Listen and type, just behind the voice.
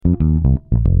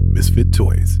Misfit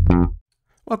Toys.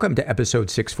 Welcome to episode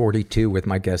 642 with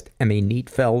my guest, Emmy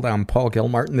Nietfeld. I'm Paul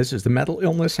Gilmartin. This is the Mental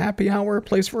Illness Happy Hour, a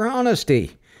place for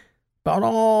honesty about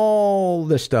all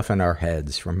the stuff in our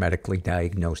heads, from medically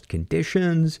diagnosed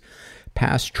conditions,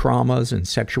 past traumas, and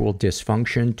sexual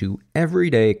dysfunction to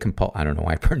everyday I don't know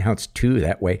why I pronounced two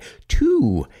that way.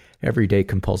 Two everyday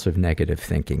compulsive negative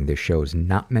thinking. This show is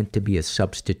not meant to be a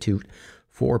substitute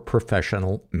for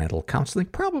professional mental counseling.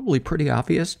 Probably pretty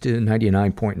obvious to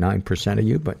 99.9% of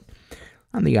you, but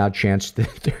on the odd chance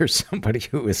that there's somebody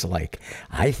who is like,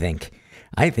 I think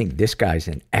this guy's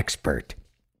an expert.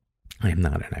 I am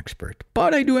not an expert,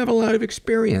 but I do have a lot of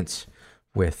experience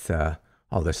with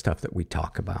all the stuff that we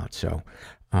talk about. So,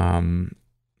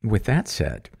 with that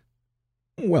said,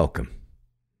 welcome.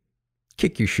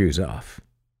 Kick your shoes off.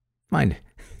 Find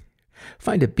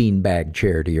a beanbag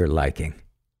chair to your liking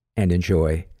and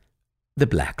enjoy the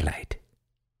black light.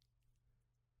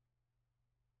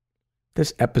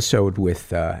 This episode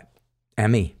with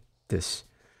Emmy, this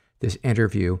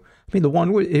interview, I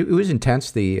mean, it was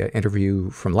intense, the interview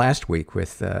from last week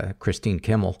with Christine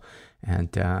Kimmel,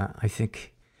 and I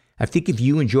think if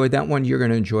you enjoyed that one, you're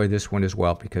going to enjoy this one as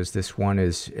well, because this one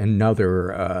is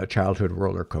another childhood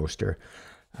roller coaster.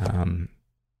 I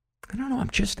don't know,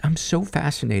 I'm so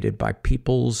fascinated by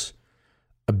people's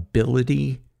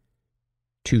ability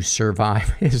to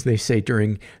survive, as they say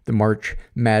during the March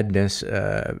Madness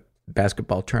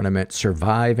basketball tournament,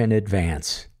 survive and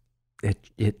advance.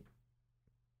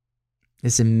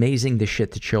 It's amazing the shit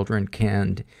the children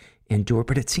can endure,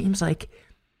 but it seems like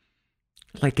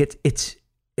it's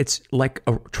like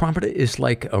trauma is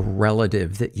like a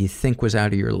relative that you think was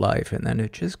out of your life, and then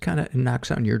it just kind of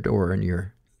knocks on your door in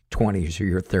your 20s or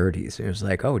your 30s. It was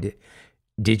like, oh,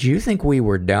 did you think we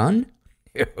were done?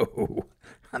 No,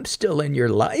 I'm still in your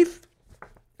life.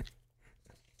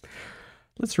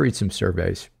 Let's read some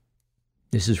surveys.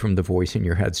 This is from the Voice in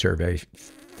Your Head survey,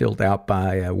 filled out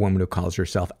by a woman who calls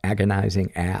herself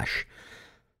Agonizing Ash.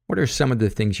 What are some of the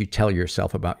things you tell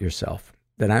yourself about yourself?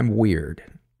 That I'm weird,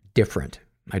 different,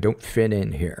 I don't fit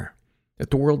in here.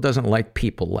 That the world doesn't like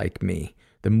people like me,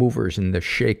 the movers and the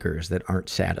shakers that aren't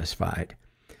satisfied.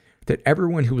 That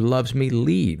everyone who loves me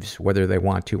leaves, whether they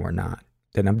want to or not.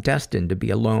 That I'm destined to be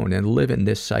alone and live in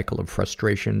this cycle of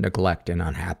frustration, neglect, and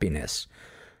unhappiness.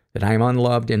 That I am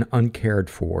unloved and uncared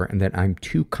for, and that I'm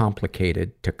too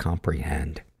complicated to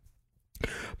comprehend.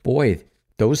 Boy,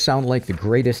 those sound like the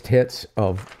greatest hits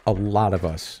of a lot of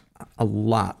us. A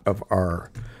lot of our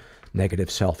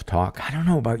negative self-talk. I don't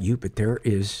know about you, but there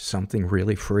is something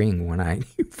really freeing when I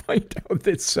find out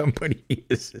that somebody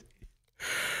is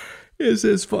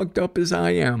as fucked up as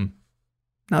I am.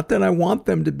 Not that I want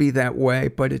them to be that way,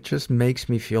 but it just makes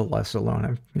me feel less alone.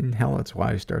 I mean, hell, that's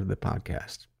why I started the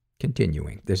podcast.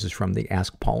 Continuing, this is from the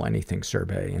Ask Paul Anything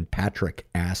survey, and Patrick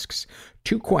asks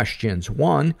 2 questions.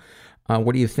 1,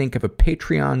 what do you think of a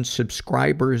Patreon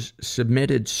subscribers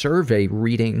submitted survey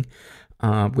reading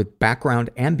with background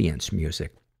ambience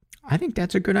music? I think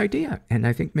that's a good idea, and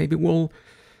I think maybe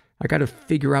I got to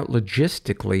figure out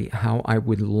logistically how I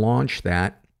would launch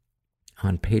that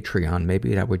on Patreon.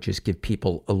 Maybe I would just give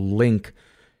people a link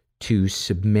to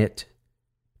submit,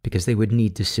 because they would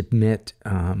need to submit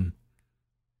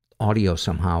audio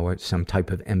somehow, or some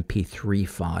type of MP3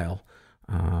 file.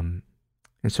 And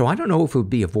so I don't know if it would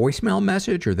be a voicemail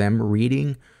message or them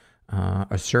reading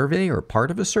a survey or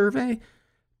part of a survey,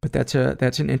 but that's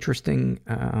an interesting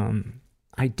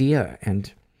idea.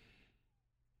 And,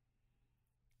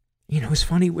 you know, it's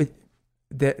funny, with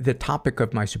the topic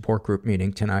of my support group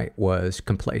meeting tonight was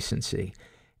complacency.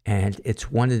 And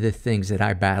it's one of the things that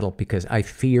I battle because I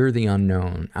fear the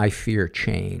unknown. I fear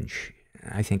change.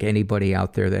 I think anybody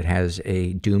out there that has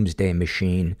a doomsday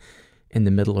machine in the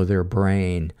middle of their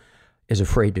brain is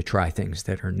afraid to try things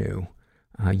that are new.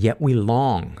 Yet we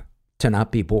long to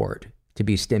not be bored, to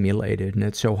be stimulated, and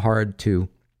it's so hard to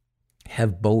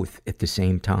have both at the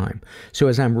same time. So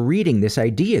as I'm reading this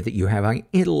idea that you have, I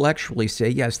intellectually say,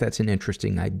 yes, that's an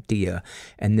interesting idea.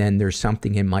 And then there's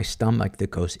something in my stomach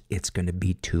that goes, it's going to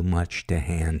be too much to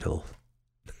handle.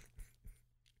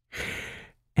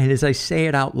 And as I say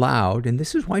it out loud, and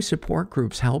this is why support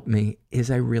groups help me, is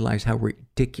I realize how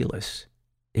ridiculous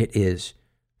it is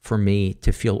for me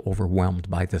to feel overwhelmed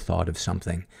by the thought of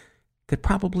something that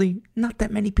probably not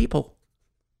that many people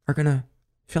are going to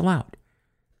fill out.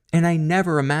 And I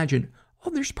never imagine,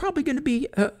 there's probably going to be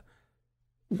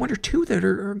 1 or 2 that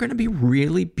are going to be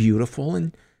really beautiful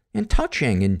and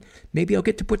touching, and maybe I'll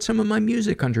get to put some of my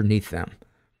music underneath them.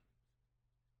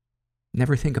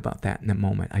 Never think about that in the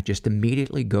moment. I just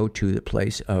immediately go to the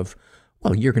place of,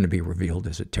 well, you're going to be revealed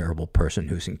as a terrible person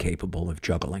who's incapable of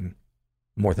juggling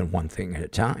more than one thing at a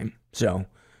time. So,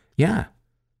 yeah,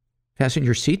 fasten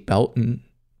your seatbelt and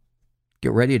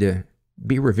get ready to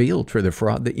be revealed for the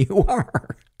fraud that you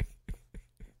are.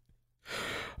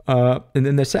 And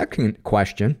then the second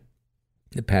question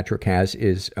that Patrick has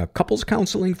is couples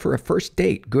counseling for a first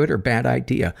date, good or bad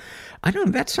idea? I don't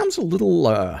know. That sounds a little...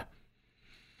 are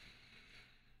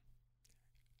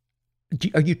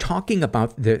you talking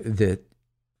about the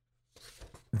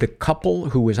couple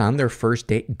who was on their first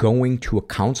date going to a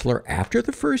counselor after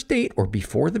the first date or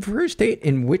before the first date?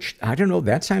 In which, I don't know,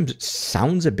 that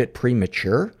sounds a bit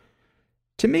premature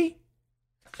to me.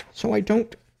 So I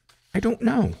don't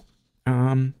know.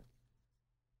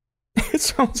 It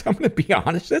sounds, I'm going to be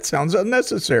honest, that sounds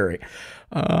unnecessary.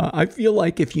 I feel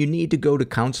like if you need to go to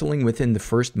counseling within the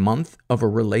first month of a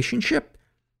relationship,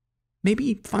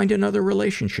 maybe find another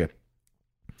relationship.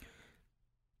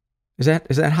 Is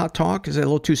that hot talk? Is that a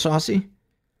little too saucy?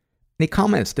 Any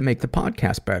comments to make the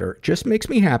podcast better? It just makes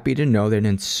me happy to know that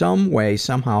in some way,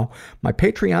 somehow, my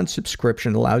Patreon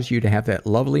subscription allows you to have that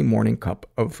lovely morning cup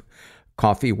of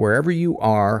coffee wherever you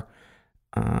are,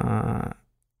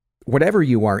 whatever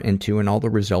you are into, and all the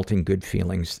resulting good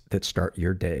feelings that start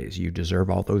your days. You deserve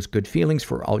all those good feelings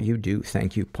for all you do.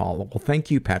 Thank you, Paula. Well, thank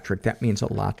you, Patrick. That means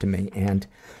a lot to me. And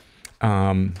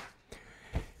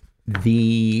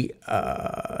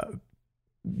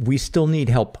we still need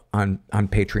help on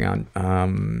Patreon.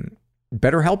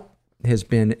 BetterHelp has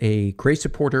been a great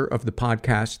supporter of the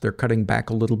podcast. They're cutting back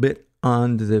a little bit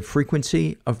on the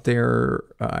frequency of their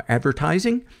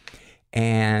advertising.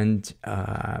 And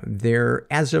they're,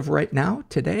 as of right now,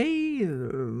 today,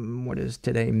 what is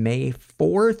today, May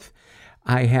 4th?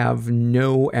 I have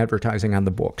no advertising on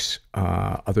the books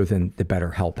other than the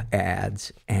BetterHelp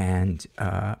ads. And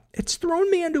it's thrown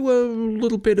me into a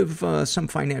little bit of some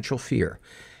financial fear.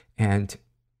 And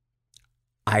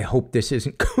I hope this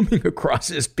isn't coming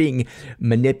across as being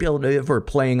manipulative or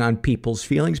playing on people's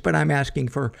feelings, but I'm asking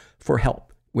for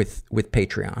help with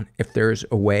Patreon. If there's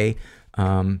a way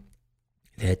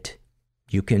that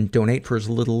you can donate for as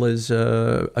little as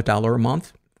 $1 a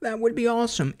month, that would be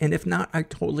awesome. And if not, I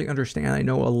totally understand. I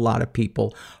know a lot of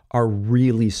people are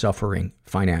really suffering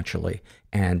financially,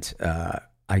 and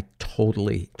I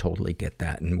totally get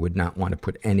that and would not want to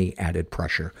put any added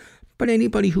pressure. But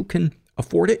anybody who can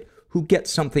afford it, who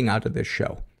gets something out of this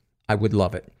show, I would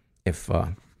love it if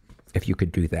you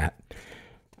could do that.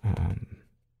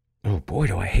 Oh boy,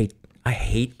 do I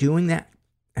hate doing that.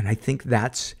 And I think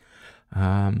that's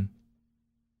a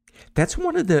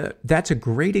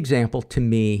great example to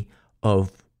me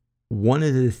of one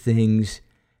of the things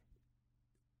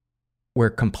where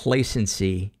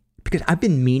complacency, because I've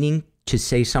been meaning to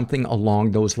say something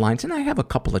along those lines, and I have a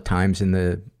couple of times in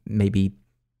the maybe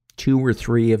 2 or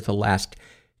 3 of the last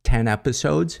 10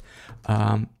 episodes.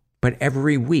 But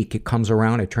every week it comes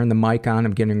around, I turn the mic on,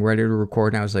 I'm getting ready to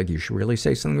record, and I was like, you should really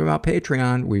say something about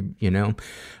Patreon.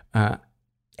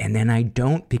 And then I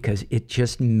don't, because it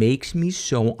just makes me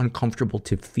so uncomfortable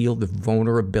to feel the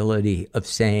vulnerability of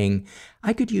saying,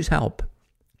 I could use help.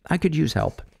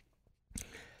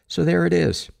 So there it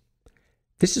is.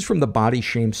 This is from the Body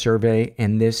Shame Survey,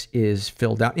 and this is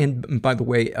filled out. And by the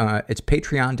way, it's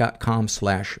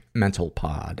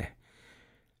patreon.com/mentalpod.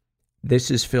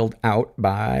 This is filled out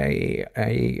by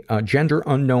a gender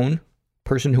unknown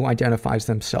person who identifies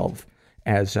themselves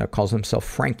as, calls themselves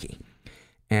Frankie.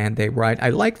 And they write, I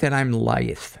like that I'm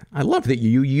lithe. I love that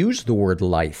you use the word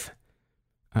lithe.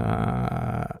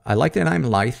 I like that I'm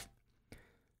lithe.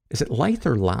 Is it lithe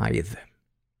or lithe?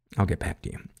 I'll get back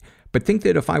to you. But think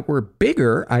that if I were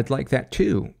bigger, I'd like that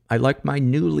too. I like my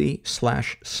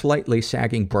newly/slightly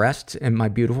sagging breasts and my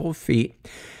beautiful feet,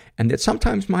 and that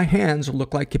sometimes my hands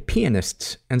look like a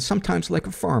pianist's and sometimes like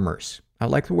a farmer's. I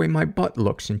like the way my butt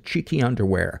looks in cheeky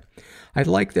underwear. I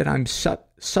like that I'm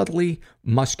subtly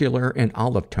muscular and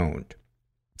olive-toned.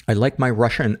 I like my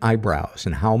Russian eyebrows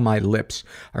and how my lips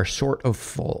are sort of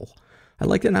full. I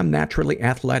like that I'm naturally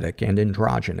athletic and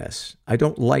androgynous. I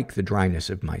don't like the dryness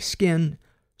of my skin,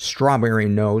 strawberry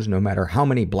nose no matter how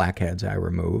many blackheads I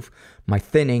remove, my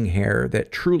thinning hair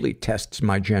that truly tests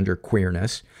my gender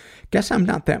queerness. Guess I'm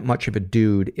not that much of a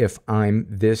dude if I'm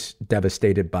this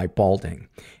devastated by balding.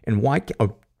 And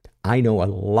I know a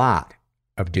lot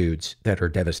of dudes that are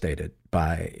devastated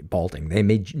by balding. They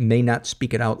may not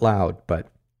speak it out loud,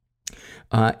 but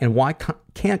and why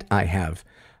can't I have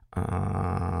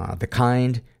the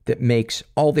kind that makes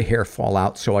all the hair fall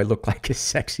out so I look like a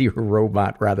sexier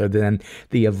robot rather than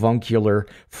the avuncular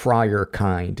friar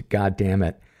kind? God damn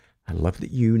it. I love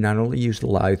that you not only used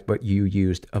lithe, but you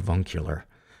used avuncular.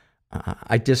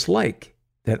 I dislike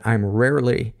that I'm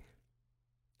rarely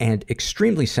and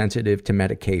extremely sensitive to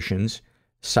medications,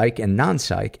 psych and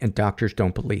non-psych, and doctors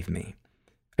don't believe me.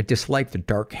 I dislike the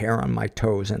dark hair on my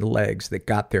toes and legs that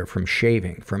got there from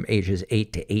shaving from ages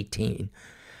 8 to 18.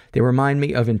 They remind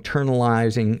me of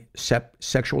internalizing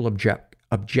sexual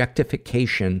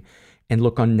objectification and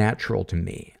look unnatural to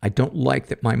me. I don't like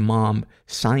that my mom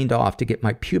signed off to get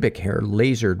my pubic hair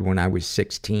lasered when I was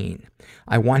 16.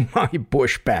 I want my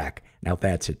bush back. Now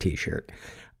that's a t-shirt.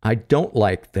 I don't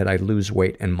like that I lose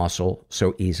weight and muscle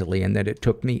so easily and that it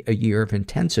took me a year of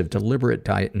intensive, deliberate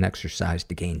diet and exercise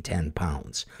to gain 10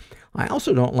 pounds. I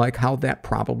also don't like how that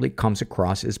probably comes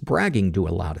across as bragging to a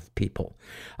lot of people.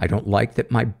 I don't like that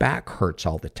my back hurts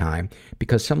all the time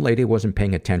because some lady wasn't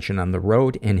paying attention on the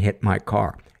road and hit my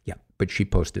car. Yeah, but she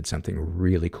posted something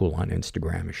really cool on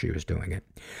Instagram as she was doing it.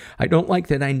 I don't like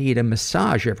that I need a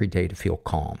massage every day to feel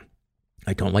calm.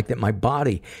 I don't like that my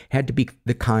body had to be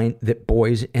the kind that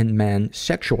boys and men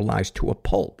sexualized to a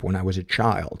pulp when I was a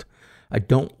child. I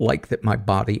don't like that my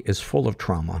body is full of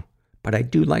trauma, but I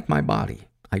do like my body.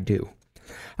 I do.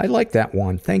 I like that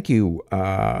one. Thank you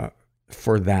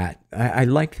for that. I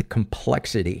like the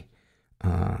complexity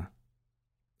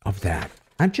of that.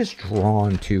 I'm just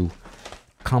drawn to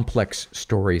complex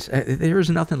stories. There's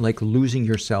nothing like losing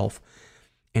yourself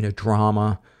in a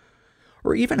drama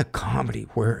or even a comedy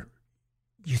where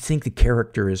you think the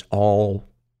character is all,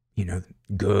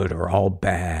 good or all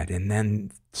bad, and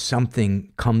then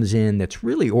something comes in that's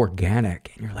really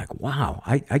organic, and you're like, wow,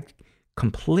 I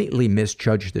completely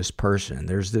misjudged this person.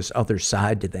 There's this other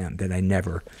side to them that I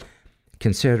never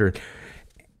considered.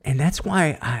 And that's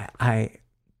why I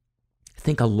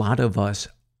think a lot of us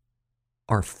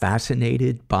are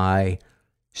fascinated by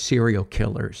serial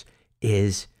killers,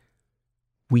 is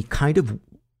we kind of,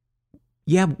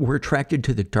 we're attracted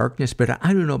to the darkness, but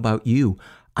I don't know about you.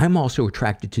 I'm also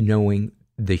attracted to knowing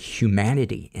the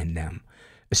humanity in them,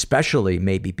 especially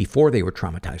maybe before they were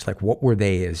traumatized. Like, what were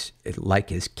they as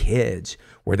kids?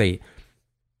 Were they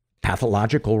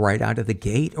pathological right out of the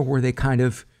gate, or were they kind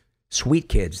of sweet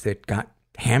kids that got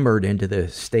hammered into the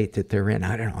state that they're in?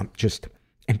 I don't know.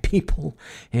 And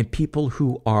people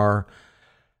who are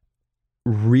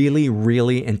really,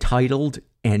 really entitled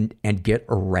and get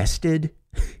arrested,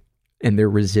 and they're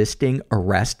resisting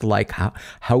arrest, like,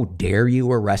 how dare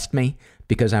you arrest me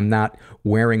because I'm not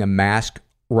wearing a mask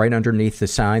right underneath the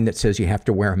sign that says you have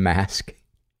to wear a mask.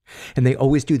 And they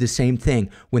always do the same thing.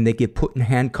 When they get put in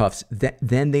handcuffs,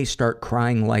 then they start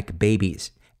crying like babies,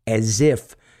 as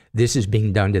if this is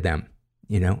being done to them,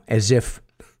 as if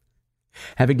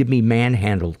having to be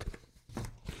manhandled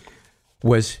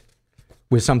was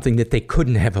something that they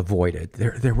couldn't have avoided.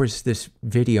 There was this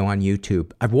video on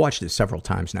YouTube. I've watched it several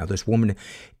times now. This woman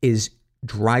is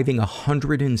driving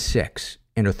 106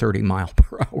 in a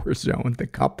 30-mile-per-hour zone. The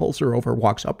cop pulls her over,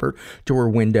 walks up to her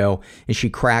window, and she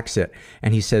cracks it.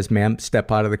 And he says, "Ma'am,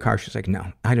 step out of the car." She's like,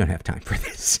 "No, I don't have time for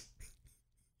this."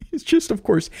 It's just, of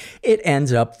course, it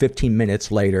ends up 15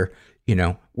 minutes later,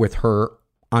 with her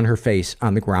on her face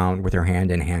on the ground with her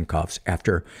hand in handcuffs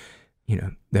after,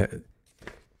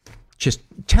 just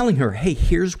telling her, hey,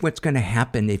 here's what's going to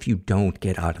happen if you don't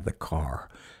get out of the car.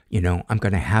 I'm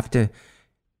going to have to.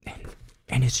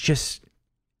 And it's just,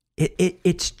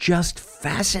 it's just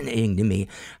fascinating to me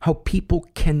how people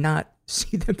cannot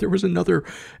see that. There was another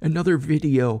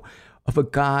video of a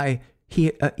guy,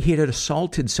 he had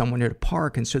assaulted someone at a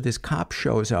park. And so this cop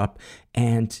shows up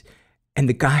and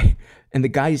the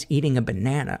guy's eating a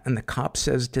banana. And the cop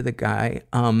says to the guy,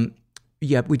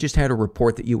 "Yeah, we just had a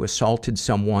report that you assaulted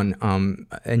someone.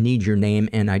 I need your name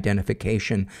and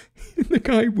identification." And the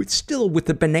guy, still with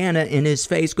the banana in his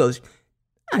face, goes,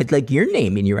 "I'd like your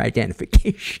name and your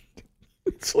identification."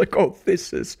 It's like, oh,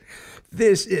 this is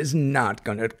not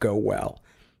going to go well.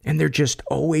 And they're just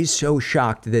always so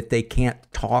shocked that they can't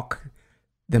talk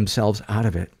themselves out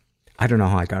of it. I don't know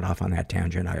how I got off on that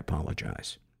tangent. I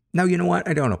apologize. No, you know what?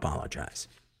 I don't apologize.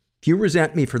 If you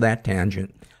resent me for that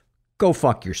tangent, go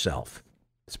fuck yourself.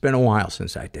 It's been a while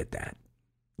since I did that.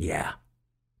 Yeah.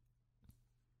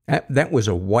 That was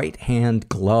a white hand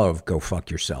glove, go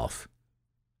fuck yourself.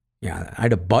 Yeah, I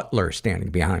had a butler standing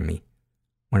behind me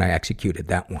when I executed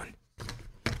that one.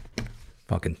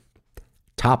 Fucking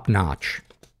top notch.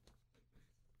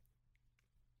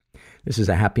 This is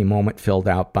a happy moment filled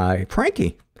out by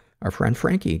Frankie, our friend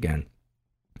Frankie again.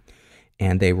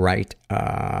 And they write,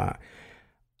 "I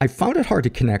found it hard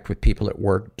to connect with people at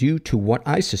work due to what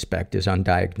I suspect is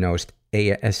undiagnosed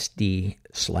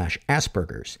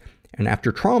ASD/Asperger's. and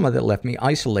after trauma that left me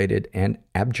isolated and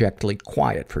abjectly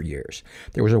quiet for years.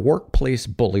 There was a workplace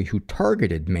bully who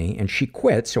targeted me, and she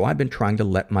quit, so I've been trying to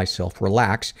let myself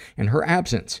relax in her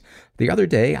absence. The other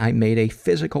day, I made a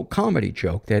physical comedy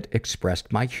joke that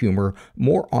expressed my humor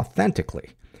more authentically,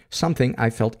 something I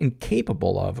felt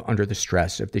incapable of under the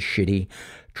stress of the shitty,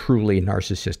 truly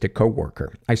narcissistic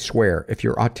coworker. I swear, if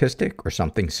you're autistic or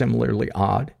something similarly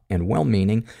odd and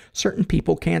well-meaning, certain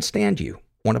people can't stand you.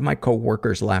 One of my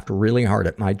coworkers laughed really hard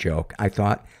at my joke. I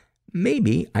thought,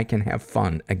 maybe I can have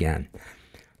fun again.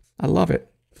 I love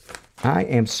it. I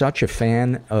am such a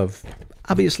fan of,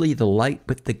 obviously, the light,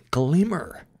 but the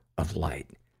glimmer of light.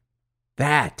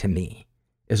 That, to me,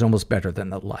 is almost better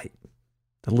than the light.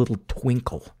 The little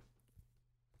twinkle.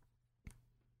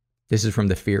 This is from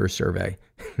the Fear survey,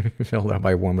 filled out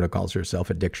by a woman who calls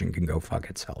herself Addiction Can Go Fuck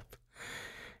Itself.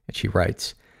 And she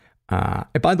writes,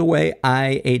 by the way,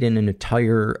 I ate an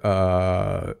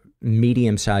entire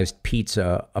medium-sized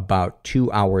pizza about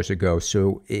 2 hours ago,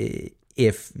 so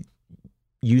if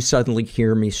you suddenly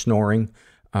hear me snoring,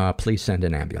 please send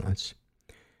an ambulance.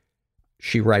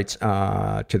 She writes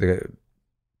to the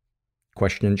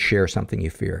question, share something you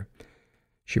fear.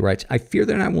 She writes, I fear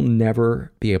that I will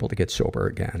never be able to get sober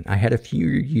again. I had a few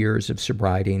years of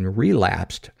sobriety and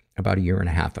relapsed about 1.5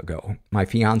 years ago. My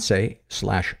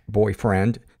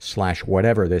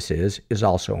fiance/boyfriend/whatever this is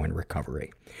also in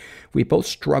recovery. We both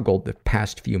struggled the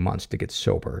past few months to get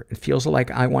sober. It feels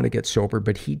like I want to get sober,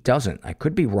 but he doesn't. I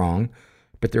could be wrong,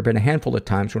 but there have been a handful of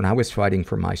times when I was fighting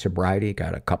for my sobriety,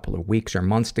 got a couple of weeks or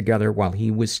months together while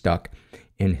he was stuck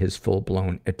in his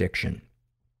full-blown addiction.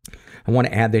 I want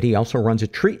to add that he also runs a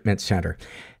treatment center.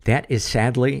 That is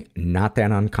sadly not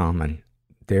that uncommon.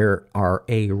 There are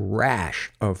a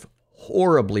rash of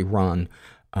horribly run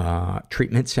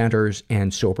treatment centers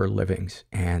and sober livings.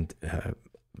 And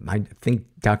I think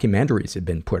documentaries have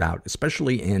been put out,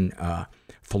 especially in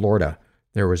Florida.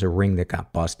 There was a ring that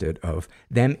got busted of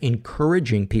them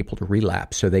encouraging people to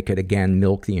relapse so they could again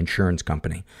milk the insurance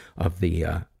company of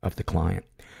the client.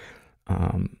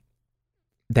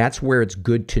 That's where it's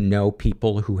good to know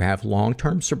people who have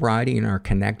long-term sobriety and are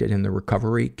connected in the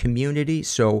recovery community,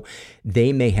 so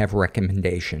they may have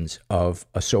recommendations of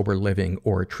a sober living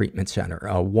or a treatment center.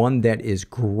 One that is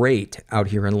great out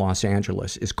here in Los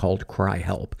Angeles is called Cry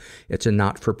Help. It's a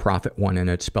not-for-profit one, and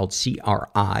it's spelled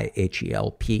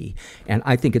CRIHELP. And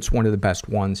I think it's one of the best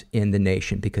ones in the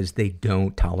nation because they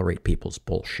don't tolerate people's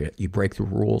bullshit. You break the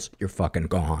rules, you're fucking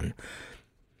gone.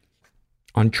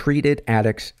 Untreated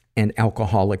addicts and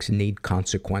alcoholics need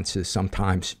consequences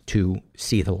sometimes to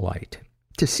see the light,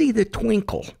 to see the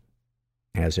twinkle,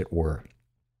 as it were.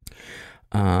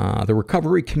 The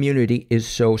recovery community is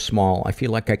so small, I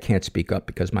feel like I can't speak up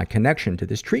because my connection to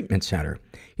this treatment center.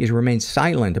 He's remained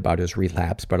silent about his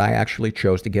relapse, but I actually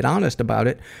chose to get honest about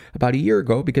it about 1 year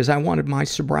ago because I wanted my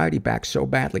sobriety back so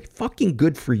badly. Fucking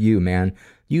good for you, man.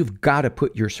 You've got to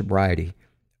put your sobriety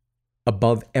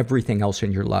above everything else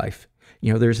in your life.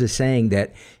 You know, there's a saying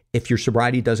that if your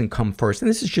sobriety doesn't come first, and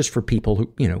this is just for people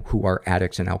who, you know, who are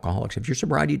addicts and alcoholics, if your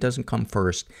sobriety doesn't come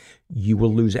first, you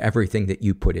will lose everything that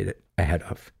you put it ahead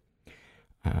of.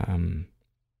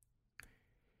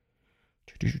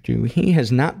 He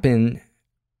has not been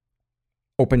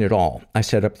open at all. I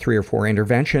set up 3 or 4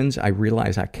 interventions. I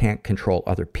realize I can't control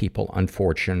other people,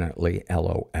 unfortunately,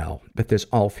 LOL. But this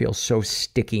all feels so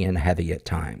sticky and heavy at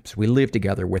times. We live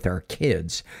together with our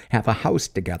kids, have a house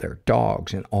together,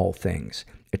 dogs, and all things.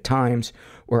 At times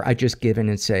where I just give in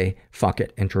and say, fuck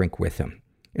it, and drink with him.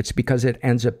 It's because it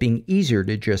ends up being easier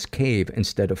to just cave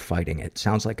instead of fighting it.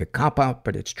 Sounds like a cop-out,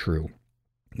 but it's true.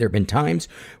 There have been times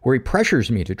where he pressures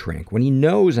me to drink when he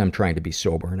knows I'm trying to be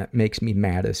sober, and it makes me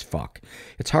mad as fuck.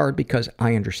 It's hard because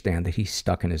I understand that he's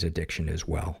stuck in his addiction as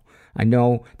well. I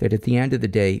know that at the end of the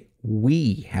day,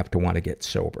 we have to want to get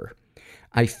sober.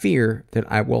 I fear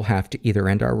that I will have to either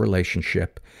end our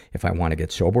relationship if I want to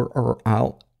get sober, or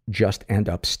I'll just end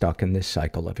up stuck in this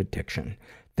cycle of addiction.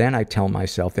 Then I tell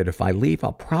myself that if I leave,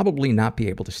 I'll probably not be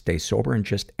able to stay sober and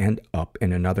just end up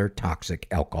in another toxic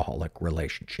alcoholic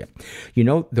relationship. You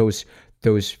know, those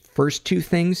first 2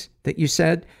 things that you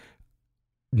said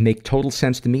make total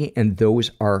sense to me, and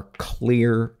those are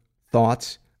clear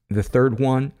thoughts. The third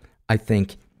one, I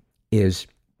think, is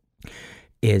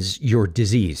your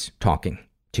disease talking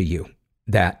to you,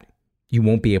 that you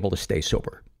won't be able to stay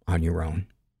sober on your own.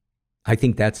 I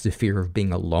think that's the fear of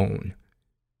being alone,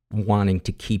 wanting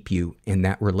to keep you in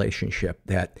that relationship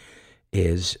that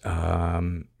is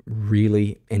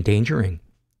really endangering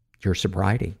your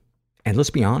sobriety. And let's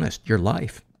be honest, your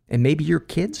life. And maybe your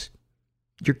kids'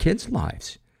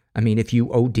 lives. I mean, if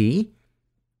you OD, they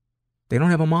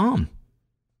don't have a mom.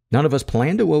 None of us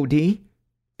plan to OD,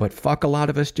 but fuck, a lot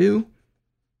of us do.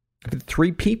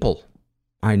 3 people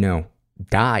I know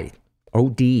died,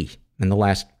 OD, in the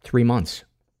last 3 months.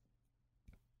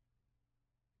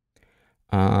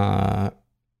 I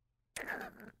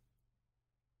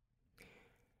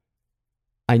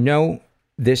know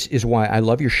this is why I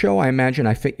love your show. I imagine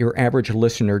I fit your average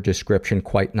listener description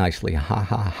quite nicely. Ha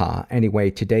ha ha.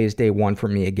 Anyway, today is day 1 for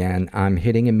me again. I'm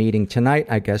hitting a meeting tonight.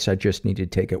 I guess I just need to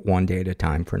take it one day at a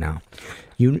time for now.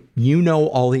 You know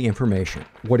all the information.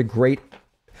 What a great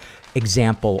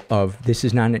example of this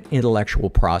is not an intellectual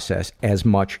process as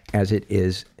much as it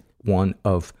is one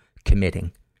of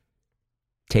committing.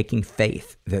 Taking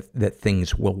faith that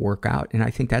things will work out. And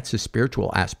I think that's a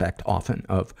spiritual aspect often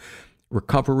of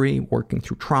recovery, working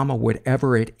through trauma,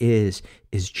 whatever it is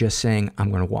just saying, I'm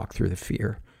going to walk through the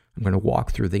fear. I'm going to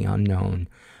walk through the unknown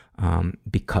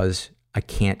because I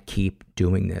can't keep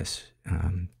doing this.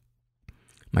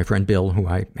 My friend Bill, who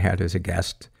I had as a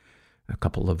guest a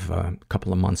couple of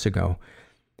months ago,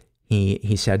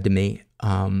 he said to me,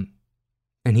 and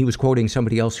he was quoting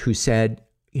somebody else who said,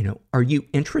 are you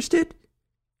interested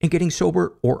in getting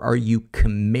sober, or are you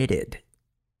committed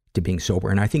to being sober?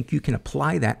 And I think you can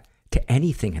apply that to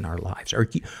anything in our lives.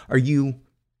 Are you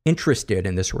interested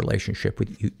in this relationship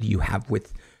you have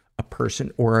with a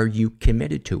person, or are you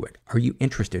committed to it? Are you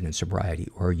interested in sobriety,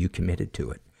 or are you committed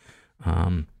to it?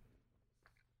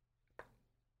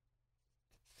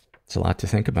 It's a lot to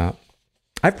think about.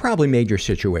 I've probably made your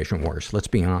situation worse, let's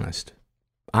be honest.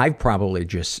 I've probably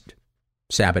just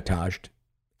sabotaged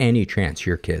any chance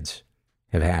your kids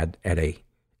have had at a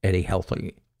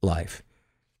healthy life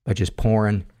by just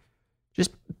pouring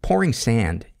pouring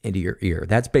sand into your ear.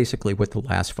 That's basically what the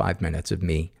last 5 minutes of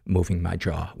me moving my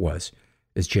jaw was,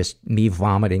 is just me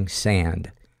vomiting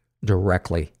sand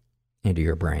directly into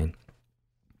your brain.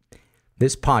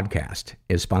 This podcast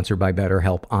is sponsored by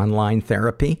BetterHelp Online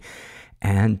Therapy.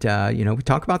 And, we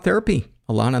talk about therapy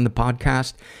a lot on the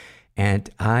podcast. And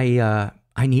I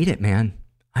need it, man.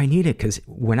 I need it because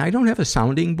when I don't have a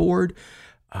sounding board,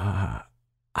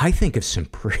 I think of some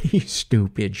pretty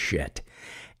stupid shit.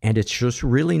 And it's just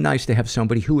really nice to have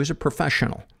somebody who is a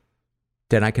professional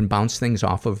that I can bounce things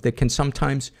off of, that can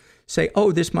sometimes say,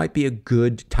 oh, this might be a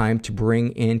good time to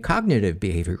bring in cognitive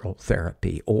behavioral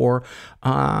therapy, or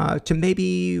to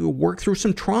maybe work through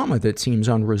some trauma that seems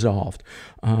unresolved.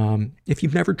 If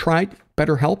you've never tried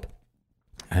BetterHelp,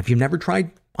 if you've never tried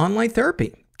online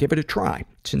therapy, give it a try.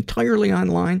 It's entirely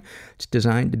online. It's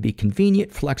designed to be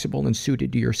convenient, flexible, and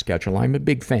suited to your schedule. I'm a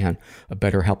big fan of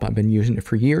BetterHelp. I've been using it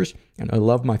for years, and I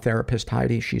love my therapist,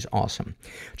 Heidi. She's awesome.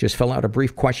 Just fill out a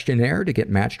brief questionnaire to get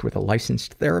matched with a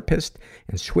licensed therapist,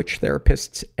 and switch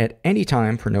therapists at any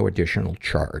time for no additional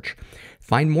charge.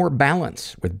 Find more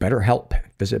balance with BetterHelp.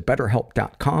 Visit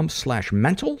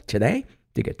BetterHelp.com/mental today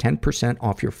to get 10%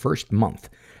 off your first month.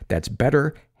 That's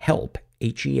BetterHelp,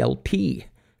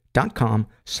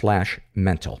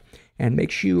 HELP.com/mental. And make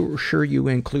sure you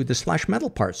include the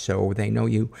 /mental part so they know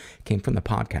you came from the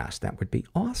podcast. That would be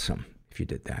awesome if you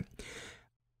did that.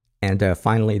 And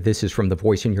finally, this is from the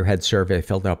Voice in Your Head survey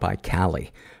filled out by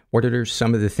Callie. What are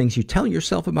some of the things you tell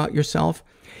yourself about yourself?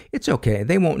 It's okay.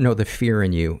 They won't know the fear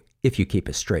in you if you keep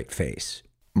a straight face.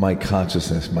 My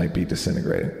consciousness might be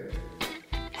disintegrating.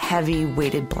 Heavy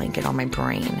weighted blanket on my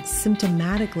brain.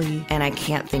 Symptomatically. And I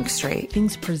can't think straight.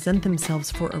 Things present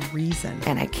themselves for a reason.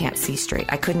 And I can't see straight.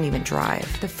 I couldn't even drive.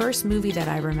 The first movie that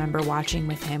I remember watching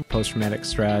with him, post-traumatic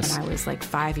stress, when I was like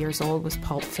 5 years old, was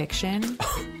Pulp Fiction.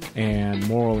 And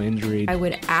moral injury. I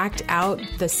would act out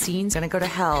the scenes. Gonna go to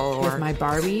hell. With my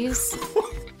Barbies.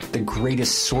 The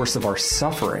greatest source of our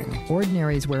suffering,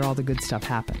 ordinary is where all the good stuff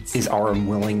happens, is our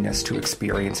unwillingness to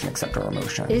experience and accept our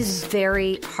emotions. It is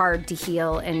very hard to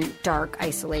heal in dark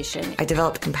isolation. I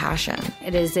developed compassion.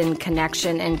 It is in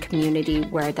connection and community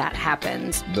where that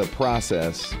happens. The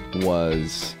process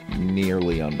was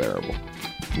nearly unbearable.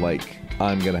 Like,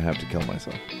 I'm going to have to kill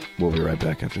myself. We'll be right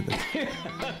back after this.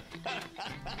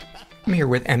 I'm here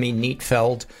with Emmy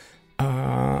Nietfeld,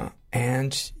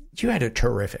 and you had a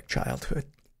terrific childhood.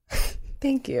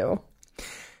 Thank you.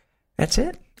 That's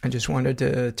it. I just wanted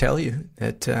to tell you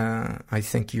that I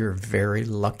think you're very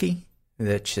lucky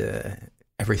that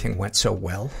everything went so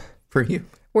well for you.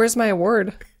 Where's my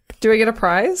award? Do I get a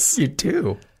prize? You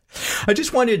do. I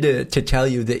just wanted to tell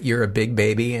you that you're a big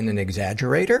baby and an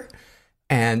exaggerator,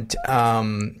 and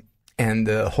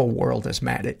the whole world is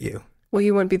mad at you. Well,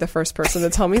 you wouldn't be the first person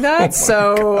to tell me that,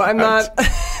 so I'm not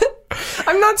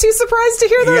too surprised to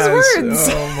hear those words.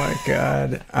 Oh my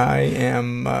God.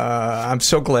 I'm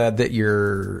so glad that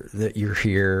you're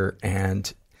here,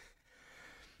 and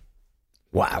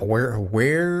Wow,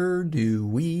 where do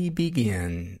we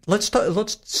begin? Let's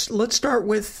start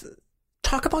with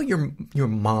talk about your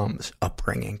mom's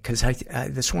upbringing, because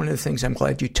that's one of the things I'm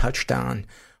glad you touched on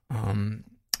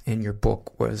in your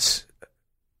book, was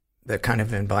the kind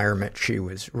of environment she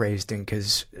was raised in.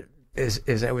 Because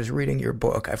as I was reading your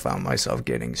book, I found myself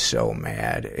getting so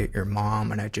mad at your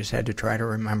mom, and I just had to try to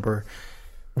remember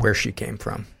where she came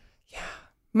from. Yeah,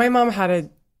 my mom had a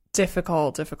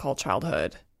difficult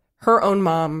childhood. Her own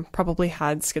mom probably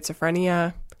had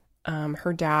schizophrenia.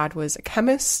 Her dad was a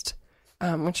chemist,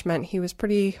 which meant he was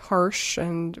pretty harsh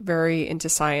and very into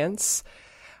science.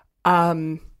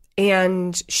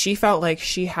 And she felt like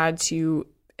she had to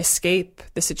escape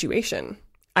the situation.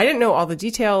 I didn't know all the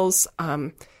details.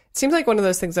 It seemed like one of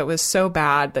those things that was so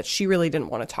bad that she really didn't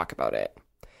want to talk about it.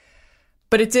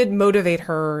 But it did motivate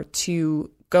her to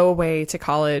go away to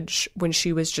college when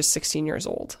she was just 16 years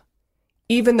old,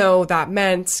 even though that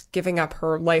meant giving up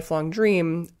her lifelong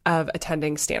dream of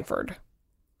attending Stanford.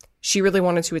 She really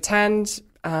wanted to attend.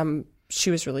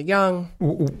 She was really young.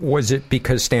 Was it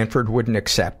because Stanford wouldn't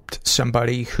accept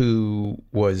somebody who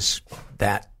was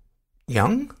that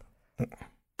young?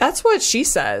 That's what she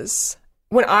says.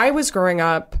 When I was growing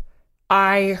up,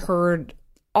 I heard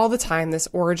all the time this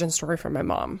origin story from my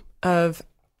mom of,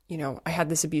 I had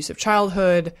this abusive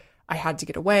childhood. I had to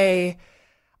get away.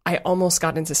 I almost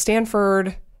got into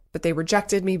Stanford, but they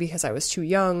rejected me because I was too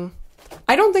young.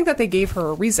 I don't think that they gave her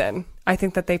a reason. I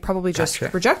think that they probably just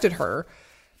rejected her.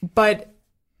 But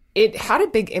it had a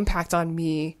big impact on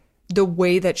me, the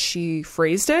way that she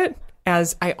phrased it,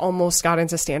 as I almost got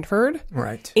into Stanford.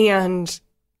 Right. And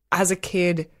as a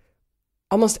kid,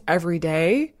 almost every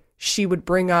day, she would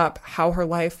bring up how her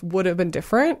life would have been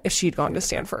different if she'd gone to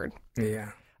Stanford.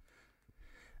 Yeah.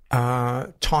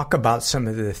 Talk about some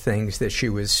of the things that she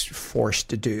was forced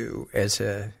to do as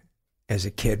a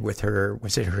kid with her.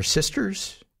 Was it her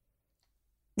sisters?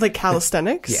 Like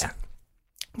calisthenics? Yeah.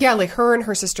 Yeah, like her and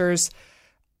her sisters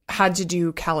had to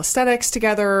do calisthenics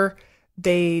together.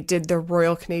 They did the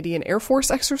Royal Canadian Air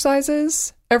Force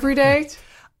exercises every day.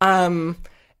 Right.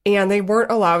 And they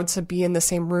weren't allowed to be in the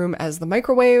same room as the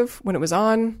microwave when it was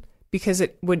on, because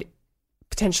it would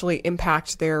potentially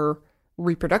impact their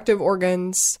reproductive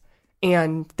organs.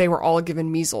 And they were all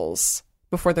given measles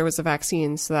before there was a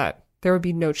vaccine, so that there would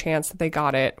be no chance that they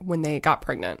got it when they got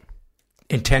pregnant.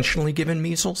 Intentionally given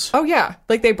measles? Oh, yeah.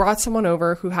 Like, they brought someone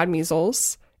over who had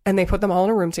measles, and they put them all in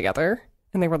a room together,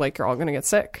 and they were like, you're all going to get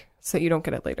sick so that you don't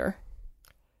get it later.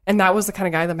 And that was the kind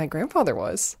of guy that my grandfather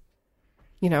was,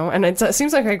 and it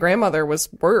seems like my grandmother was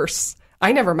worse.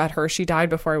 I never met her. She died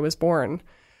before I was born.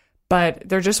 But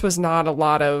there just was not a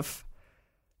lot of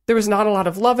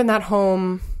love in that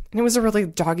home. And it was a really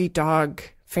dog-eat-dog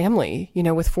family,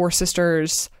 with 4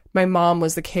 sisters. My mom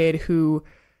was the kid who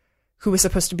was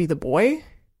supposed to be the boy.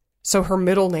 So her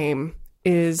middle name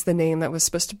is the name that was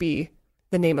supposed to be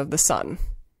the name of the son.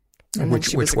 And then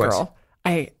she was a girl.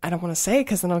 I don't want to say,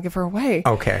 because then I'll give her away.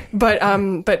 Okay.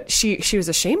 But she was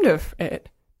ashamed of it.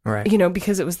 Right.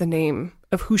 Because it was the name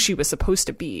of who she was supposed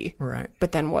to be. Right.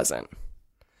 But then wasn't.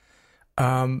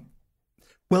 Well,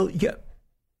 yeah.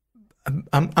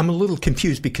 I'm a little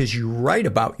confused, because you write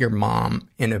about your mom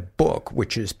in a book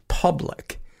which is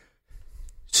public.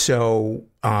 So,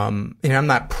 and I'm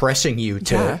not pressing you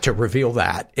to reveal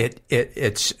that.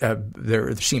 It's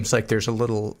there seems like there's a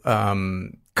little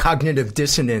cognitive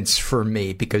dissonance for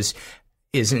me, because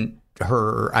isn't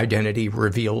her identity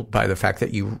revealed by the fact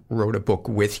that you wrote a book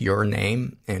with your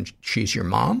name and she's your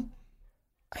mom?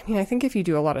 I mean, I think if you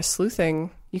do a lot of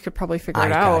sleuthing, you could probably figure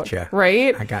it out. Gotcha.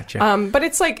 Right? I gotcha. But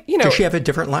it's like, Does she have a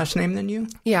different last name than you?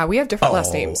 Yeah, we have different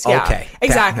last names. Yeah, okay.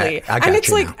 Exactly. I got and it's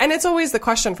you like, now. and it's always the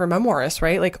question for memoirists,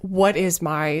 right? Like, what is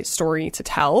my story to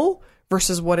tell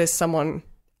versus what is someone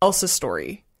else's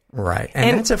story? Right.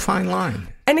 And that's a fine line.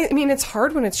 And it's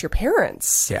hard when it's your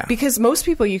parents. Yeah. Because most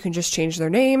people, you can just change their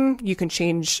name. You can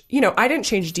change, I didn't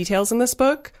change details in this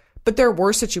book, but there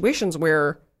were situations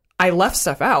where I left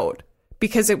stuff out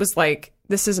because it was like,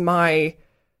 this is my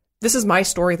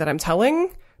story that I'm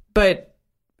telling, but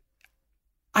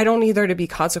I don't need there to be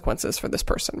consequences for this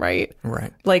person, right?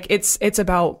 Right. Like, it's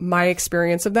about my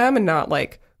experience of them and not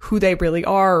like who they really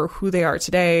are or who they are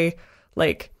today.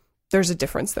 Like, there's a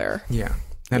difference there. Yeah.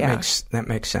 That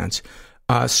makes sense.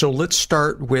 So let's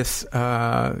start with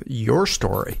your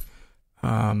story.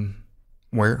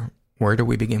 Where do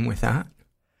we begin with that?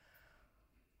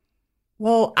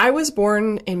 Well, I was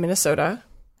born in Minnesota.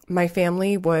 My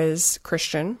family was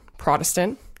Christian,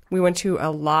 Protestant. We went to a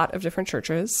lot of different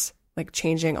churches, like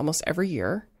changing almost every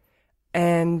year.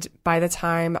 And by the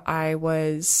time I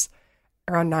was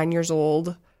around 9 years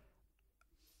old,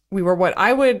 we were what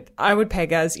I would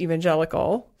peg as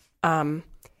evangelical. My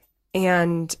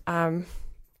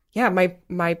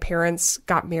parents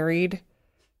got married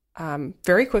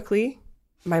very quickly.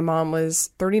 My mom was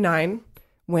 39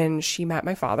 when she met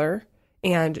my father,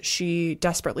 and she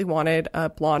desperately wanted a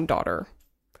blonde daughter.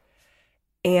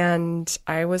 And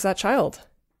I was that child.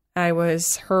 I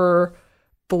was her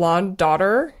blonde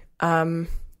daughter.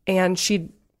 And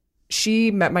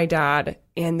she met my dad,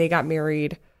 and they got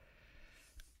married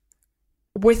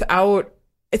without,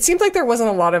 it seemed like there wasn't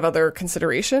a lot of other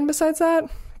consideration besides that.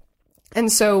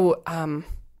 And so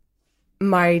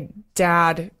my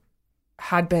dad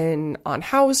had been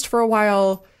unhoused for a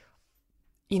while,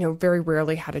 very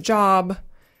rarely had a job.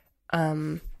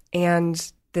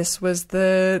 And this was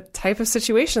the type of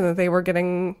situation that they were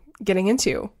getting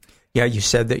into. Yeah, you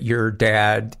said that your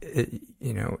dad,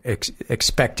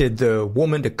 expected the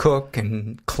woman to cook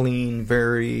and clean,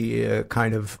 very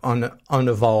kind of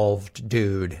unevolved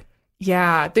dude.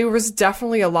 Yeah, there was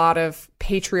definitely a lot of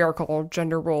patriarchal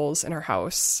gender roles in our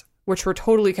house, which were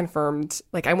totally confirmed.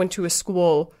 Like, I went to a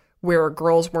school where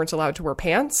girls weren't allowed to wear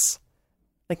pants,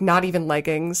 like not even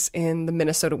leggings in the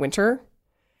Minnesota winter.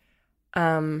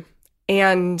 And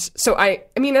so I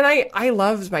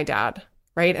loved my dad,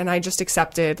 right? And I just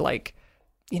accepted, like,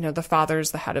 the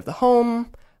father's the head of the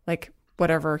home, like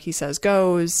whatever he says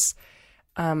goes.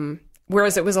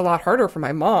 Whereas it was a lot harder for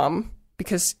my mom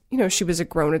because, she was a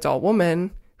grown adult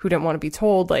woman who didn't want to be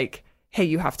told, like, hey,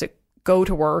 you have to go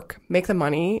to work, make the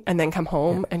money, and then come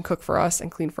home and cook for us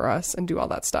and clean for us and do all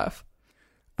that stuff.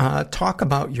 Talk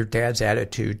about your dad's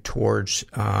attitude towards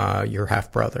your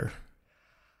half-brother.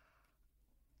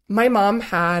 My mom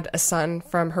had a son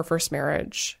from her first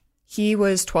marriage. He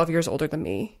was 12 years older than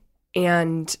me.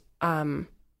 And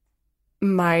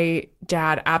my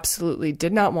dad absolutely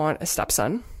did not want a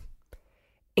stepson.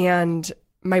 And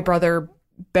my brother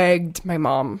begged my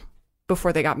mom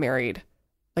before they got married,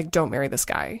 like, don't marry this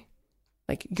guy.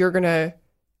 Like, you're gonna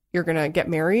get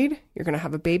married, you're gonna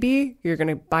have a baby, you're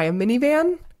gonna buy a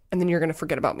minivan, and then you're gonna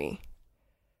forget about me.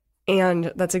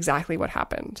 And that's exactly what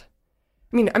happened.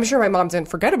 I mean, I'm sure my mom didn't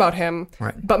forget about him,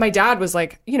 right. But my dad was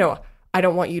like, I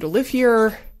don't want you to live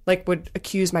here, like, would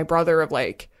accuse my brother of,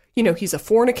 like, he's a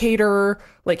fornicator,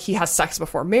 like, he has sex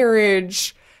before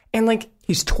marriage, and, like...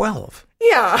 He's 12.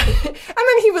 Yeah. And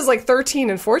then he was, like, 13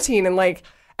 and 14, and, like,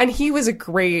 and he was a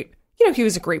great, he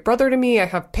was a great brother to me. I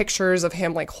have pictures of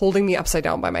him, like, holding me upside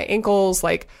down by my ankles.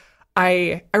 Like,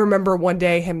 I remember one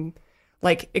day him,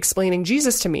 like, explaining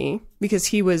Jesus to me, because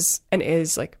he was and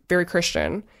is, like, very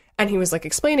Christian, and he was, like,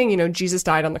 explaining, Jesus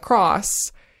died on the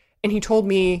cross, and he told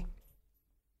me,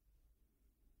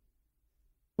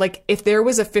 like, if there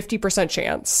was a 50%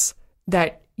 chance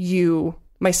that you,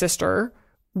 my sister,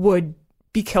 would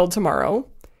be killed tomorrow,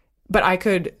 but I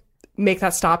could make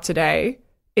that stop today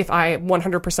if I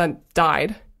 100%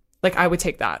 died, like, I would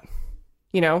take that.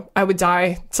 I would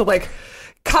die to, like,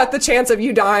 cut the chance of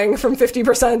you dying from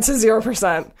 50% to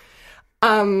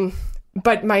 0%.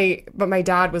 But my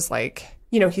dad was like,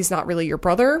 he's not really your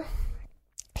brother.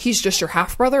 He's just your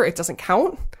half brother. It doesn't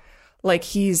count. Like,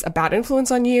 he's a bad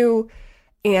influence on you.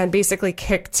 And basically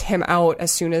kicked him out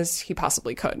as soon as he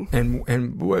possibly could.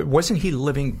 And wasn't he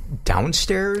living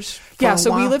downstairs for Yeah, a so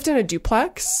while? we lived in a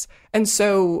duplex. And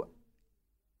so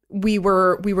we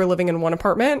were living in one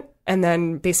apartment, and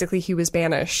then basically he was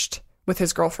banished with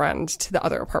his girlfriend to the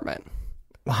other apartment.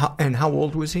 How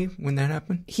old was he when that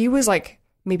happened? He was like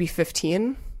maybe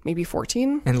 15, maybe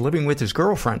 14. And living with his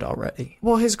girlfriend already.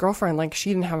 Well, his girlfriend, like, she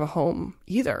didn't have a home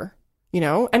either,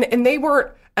 and they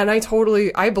weren't. And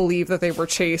I believe that they were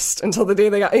chaste until the day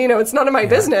they got, it's none of my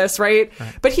business, right?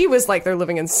 But he was like, they're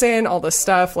living in sin, all this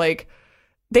stuff. Like,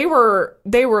 they were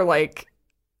like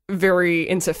very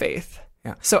into faith.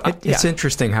 Yeah. So it's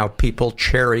interesting how people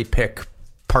cherry pick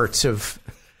parts of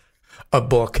a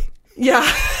book. Yeah,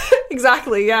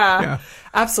 exactly. Yeah,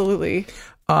 absolutely.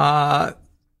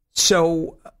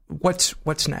 So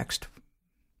what's next?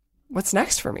 What's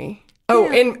next for me? Oh,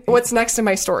 and what's next in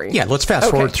my story? Yeah, let's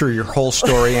fast forward through your whole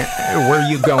story. Where are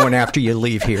you going after you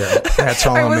leave here? That's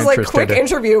all I'm interested in. I was like, quick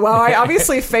interview. Well, I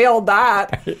obviously failed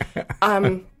that.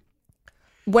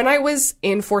 When I was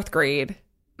in fourth grade,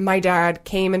 my dad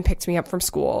came and picked me up from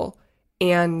school,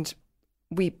 and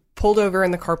we pulled over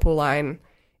in the carpool line.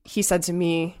 He said to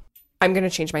me, I'm going to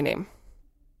change my name.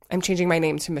 I'm changing my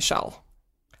name to Michelle.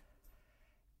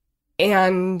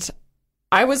 And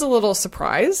I was a little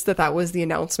surprised that was the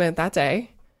announcement that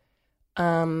day.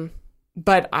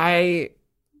 But I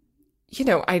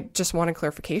just wanted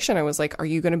clarification. I was like, are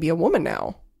you going to be a woman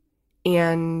now?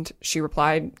 And she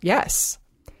replied, yes.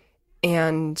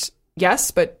 And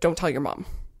yes, but don't tell your mom.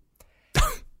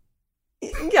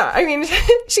 Yeah, I mean,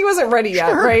 she wasn't ready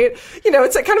yet, right? You know,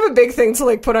 it's like kind of a big thing to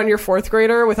like put on your fourth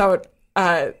grader without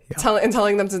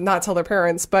telling them to not tell their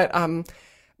parents. But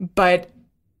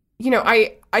you know,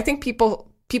 I think people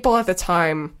at the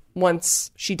time,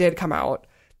 once she did come out,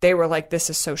 they were like, this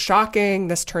is so shocking.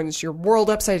 This turns your world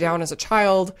upside down as a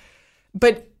child.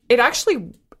 But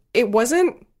it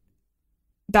wasn't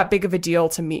that big of a deal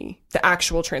to me, the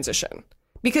actual transition.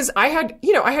 Because I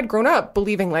had grown up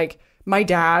believing like my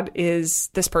dad is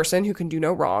this person who can do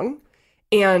no wrong.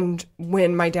 And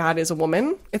when my dad is a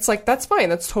woman, it's like, that's fine.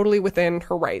 That's totally within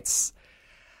her rights.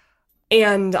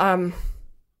 And,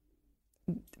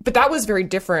 but that was very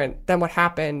different than what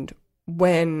happened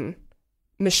when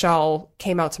Michelle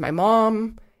came out to my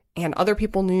mom and other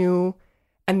people knew.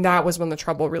 And that was when the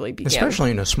trouble really began.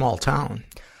 Especially in a small town.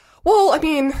 Well, I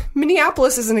mean,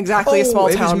 Minneapolis isn't exactly a small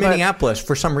town. It was Minneapolis.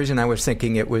 For some reason, I was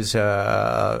thinking it was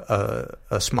a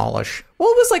smallish. Well,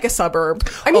 it was like a suburb.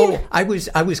 I mean, I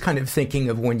was kind of thinking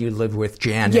of when you lived with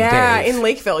Jan and Dave. Yeah, in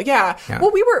Lakeville. Yeah.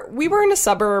 Well, we were in a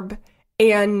suburb,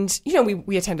 and you know,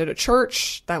 we attended a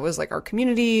church that was like our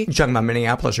community. You're talking about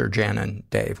Minneapolis or Jan and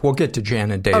Dave? We'll get to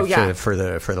Jan and Dave for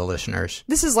the listeners.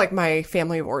 This is like my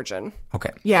family of origin.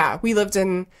 Okay. Yeah, we lived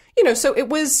in, you know, so it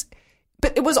was,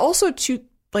 but it was also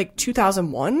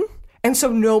 2001, and so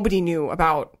nobody knew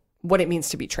about what it means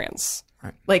to be trans.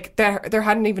 Right. Like there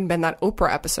hadn't even been that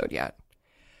Oprah episode yet.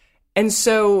 And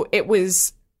so it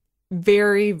was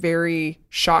very, very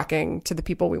shocking to the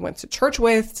people we went to church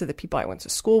with, to the people I went to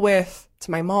school with,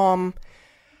 to my mom.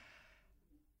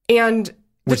 And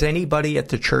was anybody at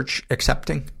the church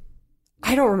accepting?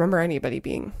 I don't remember anybody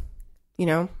being, you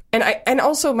know, and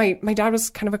also my dad was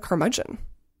kind of a curmudgeon.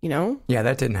 You know? Yeah,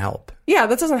 that didn't help. Yeah,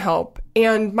 that doesn't help.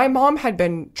 And my mom had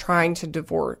been trying to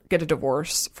get a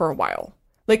divorce for a while.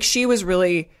 Like, she was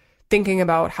really thinking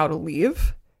about how to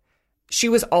leave. She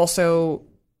was also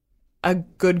a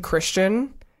good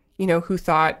Christian, you know, who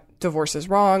thought divorce is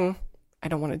wrong. I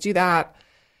don't want to do that.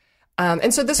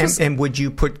 And so this was... And would you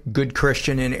put good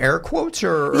Christian in air quotes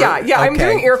or Yeah, okay. I'm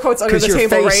doing air quotes under the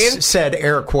table, right? right? Said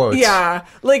air quotes. Yeah.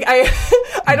 Like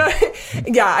I don't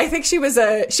yeah, I think she was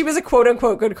a quote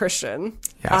unquote good Christian.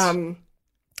 Yes.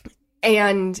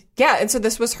 And so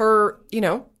this was her, you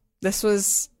know, this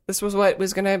was what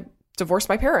was going to divorce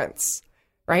my parents,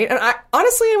 right? And I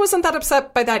wasn't that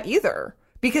upset by that either,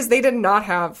 because they did not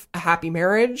have a happy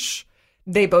marriage.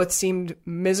 They both seemed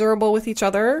miserable with each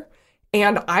other.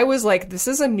 And I was like, this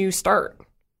is a new start.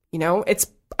 You know,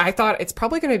 I thought it's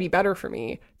probably going to be better for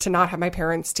me to not have my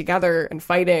parents together and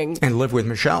fighting. And live with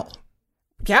Michelle.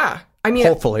 Yeah. I mean,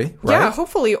 hopefully, right? Yeah,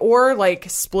 hopefully. Or like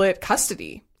split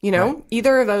custody, you know, right.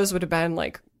 Either of those would have been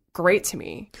like great to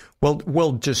me.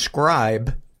 Well,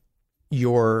 describe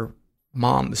your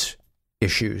mom's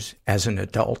issues as an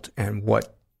adult and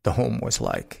what the home was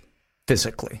like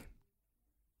physically.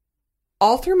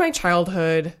 All through my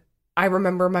childhood, I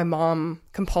remember my mom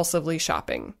compulsively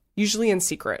shopping, usually in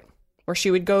secret, where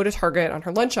she would go to Target on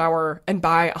her lunch hour and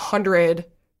buy 100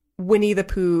 Winnie the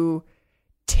Pooh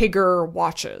Tigger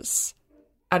watches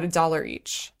at $1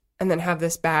 each, and then have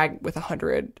this bag with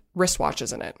 100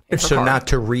 wristwatches in it. So not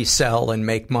to resell and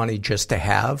make money, just to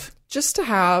have? Just to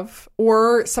have,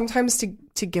 or sometimes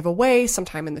to give away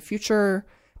sometime in the future.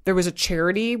 There was a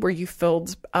charity where you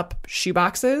filled up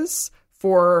shoeboxes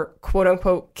for quote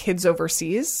unquote kids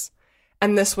overseas.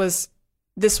 And this was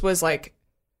like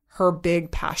her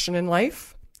big passion in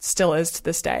life, still is to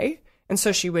this day. And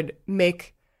so she would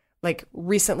make, like,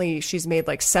 recently she's made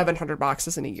like 700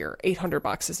 boxes in a year, 800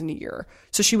 boxes in a year.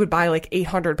 So she would buy like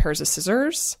 800 pairs of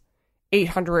scissors,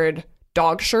 800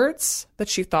 dog shirts that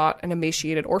she thought an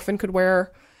emaciated orphan could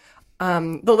wear.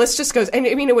 The list just goes, and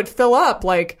I mean, it would fill up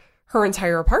like her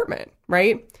entire apartment,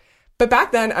 right? But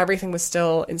back then, everything was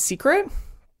still in secret.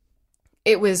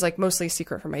 It was like mostly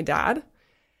secret from my dad.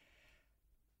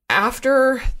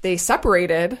 After they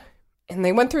separated and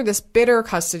they went through this bitter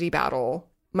custody battle,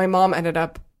 my mom ended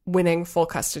up winning full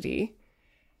custody.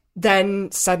 Then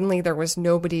suddenly there was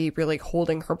nobody really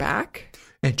holding her back.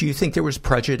 And do you think there was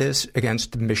prejudice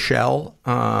against Michelle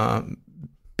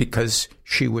because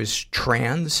she was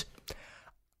trans?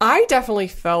 I definitely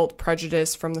felt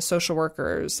prejudice from the social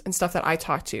workers and stuff that I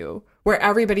talked to, where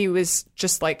everybody was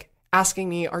just like asking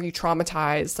me, are you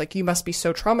traumatized? Like, you must be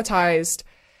so traumatized.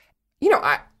 You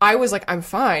know, I was like, I'm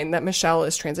fine that Michelle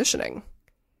is transitioning.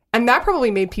 And that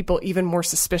probably made people even more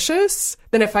suspicious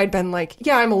than if I'd been like,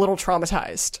 yeah, I'm a little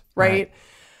traumatized, right?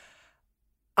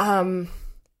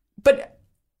 But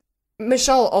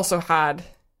Michelle also had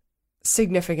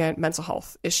significant mental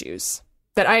health issues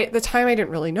that at the time I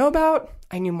didn't really know about.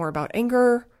 I knew more about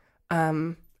anger.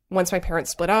 once my parents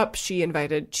split up, she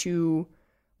invited she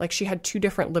had 2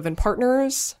 different live-in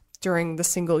partners during the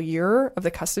single year of the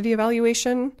custody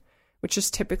evaluation, which is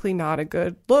typically not a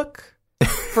good look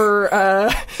for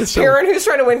a parent who's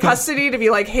trying to win custody, to be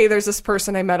like, hey, there's this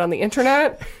person I met on the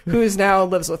internet who's now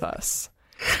lives with us,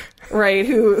 right?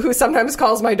 Who sometimes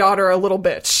calls my daughter a little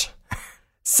bitch.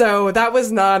 So that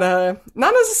was not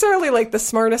necessarily like the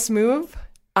smartest move.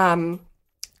 And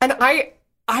I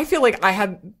feel like I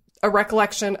had a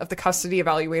recollection of the custody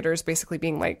evaluators basically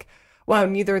being like, wow,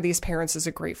 neither of these parents is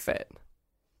a great fit,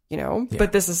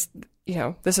 but this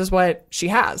is what she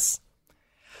has.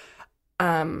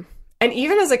 And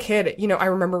even as a kid, I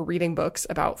remember reading books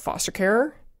about foster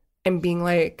care and being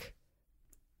like,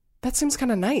 that seems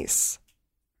kind of nice,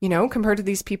 compared to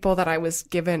these people that I was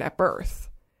given at birth.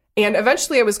 And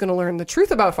eventually I was going to learn the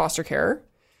truth about foster care,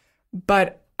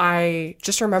 but I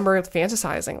just remember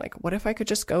fantasizing, like, what if I could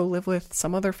just go live with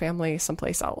some other family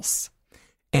someplace else?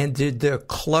 And did the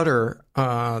clutter,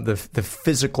 the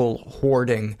physical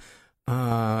hoarding,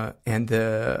 and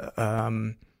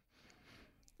the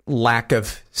lack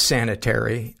of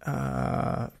sanitary,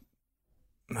 I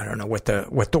don't know what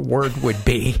the word would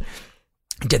be,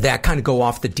 did that kind of go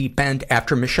off the deep end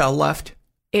after Michelle left?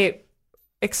 It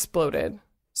exploded.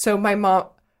 So my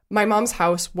mom's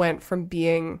house went from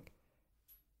being,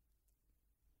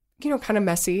 kind of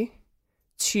messy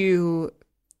to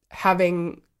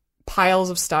having piles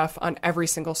of stuff on every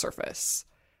single surface.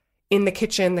 In the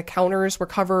kitchen, the counters were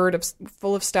covered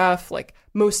full of stuff. Like,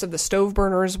 most of the stove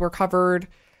burners were covered.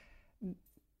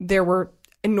 There were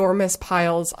enormous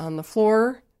piles on the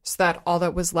floor, so that all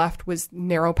that was left was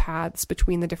narrow paths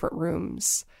between the different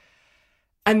rooms.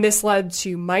 And this led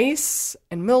to mice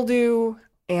and mildew.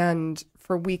 And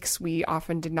for weeks, we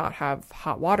often did not have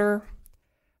hot water.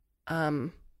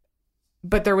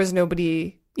 But there was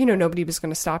nobody was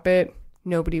going to stop it.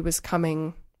 Nobody was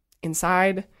coming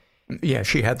inside. Yeah,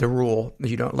 she had the rule that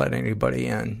you don't let anybody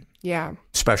in. Yeah.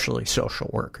 Especially social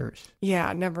workers.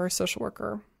 Yeah, never a social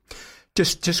worker.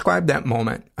 Just describe that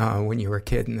moment when you were a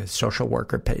kid and the social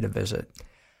worker paid a visit.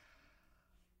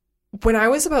 When I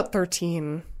was about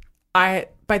 13, by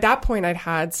that point, I'd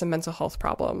had some mental health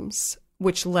problems,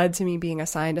 which led to me being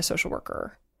assigned a social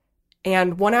worker.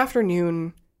 And one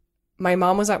afternoon, my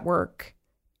mom was at work,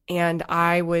 and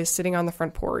I was sitting on the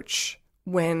front porch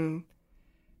when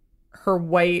her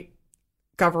white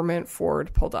government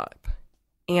Ford pulled up.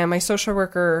 And my social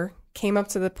worker came up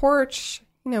to the porch,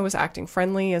 was acting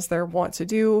friendly as they're wont to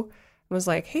do, and was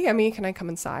like, hey, Emmy, can I come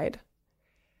inside?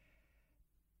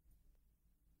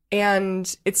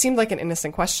 And it seemed like an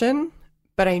innocent question,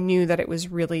 but I knew that it was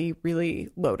really, really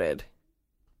loaded.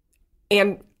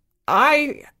 And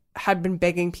I had been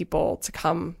begging people to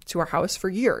come to our house for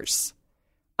years.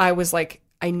 I was like,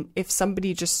 if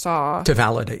somebody just saw... To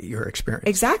validate your experience.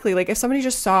 Exactly. Like, if somebody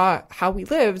just saw how we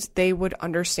lived, they would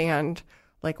understand,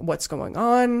 like, what's going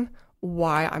on,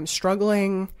 why I'm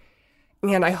struggling.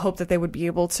 And I hope that they would be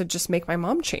able to just make my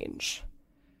mom change.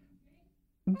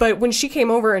 But when she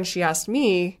came over and she asked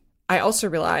me, I also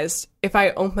realized if I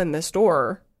open this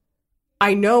door,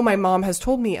 I know my mom has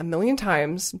told me a million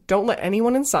times, don't let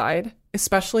anyone inside,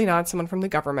 especially not someone from the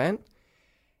government.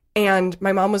 And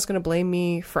my mom was going to blame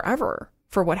me forever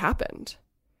for what happened.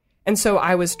 And so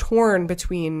I was torn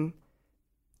between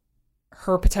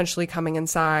her potentially coming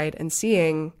inside and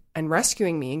seeing and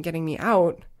rescuing me and getting me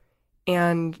out,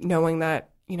 and knowing that,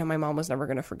 my mom was never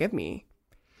going to forgive me.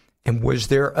 And was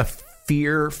there a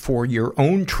fear for your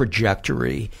own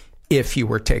trajectory if you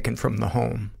were taken from the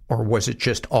home? Or was it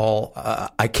just all,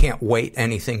 I can't wait,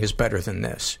 anything is better than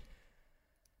this?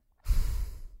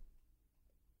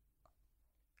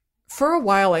 For a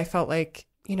while, I felt like,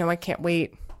 I can't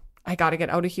wait. I got to get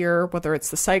out of here, whether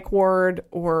it's the psych ward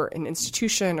or an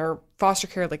institution or foster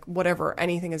care, like whatever,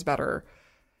 anything is better.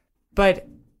 But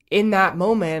in that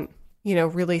moment,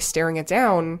 really staring it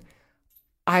down,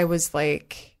 I was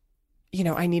like,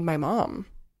 I need my mom.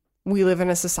 We live in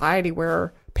a society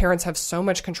where parents have so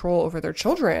much control over their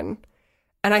children.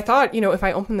 And I thought, if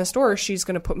I open this door, she's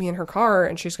going to put me in her car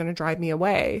and she's going to drive me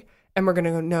away. And we're going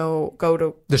to go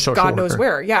to God knows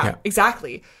where. Yeah,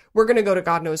 exactly. We're going to go to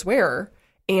God knows where.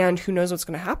 And who knows what's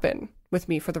going to happen with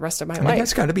me for the rest of my life.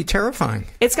 That's got to be terrifying.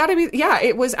 It's got to be. Yeah,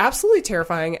 it was absolutely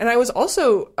terrifying. And I was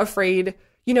also afraid,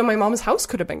 my mom's house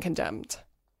could have been condemned.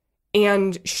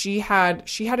 And she had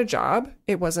a job.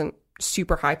 It wasn't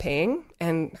super high paying.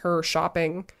 And her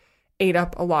shopping ate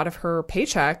up a lot of her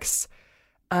paychecks.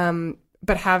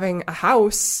 But having a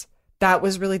house, that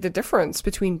was really the difference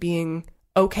between being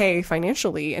okay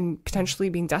financially and potentially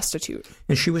being destitute.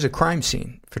 And she was a crime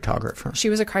scene photographer. She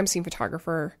was a crime scene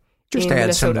photographer Just in to add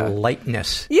Minnesota. some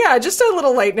lightness. Yeah, just a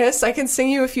little lightness. I can sing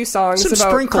you a few songs Some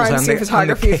about sprinkles crime on scene the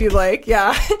photography if cake. you'd like.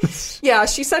 Yeah. Yeah,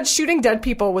 she said shooting dead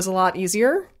people was a lot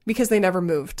easier because they never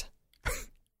moved.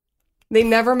 They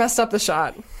never messed up the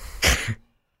shot.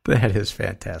 That is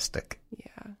fantastic.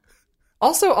 Yeah.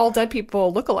 Also, all dead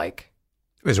people look alike.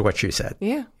 Is what she said.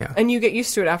 Yeah. Yeah. And you get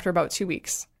used to it after about 2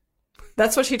 weeks.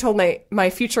 That's what she told my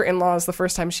future in-laws the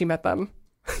first time she met them.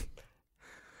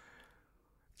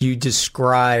 You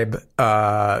describe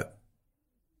the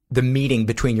meeting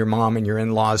between your mom and your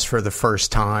in-laws for the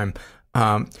first time.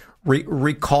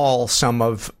 Recall some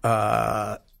of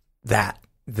that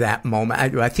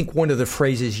moment. I think one of the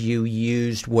phrases you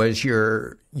used was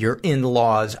your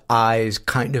in-laws' eyes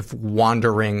kind of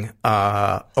wandering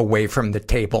away from the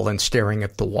table and staring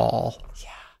at the wall.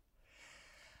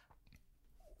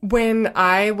 When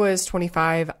I was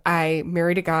 25, I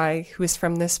married a guy who was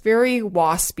from this very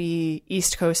waspy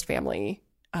East Coast family.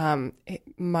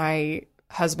 My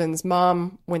husband's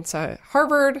mom went to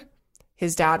Harvard.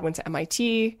 His dad went to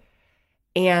MIT.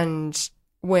 And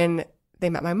when they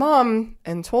met my mom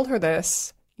and told her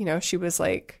this, you know, she was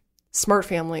like, smart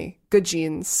family, good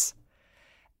genes.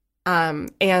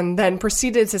 And then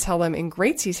proceeded to tell them in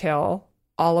great detail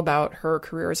all about her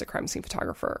career as a crime scene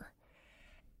photographer.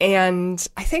 And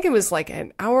I think it was like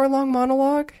an hour-long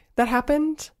monologue that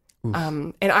happened.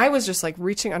 And I was just like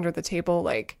reaching under the table,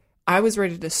 like I was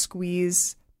ready to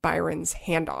squeeze Byron's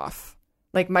hand off.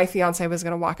 Like my fiance was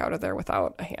going to walk out of there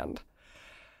without a hand.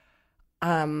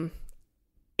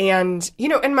 And, you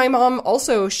know, and my mom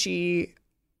also, she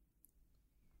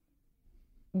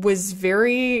is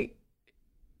very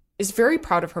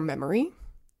proud of her memory.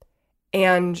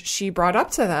 And she brought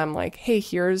up to them like, hey,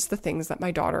 here's the things that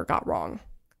my daughter got wrong.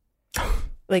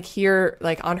 Like here,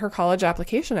 like on her college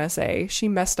application essay, she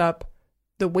messed up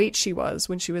the weight she was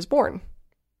when she was born.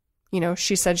 You know,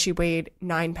 she said she weighed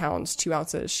 9 pounds, 2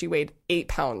 ounces. She weighed 8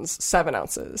 pounds, 7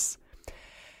 ounces.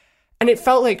 And it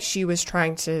felt like she was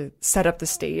trying to set up the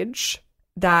stage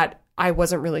that I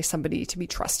wasn't really somebody to be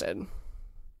trusted.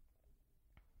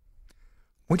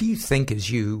 What do you think as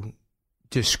you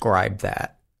describe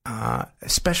that?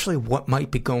 Especially what might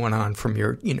be going on from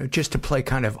your, you know, just to play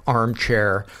kind of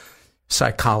armchair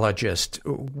psychologist,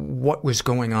 what was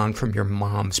going on from your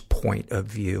mom's point of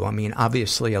view? I mean,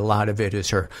 obviously a lot of it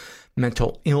is her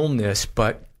mental illness,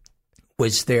 but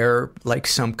was there like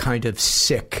some kind of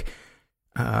sick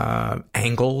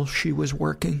angle she was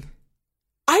working?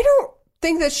 I don't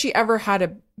think that she ever had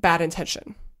a bad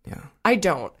intention. Yeah. I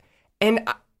don't. And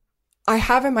I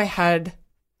have in my head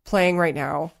playing right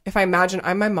now, if I imagine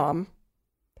I'm my mom,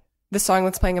 the song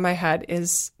that's playing in my head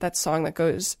is that song that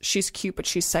goes, she's cute, but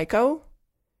she's psycho.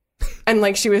 And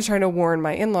like she was trying to warn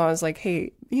my in-laws, like,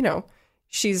 hey, you know,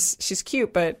 she's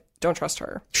cute, but don't trust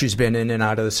her. She's been in and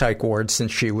out of the psych ward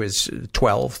since she was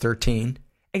 12, 13.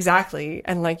 Exactly.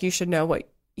 And like, you should know what,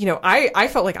 you know, I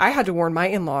felt like I had to warn my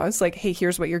in-laws, like, hey,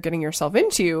 here's what you're getting yourself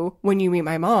into when you meet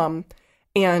my mom.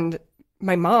 And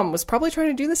my mom was probably trying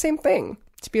to do the same thing,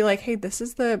 to be like, hey, this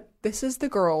is the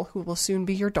girl who will soon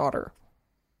be your daughter,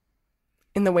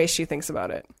 in the way she thinks about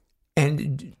it.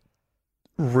 And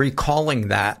recalling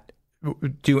that,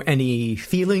 do any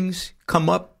feelings come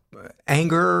up?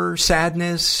 Anger,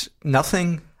 sadness,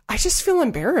 nothing? I just feel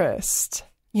embarrassed.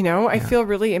 You know, I feel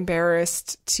really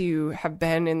embarrassed to have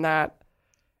been in that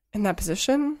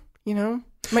position, you know?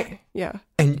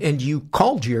 And you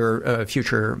called your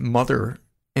future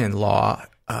mother-in-law.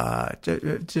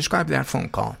 Describe that phone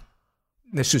call.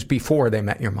 This was before they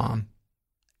met your mom.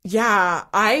 Yeah,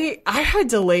 I had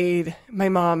delayed my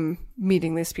mom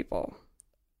meeting these people,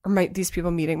 or these people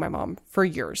meeting my mom for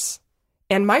years.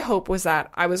 And my hope was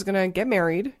that I was going to get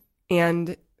married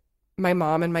and my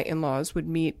mom and my in-laws would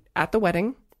meet at the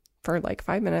wedding for like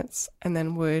 5 minutes and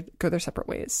then would go their separate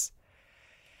ways.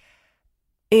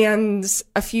 And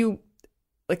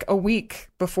a week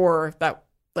before that,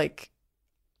 like,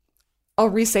 I'll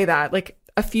re-say that, like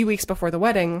a few weeks before the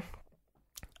wedding,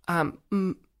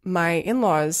 my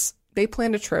in-laws, they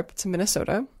planned a trip to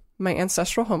Minnesota, my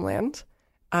ancestral homeland.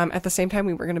 At the same time,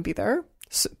 we were going to be there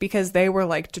because they were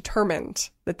like determined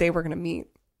that they were going to meet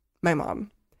my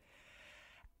mom.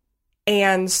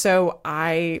 And so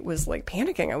I was like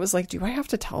panicking. I was like, do I have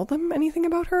to tell them anything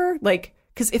about her? Like,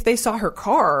 because if they saw her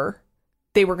car,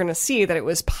 they were going to see that it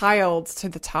was piled to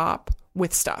the top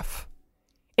with stuff.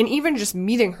 And even just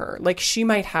meeting her, like she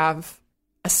might have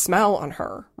a smell on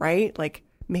her, right? Like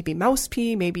maybe mouse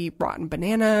pee, maybe rotten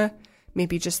banana,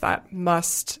 maybe just that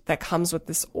must that comes with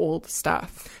this old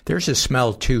stuff. There's a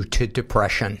smell, too, to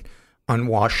depression.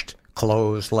 Unwashed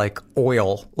clothes, like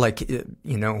oil, like, you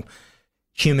know,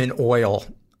 human oil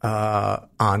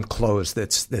on clothes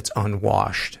that's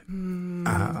unwashed.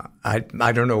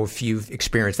 I don't know if you've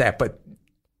experienced that, but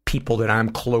people that I'm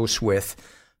close with,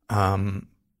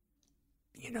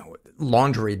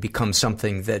 laundry becomes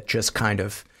something that just kind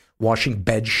of washing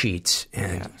bed sheets.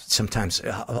 And sometimes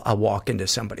I'll walk into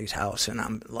somebody's house and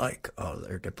I'm like, oh,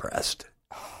 they're depressed.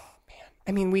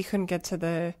 I mean, she couldn't get to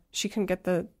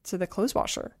the clothes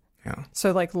washer. Yeah.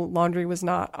 So like laundry was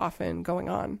not often going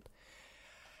on.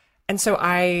 And so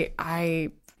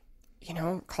I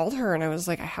called her and I was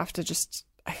like, I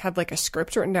had like a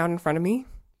script written down in front of me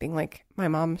being like, my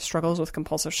mom struggles with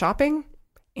compulsive shopping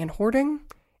and hoarding.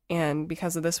 And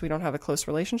because of this, we don't have a close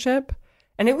relationship.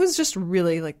 And it was just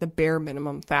really like the bare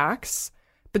minimum facts.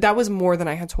 But that was more than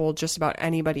I had told just about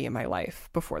anybody in my life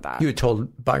before that. You had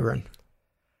told Byron.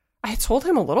 I had told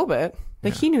him a little bit.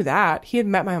 Like he knew that. He had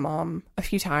met my mom a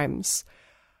few times.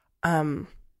 But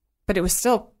it was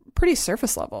still pretty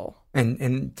surface level.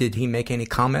 And did he make any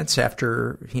comments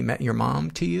after he met your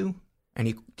mom to you?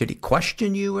 And did he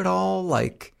question you at all?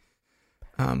 Like,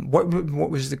 what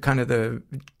was the kind of the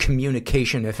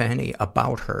communication, if any,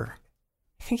 about her?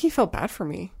 I think he felt bad for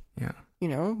me. Yeah.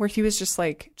 Where he was just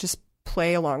like, just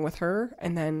play along with her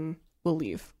and then we'll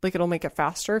leave. Like, it'll make it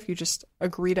faster if you just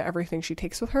agree to everything she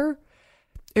takes with her.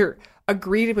 Or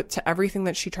agree to everything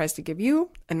that she tries to give you,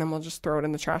 and then we'll just throw it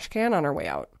in the trash can on our way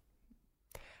out.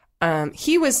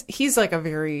 He's like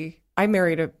I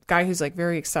married a guy who's like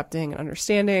very accepting and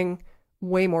understanding,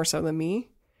 way more so than me.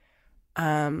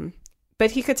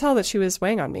 But he could tell that she was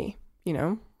weighing on me,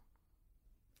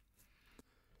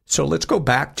 So let's go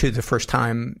back to the first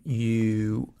time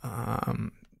you,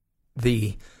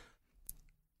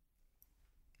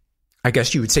 I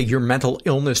guess you would say your mental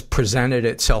illness presented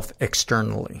itself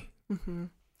externally. Mm-hmm.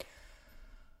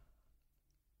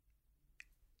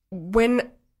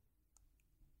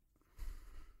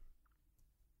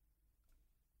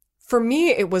 For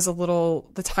me,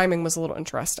 the timing was a little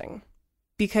interesting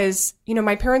because,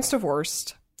 my parents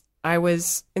divorced. I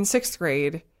was in 6th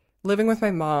grade living with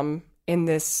my mom in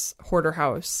this hoarder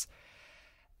house.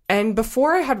 And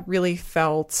before I had really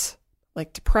felt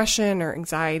like depression or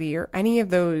anxiety or any of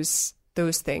those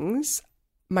things,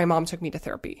 my mom took me to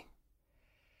therapy.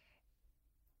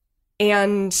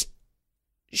 And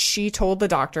she told the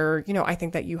doctor, I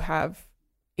think that you have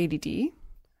ADD.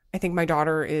 I think my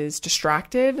daughter is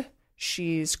distracted.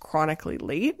 She's chronically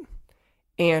late.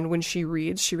 And when she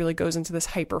reads, she really goes into this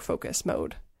hyper-focus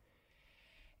mode.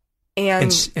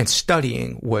 And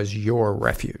studying was your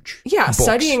refuge. Yeah, Books.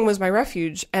 Studying was my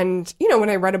refuge. And, when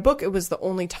I read a book, it was the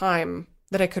only time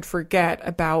that I could forget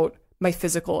about my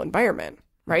physical environment,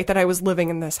 right? That I was living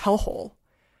in this hellhole.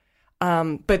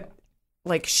 But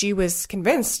like she was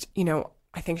convinced,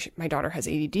 I think my daughter has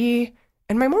ADD.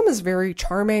 And my mom is very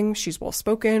charming. She's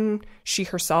well-spoken. She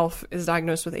herself is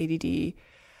diagnosed with ADD.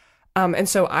 And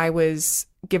so I was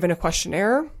given a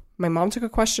questionnaire. My mom took a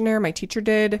questionnaire. My teacher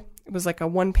did. It was like a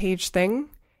 1-page thing.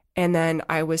 And then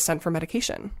I was sent for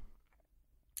medication.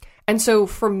 And so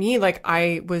for me, like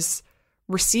I was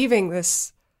receiving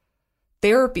this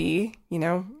therapy,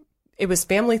 it was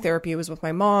family therapy. It was with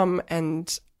my mom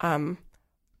and a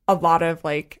lot of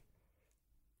like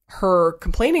her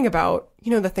complaining about,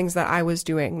 the things that I was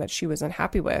doing that she was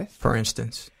unhappy with. For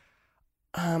instance?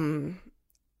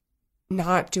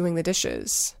 Not doing the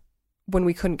dishes when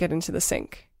we couldn't get into the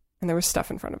sink and there was stuff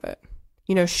in front of it.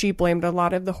 She blamed a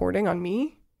lot of the hoarding on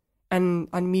me and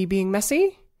on me being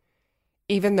messy,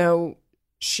 even though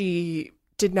she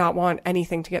did not want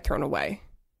anything to get thrown away.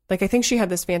 Like, I think she had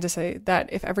this fantasy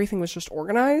that if everything was just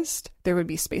organized, there would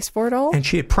be space for it all. And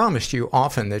she had promised you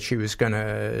often that she was going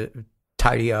to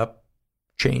tidy up,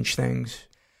 change things.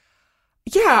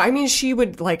 Yeah, I mean, she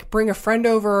would like bring a friend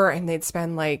over and they'd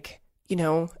spend like,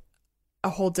 a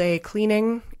whole day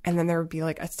cleaning, and then there would be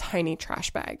like a tiny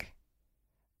trash bag.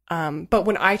 But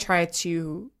when I tried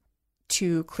to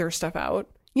clear stuff out,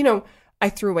 I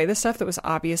threw away the stuff that was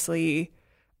obviously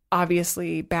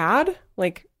bad,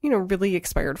 like, really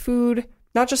expired food,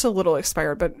 not just a little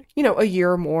expired, but, a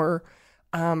year or more,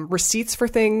 receipts for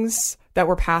things that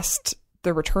were past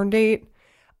the return date.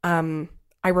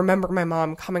 I remember my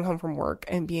mom coming home from work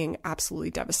and being absolutely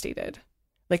devastated.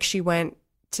 Like she went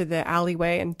to the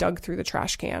alleyway and dug through the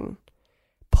trash can,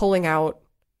 pulling out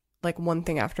like one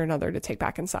thing after another to take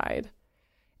back inside.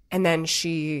 And then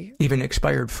she... Even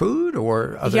expired food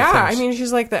or other things? Yeah, I mean,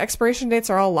 she's like, the expiration dates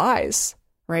are all lies,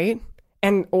 right?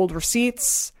 And old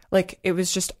receipts. Like, it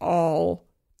was all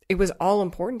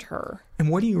important to her. And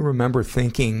what do you remember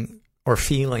thinking or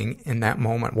feeling in that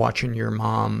moment, watching your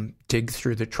mom dig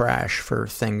through the trash for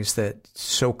things that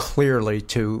so clearly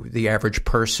to the average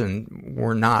person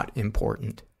were not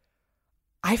important?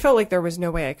 I felt like there was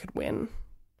no way I could win,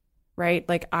 right?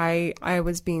 Like I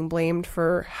was being blamed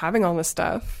for having all this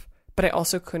stuff, but I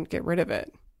also couldn't get rid of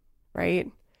it,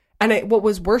 right? And what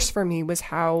was worse for me was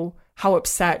how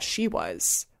upset she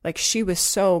was. Like she was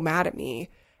so mad at me,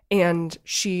 and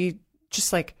she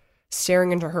just like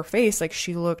staring into her face, like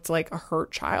she looked like a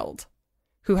hurt child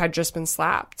who had just been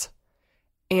slapped.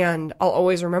 And I'll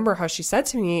always remember how she said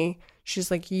to me,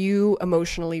 she's like, you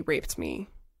emotionally raped me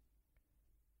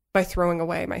by throwing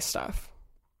away my stuff.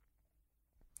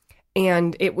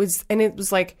 And it was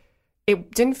like,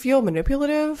 it didn't feel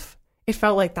manipulative. It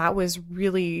felt like that was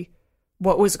really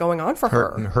what was going on for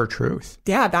her. Her truth.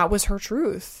 Yeah, that was her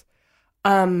truth.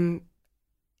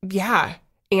 Yeah.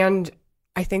 And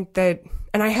I think that,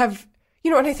 and I have,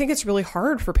 and I think it's really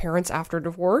hard for parents after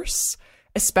divorce,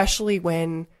 especially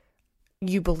when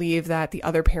you believe that the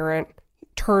other parent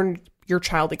turned your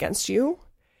child against you.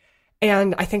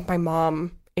 And I think my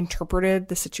mom interpreted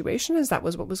the situation as that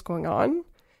was what was going on.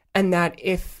 And that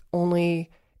if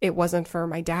only it wasn't for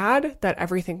my dad, that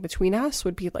everything between us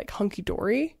would be like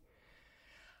hunky-dory.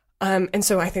 And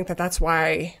so I think that that's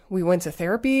why we went to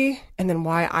therapy, and then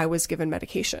why I was given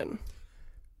medication.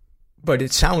 But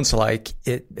it sounds like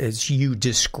it, as you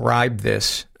describe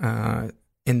this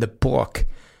in the book,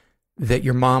 that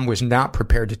your mom was not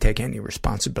prepared to take any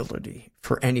responsibility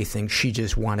for anything. She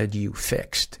just wanted you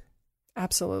fixed.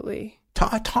 Absolutely.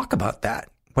 Talk about that,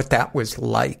 what that was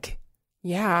like.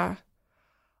 Yeah.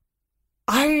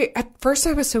 At first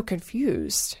I was so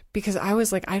confused because I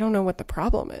was like, I don't know what the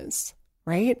problem is,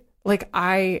 right? Like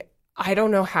I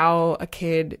don't know how a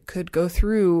kid could go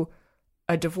through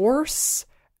a divorce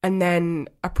and then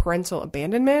a parental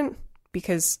abandonment,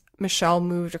 because Michelle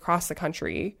moved across the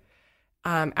country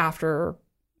after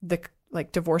the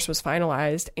divorce was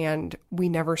finalized, and we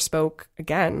never spoke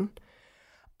again.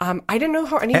 I didn't know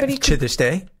how anybody to this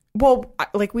day. Well,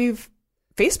 we've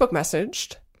Facebook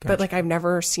messaged, gotcha. But I've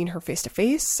never seen her face to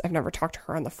face. I've never talked to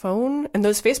her on the phone, and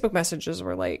those Facebook messages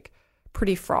were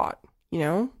pretty fraught,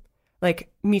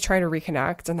 like me trying to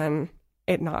reconnect and then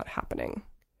it not happening.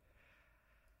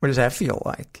 What does that feel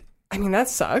like? I mean, that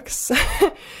sucks.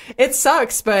 It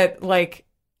sucks, but at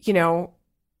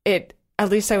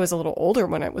least I was a little older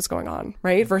when it was going on,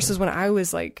 right? Versus when I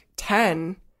was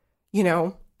 10,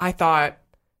 I thought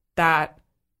that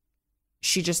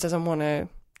she just doesn't want to,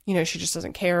 she just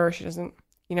doesn't care. She doesn't,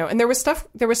 and there was stuff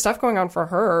going on for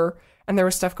her, and there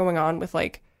was stuff going on with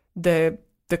the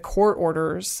court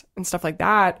orders and stuff like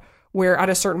that, where at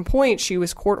a certain point she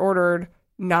was court ordered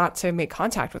not to make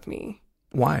contact with me.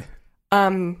 Why?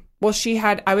 Well,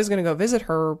 I was going to go visit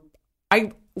her.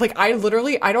 I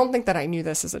don't think that I knew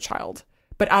this as a child,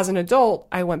 but as an adult,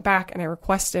 I went back and I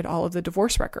requested all of the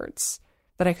divorce records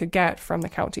that I could get from the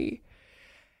county.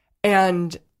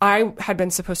 And I had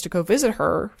been supposed to go visit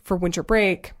her for winter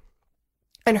break,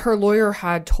 and her lawyer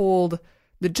had told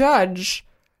the judge,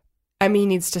 Emmy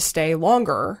needs to stay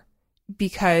longer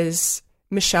because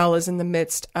Michelle is in the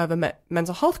midst of a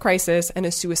mental health crisis and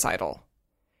is suicidal.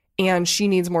 And she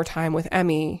needs more time with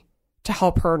Emmy to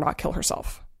help her not kill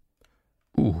herself.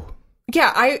 Ooh.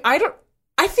 Yeah, I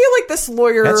feel like this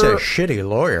lawyer... That's a shitty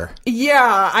lawyer.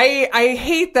 Yeah, I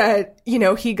hate that,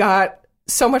 he got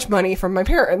so much money from my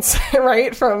parents,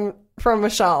 right? From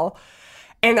Michelle.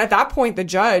 And at that point, the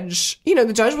judge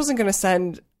wasn't going to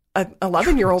send an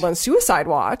 11-year-old on suicide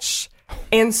watch.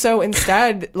 And so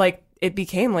instead, it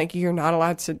became you're not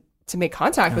allowed to make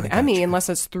contact with Emmy unless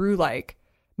it's through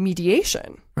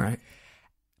mediation. Right.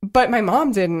 But my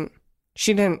mom didn't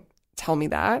tell me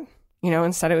that,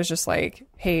 instead it was just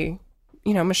hey,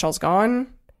 Michelle's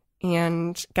gone,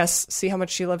 and see how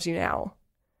much she loves you now.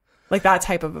 That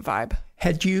type of a vibe.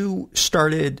 Had you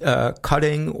started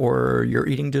cutting or your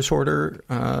eating disorder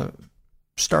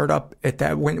start up at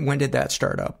that? When did that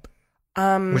start up?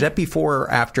 Was that before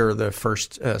or after the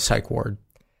first psych ward?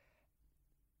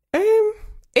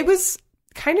 It was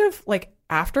kind of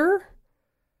after.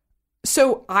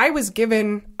 So I was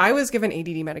given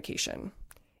ADD medication,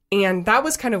 and that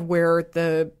was kind of where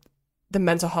the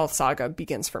mental health saga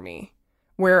begins for me,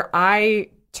 where I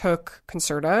took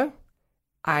Concerta.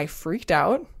 I freaked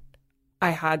out. I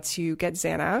had to get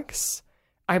Xanax.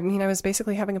 I mean, I was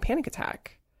basically having a panic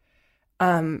attack.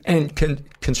 And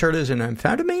Concerta is an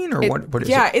amphetamine, or what is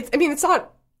it? Yeah, it's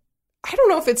not. I don't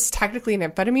know if it's technically an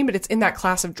amphetamine, but it's in that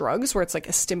class of drugs where it's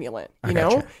a stimulant, you know?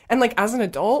 Gotcha. And as an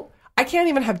adult, I can't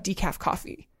even have decaf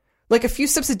coffee. A few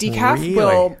sips of decaf Really?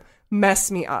 will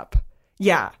mess me up.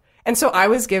 Yeah. And so I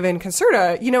was given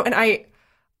Concerta, and I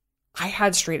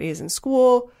had straight A's in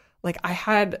school. I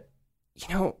had,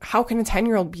 how can a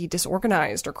 10-year-old be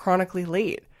disorganized or chronically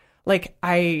late?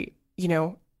 I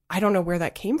I don't know where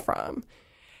that came from.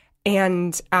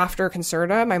 And after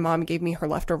Concerta, my mom gave me her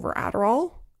leftover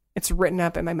Adderall. It's written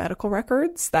up in my medical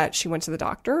records that she went to the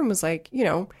doctor and was like, you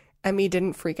know, Emmy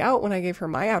didn't freak out when I gave her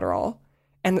my Adderall.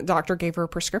 And the doctor gave her a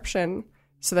prescription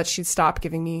so that she'd stop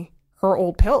giving me her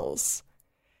old pills.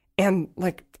 And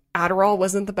like Adderall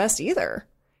wasn't the best either.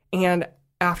 And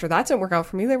after that didn't work out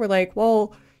for me, they were like,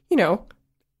 well, you know,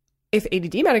 if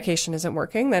ADD medication isn't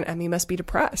working, then Emmy must be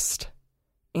depressed.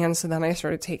 And so then I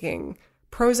started taking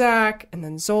Prozac and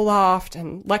then Zoloft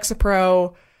and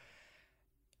Lexapro.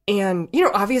 And, you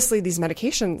know, obviously these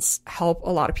medications help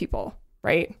a lot of people,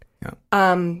 right?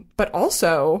 Yeah. But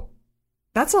also,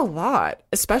 that's a lot,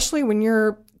 especially when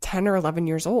you're 10 or 11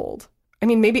 years old. I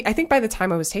mean, I think by the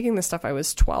time I was taking this stuff, I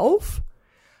was 12.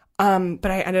 But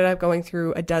I ended up going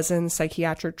through a dozen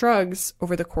psychiatric drugs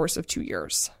over the course of 2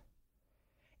 years.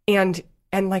 And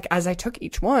like, as I took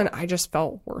each one, I just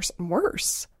felt worse and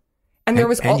worse. And there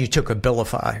was... And you took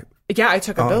Abilify. Yeah, I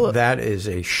took Abilify. That is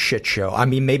a shit show. I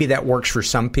mean, maybe that works for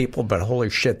some people, but holy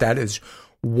shit, that is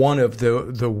one of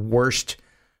the worst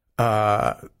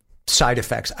side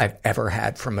effects I've ever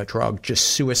had from a drug. Just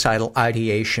suicidal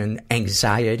ideation,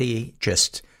 anxiety,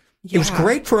 just... Yeah. It was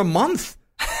great for a month,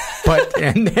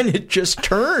 and then it just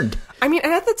turned. I mean,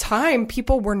 and at the time,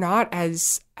 people were not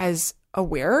as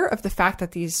aware of the fact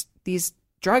that these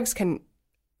drugs can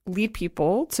lead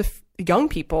people to... young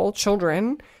people,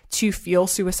 children, to feel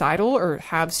suicidal or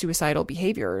have suicidal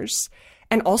behaviors.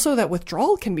 And also that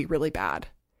withdrawal can be really bad.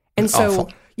 And so,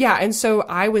 awful. Yeah. And so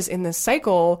I was in this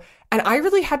cycle and I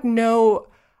really had no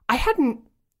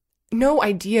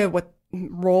idea what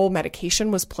role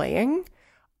medication was playing.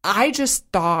 I just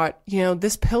thought, you know,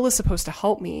 this pill is supposed to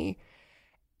help me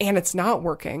and it's not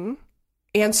working.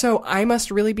 And so I must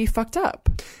really be fucked up.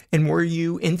 And were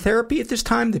you in therapy at this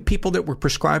time? The people that were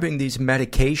prescribing these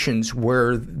medications,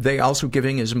 were they also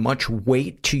giving as much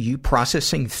weight to you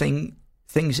processing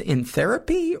things in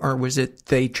therapy? Or was it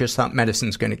they just thought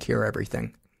medicine's going to cure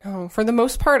everything? No, for the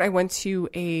most part, I went to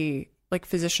a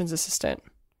physician's assistant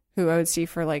who I would see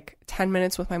for 10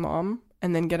 minutes with my mom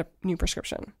and then get a new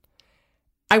prescription.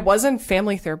 I was in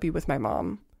family therapy with my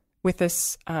mom with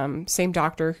this same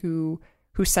doctor who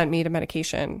sent me to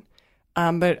medication.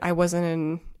 But I wasn't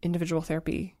in individual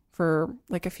therapy for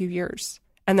a few years.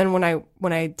 And then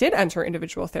when I did enter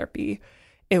individual therapy,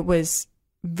 it was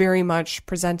very much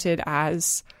presented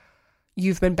as,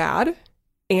 you've been bad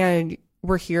and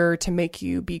we're here to make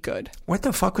you be good. What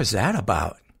the fuck was that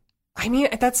about? I mean,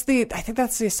 I think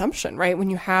that's the assumption, right? When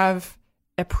you have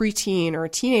a preteen or a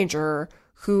teenager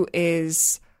who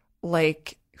is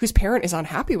whose parent is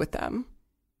unhappy with them,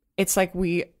 it's like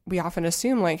we often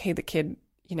assume hey, the kid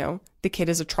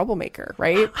is a troublemaker,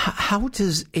 right? How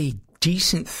does a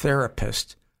decent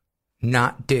therapist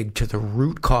not dig to the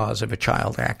root cause of a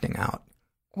child acting out?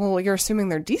 Well, you're assuming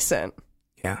they're decent.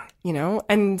 Yeah.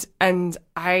 And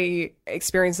I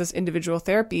experienced this individual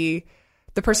therapy.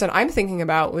 The person I'm thinking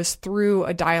about was through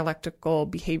a dialectical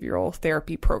behavioral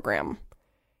therapy program.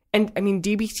 And I mean,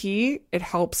 DBT, it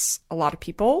helps a lot of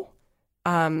people.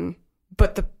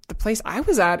 But the place I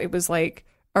was at, it was a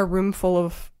room full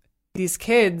of these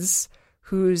kids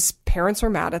whose parents were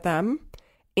mad at them.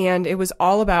 And it was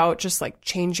all about just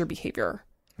change your behavior.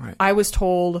 Right. I was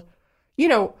told,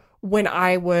 when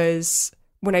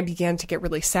I began to get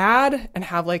really sad and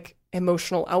have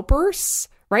emotional outbursts,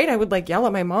 right? I would yell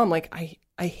at my mom, I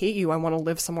hate you. I want to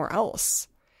live somewhere else.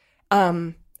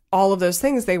 All of those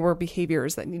things, they were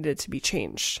behaviors that needed to be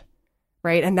changed.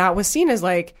 Right. And that was seen as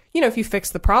if you fix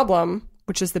the problem,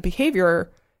 which is the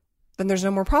behavior, then there's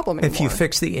no more problem anymore. If you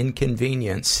fix the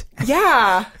inconvenience.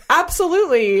 Yeah,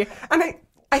 absolutely. And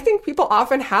I think people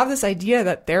often have this idea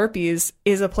that therapy is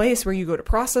a place where you go to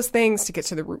process things, to get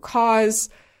to the root cause.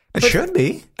 It should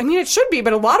be. I mean, it should be,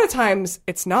 but a lot of times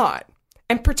it's not.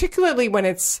 And particularly when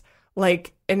it's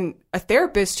a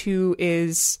therapist who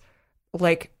is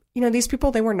these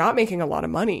people, they were not making a lot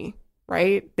of money,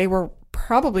 right? They were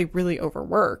probably really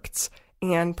overworked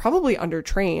and probably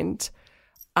undertrained.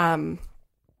 And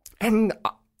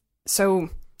so,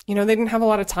 they didn't have a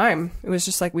lot of time. It was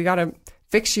just we got to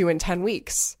fix you in 10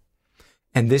 weeks.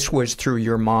 And this was through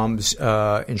your mom's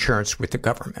insurance with the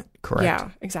government, correct? Yeah,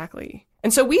 exactly.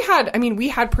 And so we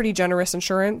had pretty generous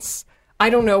insurance. I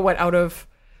don't know what I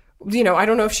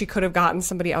don't know if she could have gotten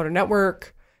somebody out of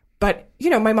network, but,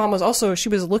 my mom she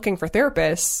was looking for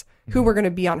therapists who were going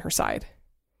to be on her side.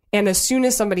 And as soon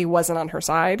as somebody wasn't on her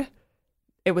side,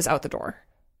 it was out the door.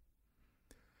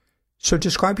 So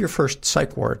describe your first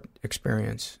psych ward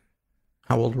experience.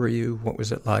 How old were you? What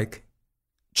was it like?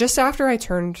 Just after I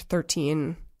turned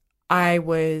 13, I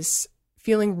was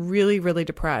feeling really, really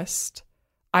depressed.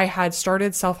 I had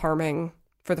started self-harming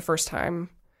for the first time.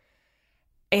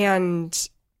 And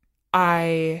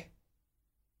I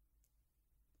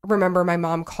remember my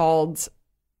mom called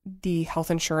the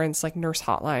health insurance like nurse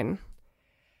hotline.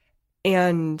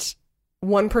 And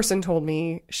one person told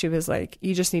me, she was like,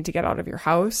 you just need to get out of your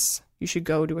house. You should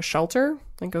go to a shelter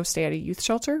and go stay at a youth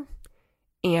shelter.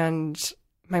 And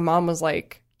my mom was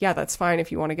like, yeah, that's fine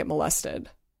if you want to get molested.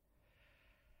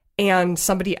 And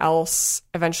somebody else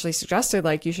eventually suggested,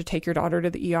 like, you should take your daughter to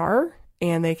the ER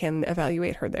and they can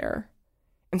evaluate her there.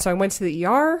 And so I went to the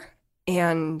ER,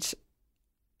 and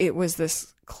it was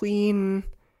this clean,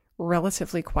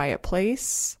 relatively quiet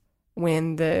place.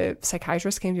 When the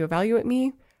psychiatrist came to evaluate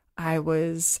me, I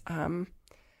was kind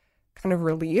of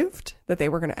relieved that they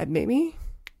were going to admit me.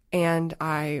 And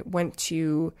I went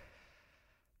to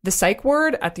the psych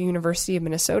ward at the University of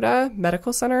Minnesota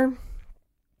Medical Center,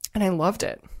 and I loved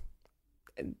it.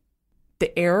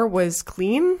 The air was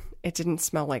clean. It didn't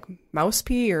smell like mouse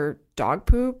pee or dog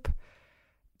poop.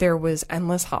 There was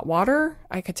endless hot water.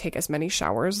 I could take as many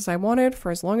showers as I wanted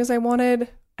for as long as I wanted.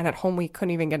 And at home, we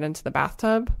couldn't even get into the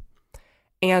bathtub.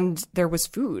 And there was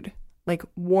food, like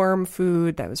warm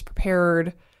food that was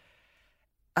prepared.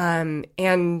 And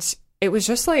it was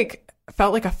just like,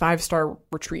 felt like a 5-star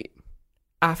retreat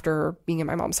after being in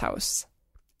my mom's house.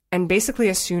 And basically,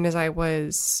 as soon as I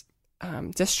was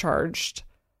discharged,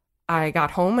 I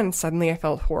got home and suddenly I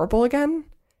felt horrible again.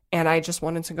 And I just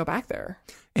wanted to go back there.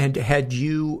 And had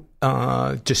you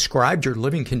described your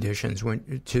living conditions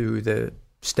to the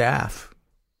staff?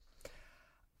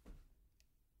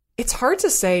 It's hard to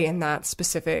say in that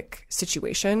specific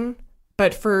situation,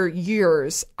 but for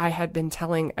years I had been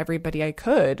telling everybody I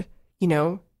could, you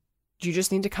know, you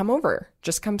just need to come over,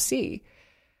 just come see.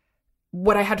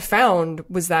 What I had found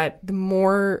was that the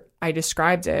more I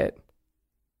described it,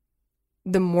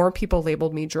 the more people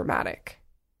labeled me dramatic.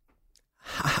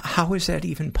 How is that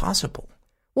even possible?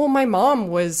 Well, my mom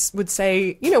would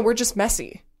say, you know, we're just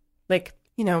messy. Like,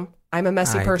 you know, I'm a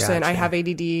messy person. Gotcha. I have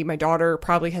ADD. My daughter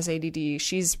probably has ADD.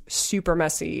 She's super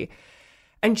messy.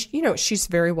 And, you know, she's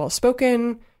very well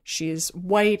spoken. She's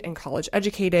white and college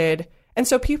educated. And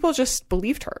so people just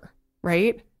believed her,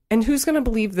 right? And who's going to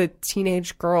believe the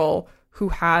teenage girl who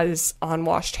has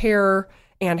unwashed hair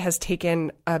and has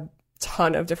taken a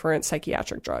ton of different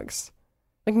psychiatric drugs?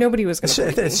 Like, nobody was going to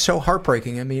believe me. It's so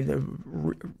heartbreaking. I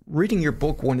mean, reading your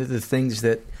book, one of the things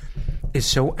that is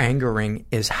so angering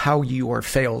is how you are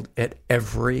failed at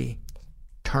every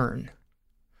turn.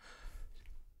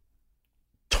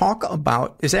 Talk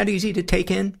about, is that easy to take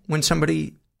in when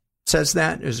somebody says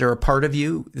that? Is there a part of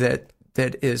you that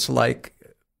is like,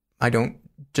 I don't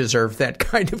deserve that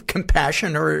kind of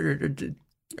compassion, or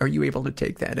are you able to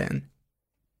take that in?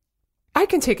 I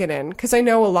can take it in because I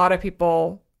know a lot of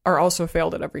people are also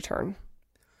failed at every turn.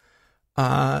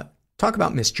 Talk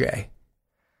about Miss J.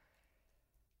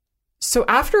 So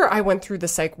after I went through the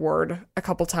psych ward a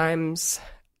couple times,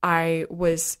 I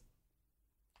was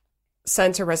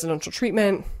sent to residential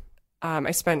treatment.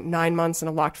 I spent 9 months in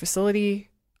a locked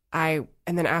facility. And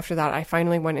then after that, I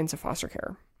finally went into foster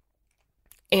care.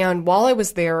 And while I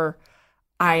was there,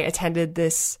 I attended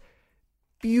this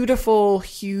beautiful,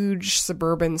 huge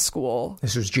suburban school.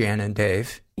 This was Jan and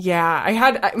Dave. Yeah, I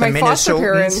had my foster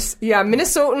parents. Yeah,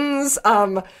 Minnesotans.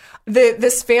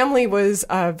 This family was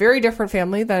a very different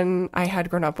family than I had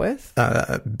grown up with.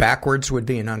 Backwards would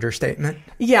be an understatement.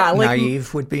 Yeah, like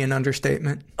naive would be an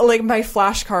understatement. Like my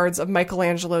flashcards of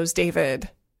Michelangelo's David,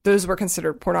 those were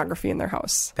considered pornography in their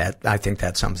house. I think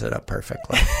that sums it up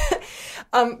perfectly.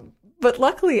 But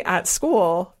luckily at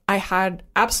school, I had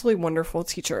absolutely wonderful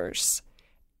teachers.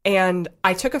 And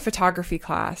I took a photography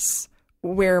class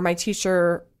where my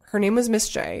teacher, her name was Miss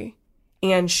J,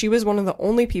 and she was one of the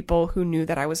only people who knew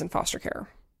that I was in foster care.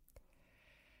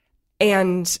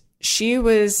 And she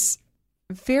was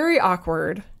very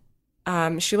awkward.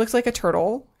 She looked like a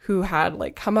turtle who had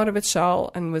like come out of its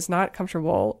shell and was not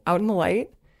comfortable out in the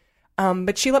light.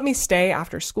 But she let me stay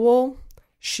after school.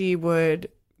 She would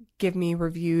give me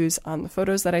reviews on the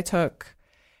photos that I took.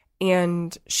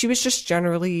 And she was just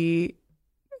generally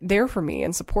there for me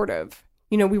and supportive.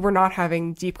 You know, we were not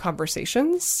having deep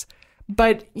conversations,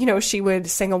 but, you know, she would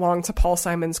sing along to Paul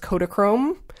Simon's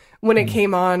Kodachrome when it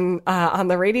came on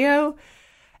the radio.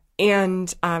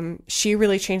 And she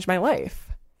really changed my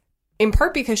life, in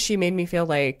part because she made me feel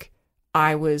like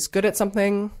I was good at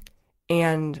something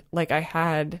and like I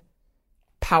had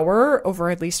power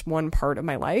over at least one part of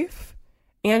my life.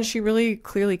 And she really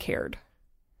clearly cared.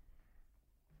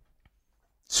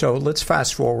 So let's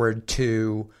fast forward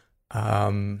to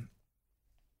the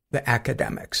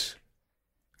academics.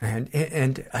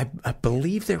 And I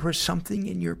believe there was something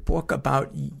in your book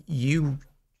about you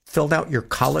filled out your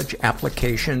college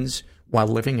applications while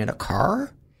living in a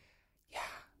car?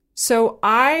 So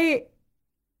I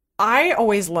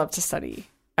always loved to study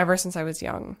ever since I was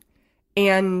young.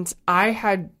 And I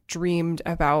had dreamed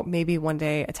about maybe one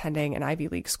day attending an Ivy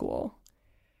League school.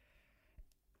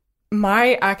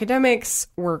 My academics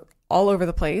were all over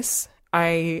the place.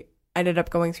 I ended up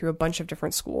going through a bunch of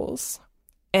different schools.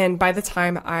 And by the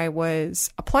time I was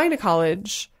applying to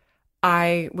college,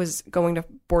 I was going to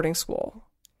boarding school.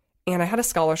 And I had a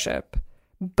scholarship.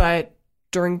 But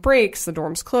during breaks, the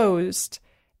dorms closed.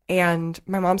 And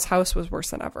my mom's house was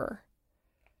worse than ever.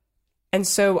 And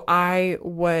so I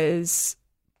was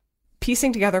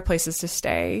piecing together places to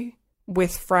stay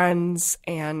with friends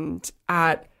and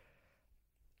at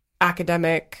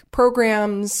academic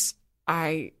programs.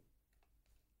 I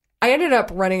ended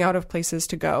up running out of places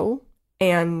to go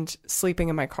and sleeping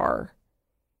in my car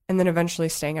and then eventually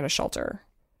staying at a shelter.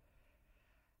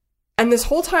 And this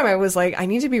whole time I was like, I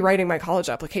need to be writing my college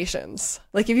applications.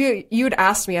 Like if you had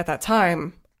asked me at that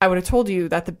time, I would have told you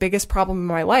that the biggest problem in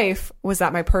my life was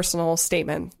that my personal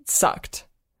statement sucked.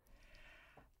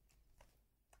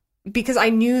 Because I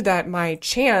knew that my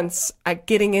chance at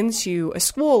getting into a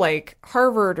school like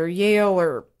Harvard or Yale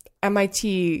or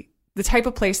MIT, the type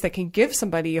of place that can give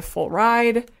somebody a full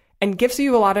ride and gives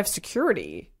you a lot of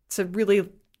security to really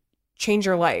change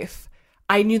your life,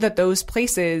 I knew that those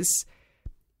places,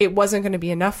 it wasn't going to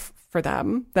be enough for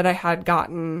them, that I had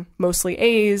gotten mostly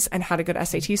A's and had a good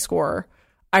SAT score.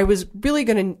 I was really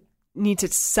going to need to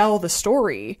sell the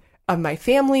story of my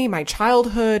family, my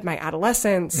childhood, my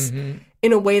adolescence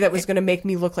in a way that was going to make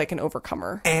me look like an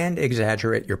overcomer. And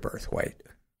exaggerate your birth weight.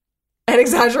 And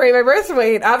exaggerate my birth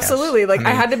weight. Absolutely. Yes. Like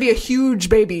I had to be a huge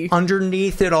baby.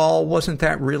 Underneath it all, wasn't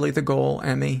that really the goal,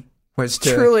 Emmy? Was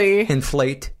to truly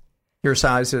inflate your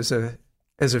size as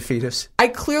a fetus? I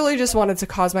clearly just wanted to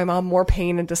cause my mom more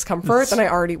pain and discomfort than I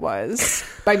already was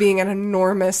by being an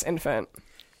enormous infant.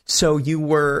 So you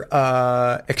were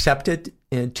accepted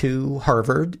into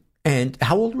Harvard. And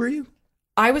how old were you?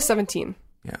 I was 17.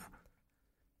 Yeah.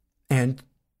 And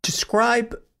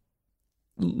describe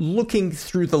looking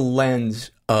through the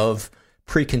lens of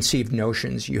preconceived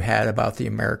notions you had about the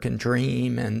American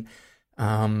dream and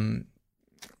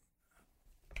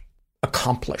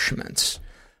accomplishments,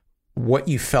 what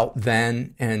you felt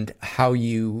then and how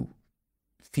you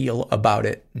feel about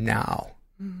it now.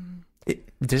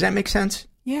 Does that make sense?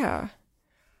 Yeah.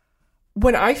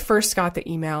 When I first got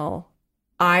the email,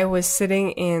 I was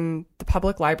sitting in the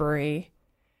public library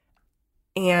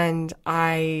and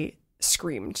I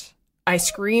screamed.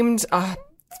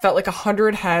 Felt like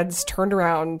 100 heads turned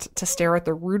around to stare at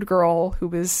the rude girl who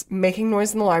was making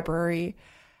noise in the library.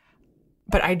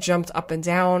 But I jumped up and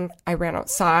down. I ran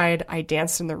outside. I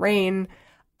danced in the rain.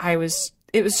 It was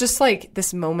just like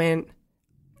this moment.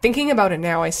 Thinking about it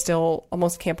now, I still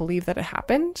almost can't believe that it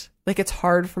happened. Like, it's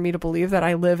hard for me to believe that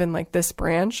I live in like this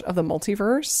branch of the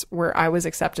multiverse where I was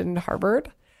accepted into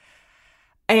Harvard.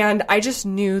 And I just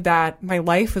knew that my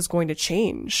life was going to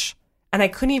change. And I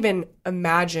couldn't even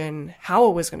imagine how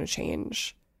it was going to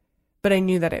change, but I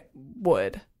knew that it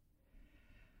would.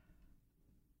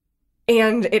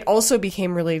 And it also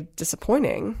became really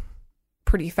disappointing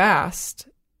pretty fast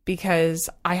because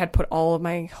I had put all of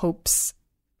my hopes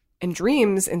and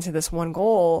dreams into this one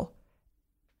goal.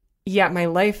 Yet my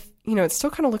life, it still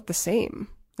kind of looked the same.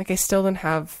 Like I still didn't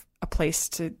have a place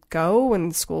to go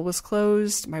when school was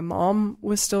closed. My mom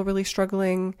was still really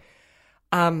struggling.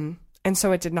 And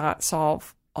so it did not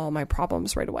solve all my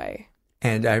problems right away.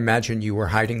 And I imagine you were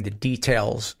hiding the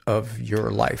details of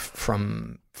your life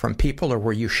from people, or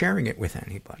were you sharing it with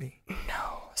anybody?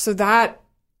 No. So that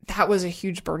was a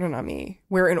huge burden on me,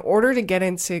 where in order to get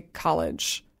into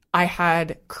college, I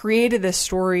had created this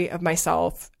story of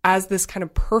myself as this kind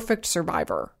of perfect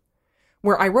survivor,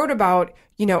 where I wrote about,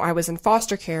 I was in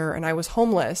foster care and I was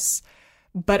homeless,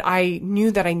 but I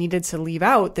knew that I needed to leave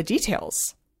out the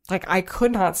details. Like, I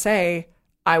could not say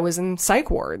I was in psych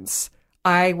wards.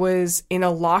 I was in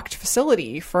a locked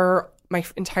facility for my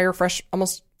entire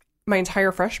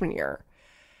freshman year.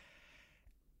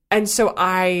 And so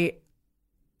I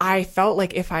felt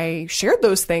like if I shared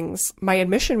those things, my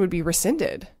admission would be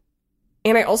rescinded.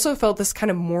 And I also felt this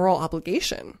kind of moral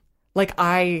obligation. Like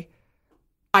I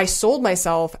sold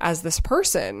myself as this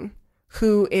person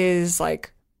who is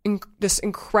like this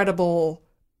incredible,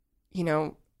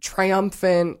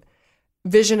 triumphant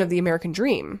vision of the American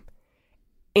dream.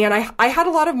 And I had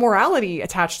a lot of morality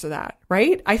attached to that,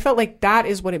 right? I felt like that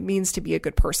is what it means to be a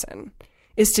good person,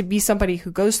 is to be somebody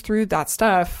who goes through that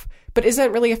stuff but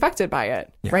isn't really affected by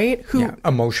it, right? Who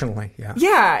emotionally,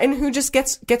 and who just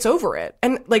gets over it.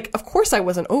 And like, of course I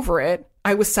wasn't over it.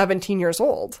 I was 17 years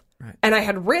old, and I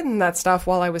had written that stuff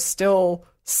while I was still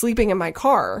sleeping in my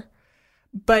car.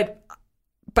 But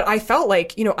I felt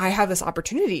like, you know, I have this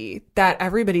opportunity that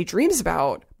everybody dreams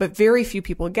about, but very few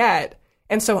people get.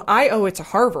 And so I owe it to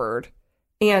Harvard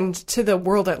and to the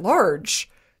world at large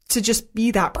to just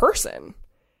be that person.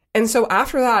 And so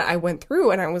after that, I went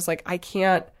through and I was like, I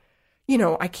can't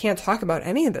talk about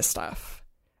any of this stuff.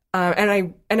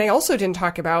 And I also didn't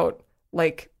talk about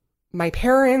like my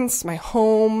parents, my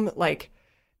home, like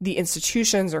the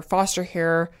institutions or foster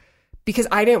care, because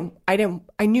I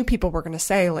knew people were going to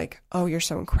say like, oh, you're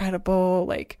so incredible.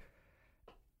 Like,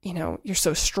 you know, you're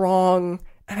so strong.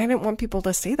 And I didn't want people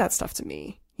to say that stuff to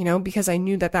me, you know, because I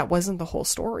knew that wasn't the whole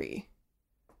story.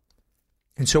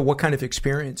 And so what kind of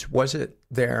experience was it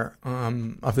there,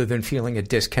 other than feeling a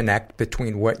disconnect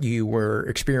between what you were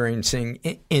experiencing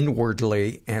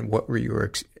inwardly and what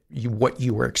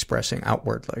you were expressing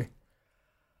outwardly?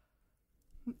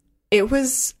 It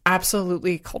was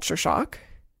absolutely culture shock.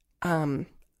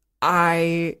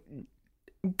 I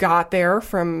got there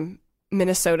from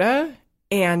Minnesota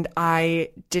and I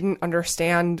didn't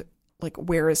understand, like,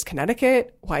 where is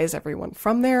Connecticut? Why is everyone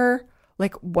from there?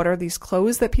 Like, what are these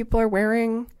clothes that people are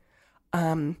wearing?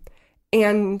 And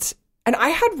I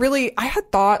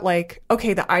had thought like,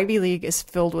 okay, the Ivy League is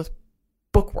filled with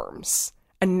bookworms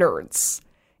and nerds.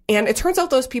 And it turns out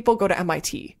those people go to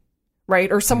MIT,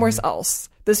 right? Or somewhere else.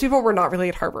 Those people were not really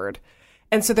at Harvard.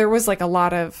 And so there was like a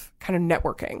lot of kind of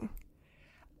networking.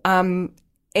 But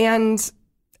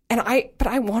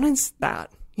I wanted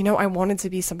that, you know, I wanted to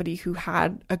be somebody who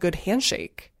had a good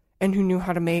handshake and who knew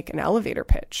how to make an elevator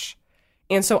pitch.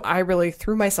 And so I really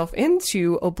threw myself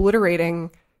into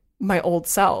obliterating my old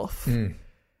self,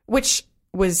 which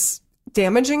was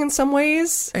damaging in some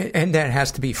ways. And that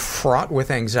has to be fraught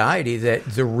with anxiety that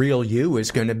the real you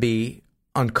is going to be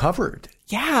uncovered.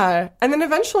 Yeah. And then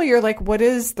eventually you're like, what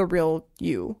is the real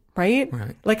you? Right?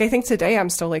 Like, I think today I'm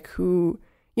still like, who,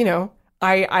 you know,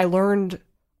 I learned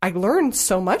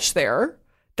so much there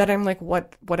that I'm like,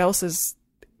 what else is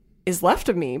left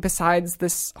of me besides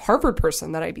this Harvard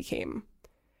person that I became?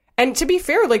 And to be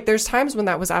fair, like, there's times when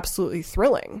that was absolutely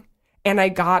thrilling and I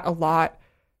got a lot,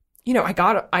 you know, I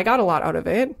got a lot out of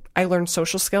it. I learned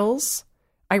social skills.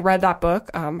 I read that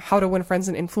book, How to Win Friends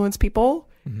and Influence People.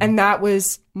 And that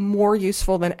was more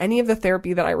useful than any of the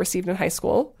therapy that I received in high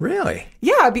school. Really?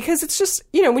 Yeah, because it's just,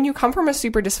 you know, when you come from a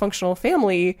super dysfunctional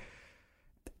family,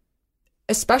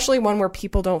 especially one where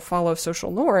people don't follow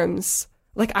social norms,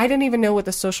 like, I didn't even know what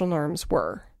the social norms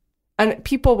were. And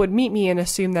people would meet me and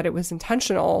assume that it was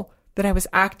intentional, that I was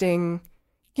acting,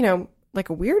 you know, like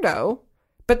a weirdo.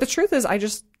 But the truth is, I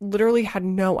just literally had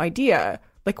no idea.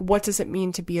 Like, what does it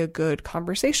mean to be a good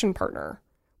conversation partner?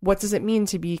 What does it mean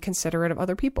to be considerate of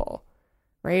other people?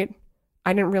 Right?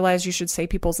 I didn't realize you should say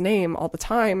people's name all the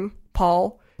time,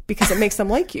 Paul, because it makes them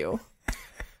like you.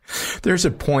 There's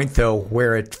a point, though,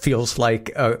 where it feels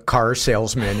like a car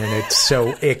salesman and it's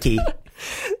so icky.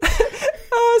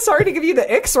 Sorry to give you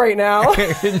the icks right now.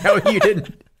 No, you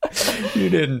didn't.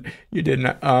 You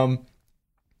didn't.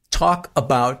 Talk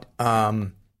about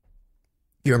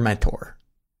your mentor,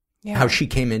 how she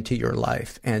came into your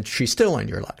life, and she's still in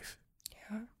your life.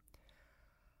 Yeah.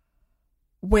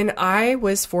 When I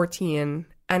was 14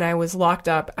 and I was locked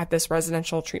up at this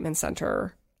residential treatment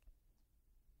center,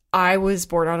 I was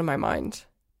bored out of my mind.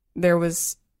 There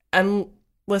was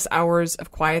endless hours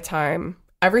of quiet time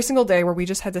every single day where we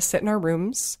just had to sit in our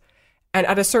rooms. And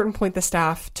at a certain point, the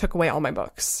staff took away all my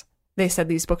books. They said,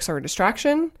 these books are a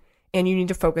distraction and you need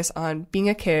to focus on being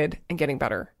a kid and getting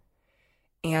better.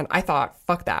 And I thought,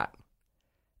 fuck that.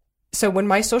 So when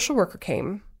my social worker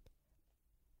came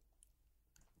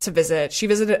to visit, she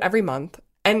visited every month.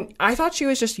 And I thought she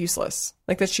was just useless,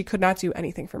 like that she could not do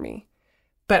anything for me.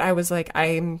 But I was like,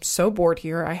 I'm so bored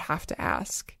here. I have to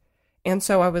ask. And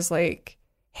so I was like,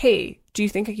 hey, do you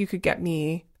think you could get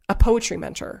me a poetry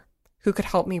mentor who could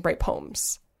help me write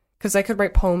poems? Because I could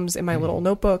write poems in my little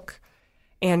notebook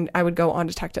and I would go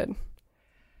undetected.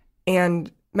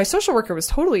 And my social worker was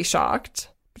totally shocked.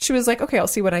 But she was like, okay, I'll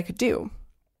see what I could do.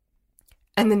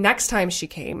 And the next time she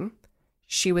came,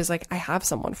 she was like, I have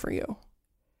someone for you.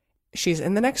 She's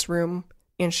in the next room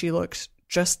and she looks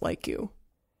just like you.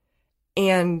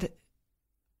 And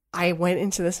I went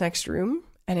into this next room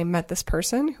and I met this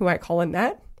person who I call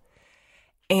Annette.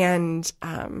 And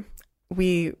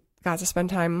we got to spend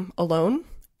time alone.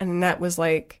 And Annette was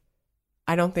like,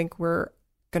 I don't think we're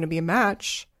going to be a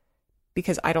match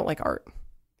because I don't like art.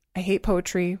 I hate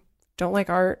poetry, don't like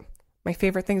art. My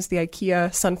favorite thing is the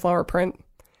IKEA sunflower print.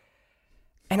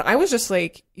 And I was just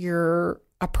like, you're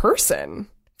a person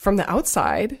from the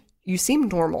outside. You seem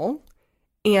normal.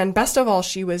 And best of all,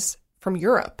 she was from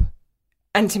Europe.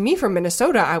 And to me, from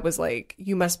Minnesota, I was like,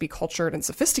 you must be cultured and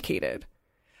sophisticated.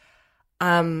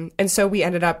 And so we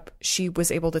ended up, she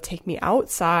was able to take me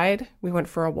outside. We went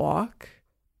for a walk.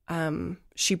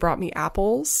 She brought me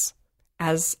apples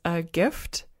as a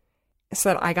gift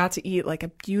so that I got to eat like a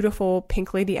beautiful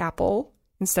pink lady apple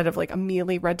instead of like a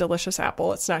mealy red delicious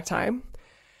apple at snack time.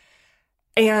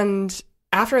 And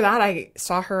after that, I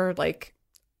saw her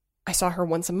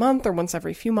once a month or once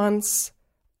every few months.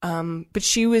 But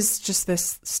she was just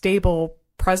this stable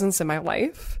presence in my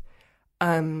life.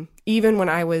 Even when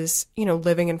I was,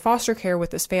 living in foster care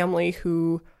with this family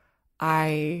who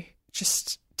I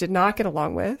just did not get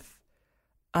along with.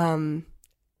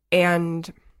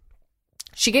 And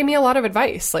she gave me a lot of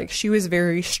advice. Like, she was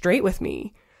very straight with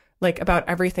me, like about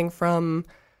everything from,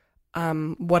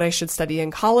 what I should study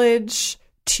in college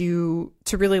to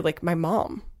really like my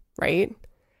mom. Right.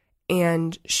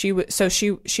 And she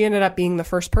ended up being the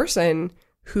first person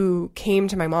who came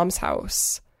to my mom's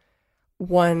house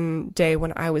one day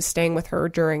when I was staying with her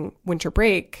during winter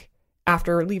break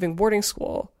after leaving boarding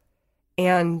school.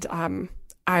 And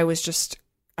I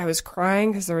was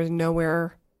crying because there was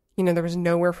nowhere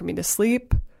for me to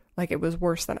sleep. Like, it was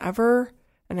worse than ever.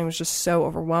 And I was just so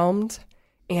overwhelmed.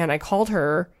 And I called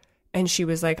her and she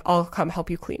was like, I'll come help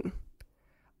you clean.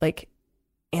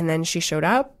 And then she showed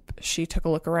up, she took a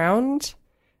look around,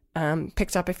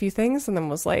 picked up a few things, and then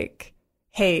was like,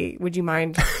 hey, would you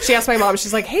mind? She asked my mom,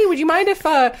 she's like, hey, would you mind if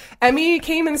Emmy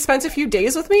came and spent a few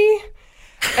days with me?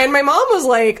 And my mom was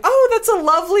like, oh, that's a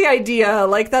lovely idea.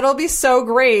 Like, that'll be so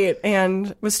great.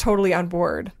 And was totally on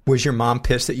board. Was your mom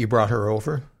pissed that you brought her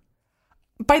over?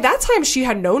 By that time, she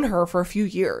had known her for a few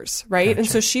years, right? Gotcha. And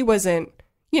so she wasn't,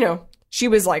 she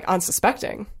was like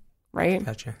unsuspecting, right?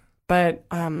 Gotcha.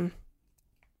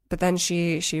 But then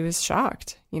she was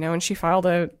shocked, and she filed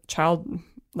a child,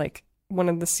 like one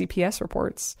of the CPS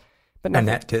reports, but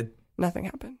nothing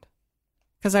happened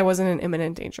because I wasn't in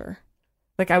imminent danger.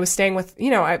 Like, I was staying with,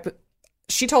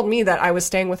 she told me that I was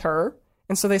staying with her.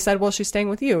 And so they said, well, she's staying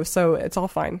with you, so it's all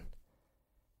fine.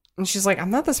 And she's like,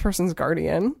 I'm not this person's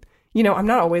guardian. I'm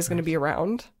not always going to be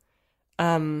around.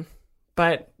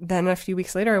 But then a few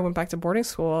weeks later, I went back to boarding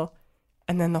school,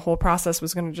 and then the whole process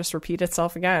was going to just repeat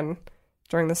itself again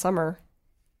during the summer.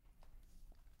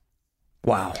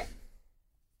 Wow.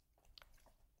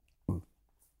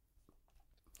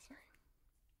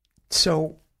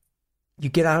 So you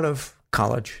get out of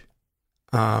college.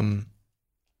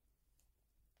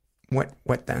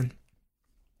 What then?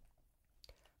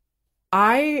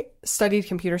 I studied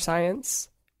computer science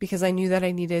because I knew that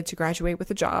I needed to graduate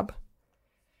with a job.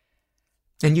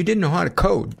 And you didn't know how to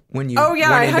code when you Oh,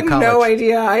 yeah, went I into had college. no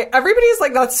idea. Everybody's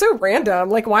like, that's so random.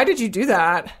 Like, why did you do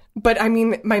that? But I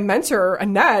mean, my mentor,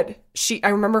 Annette, I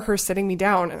remember her sitting me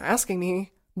down and asking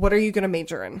me, what are you going to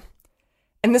major in?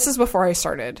 And this is before I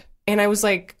started. And I was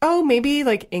like, oh, maybe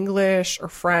like English or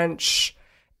French.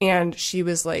 And she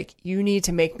was like, you need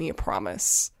to make me a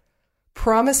promise.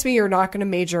 Promise me you're not going to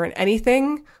major in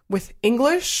anything with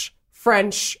English,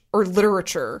 French, or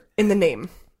literature in the name.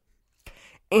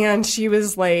 And she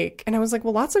was like, and I was like,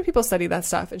 well, lots of people study that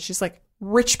stuff. And she's like,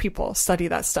 rich people study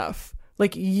that stuff.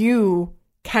 Like, you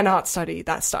cannot study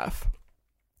that stuff.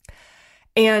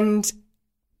 And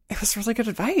it was really good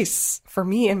advice for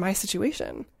me in my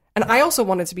situation. And I also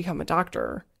wanted to become a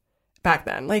doctor back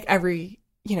then, like every,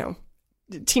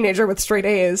 teenager with straight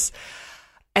A's.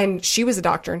 And she was a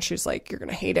doctor, and she was like, you're going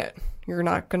to hate it. You're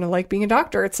not going to like being a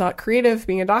doctor. It's not creative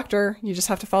being a doctor. You just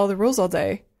have to follow the rules all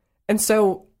day. And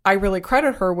so I really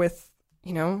credit her with,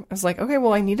 I was like, okay,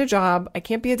 well, I need a job. I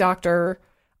can't be a doctor.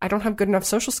 I don't have good enough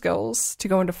social skills to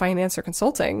go into finance or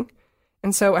consulting.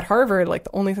 And so at Harvard, like,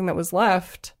 the only thing that was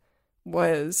left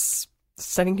was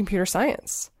studying computer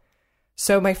science.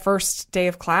 So my first day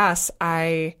of class,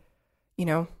 I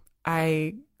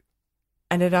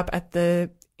ended up at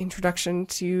the Introduction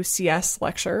to CS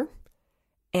lecture.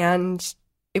 And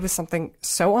it was something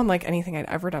so unlike anything I'd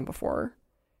ever done before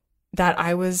that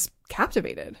I was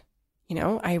captivated.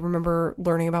 I remember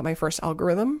learning about my first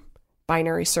algorithm,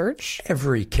 binary search.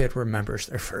 Every kid remembers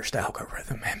their first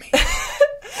algorithm, Emmy.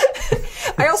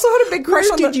 I also had a big crush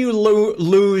on did you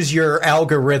lose your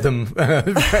algorithm?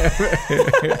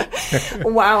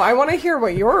 Wow, I want to hear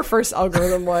what your first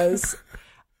algorithm was.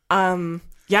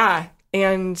 Yeah,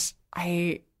 and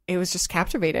it was just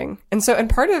captivating. And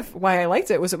part of why I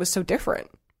liked it was so different,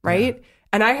 right? Yeah.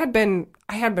 And I had been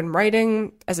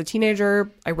writing as a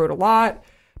teenager. I wrote a lot,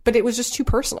 but it was just too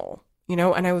personal. you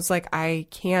know? And I was like, I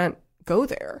can't go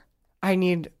there. I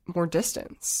need more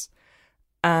distance.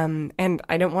 And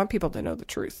I don't want people to know the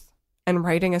truth. And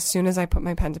writing, as soon as I put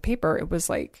my pen to paper, it was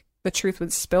like the truth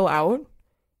would spill out.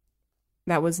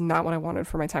 That was not what I wanted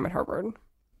for my time at Harvard.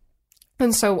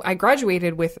 And so I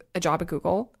graduated with a job at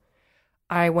Google.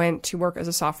 I went to work as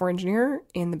a software engineer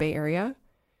in the Bay Area.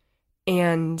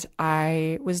 And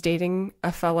I was dating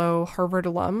a fellow Harvard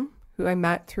alum who I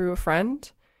met through a friend.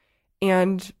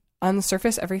 And on the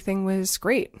surface, everything was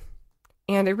great.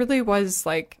 And it really was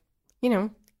like, you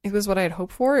know, it was what I had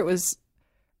hoped for. It was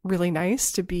really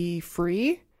nice to be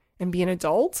free and be an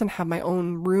adult and have my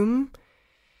own room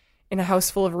in a house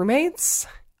full of roommates,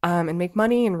 and make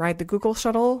money and ride the Google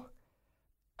shuttle.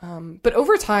 But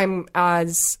over time,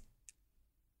 as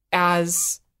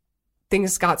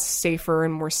things got safer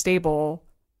and more stable,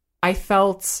 I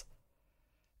felt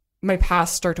my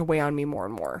past start to weigh on me more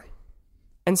and more.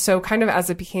 And so kind of as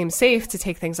it became safe to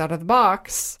take things out of the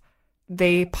box,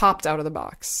 they popped out of the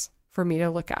box for me to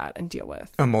look at and deal with.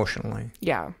 Emotionally.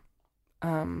 Yeah.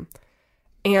 And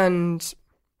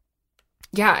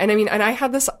yeah, and I mean, and I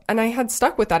had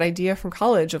stuck with that idea from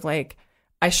college of like,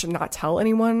 I should not tell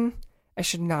anyone. I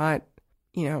should not,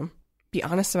 you know, be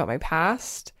honest about my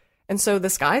past. And so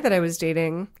this guy that I was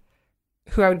dating,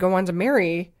 who I would go on to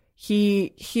marry,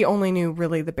 he only knew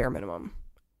really the bare minimum.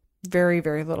 Very,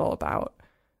 very little about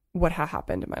what had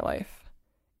happened in my life.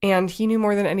 And he knew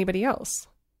more than anybody else.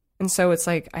 And so it's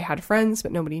like I had friends,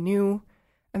 but nobody knew.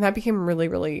 And that became really,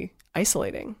 really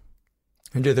isolating.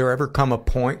 And did there ever come a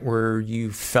point where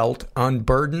you felt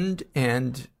unburdened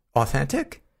and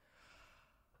authentic?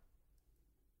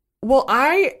 Well,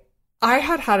 I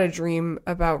had a dream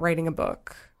about writing a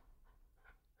book.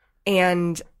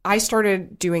 And I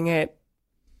started doing it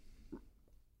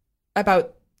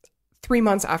about 3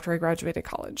 months after I graduated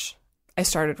college. I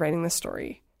started writing this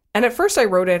story. And at first I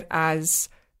wrote it as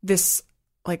this,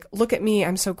 like, look at me,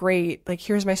 I'm so great. Like,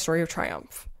 here's my story of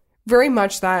triumph. Very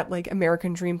much that like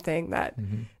American dream thing that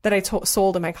I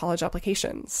sold in my college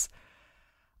applications.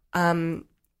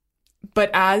 But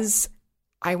as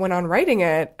I went on writing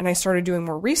it and I started doing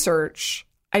more research,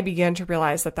 I began to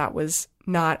realize that that was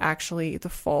not actually the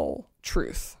full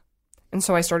truth. And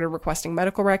so I started requesting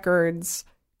medical records,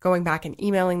 going back and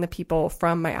emailing the people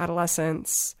from my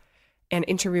adolescence and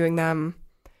interviewing them.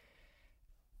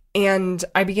 And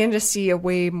I began to see a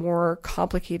way more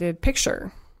complicated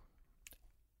picture.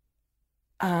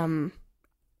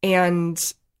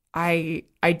 And I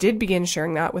did begin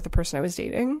sharing that with the person I was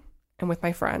dating and with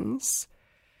my friends.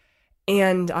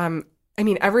 And, I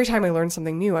mean, every time I learned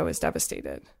something new, I was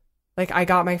devastated. Like, I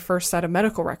got my first set of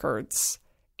medical records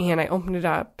and I opened it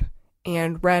up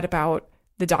and read about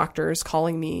the doctors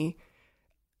calling me,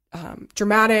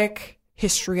 dramatic,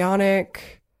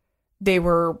 histrionic. They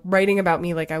were writing about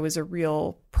me like I was a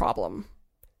real problem.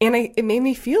 And it made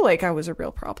me feel like I was a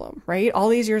real problem, right? All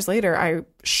these years later, I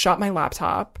shut my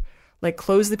laptop, like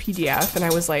closed the PDF, and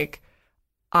I was like,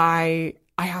 I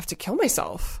have to kill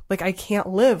myself. Like, I can't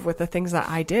live with the things that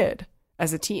I did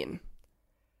as a teen.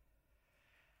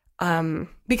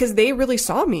 Because they really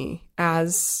saw me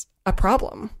as a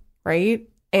problem, right?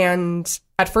 And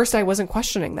at first I wasn't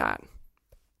questioning that.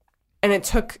 And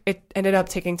it ended up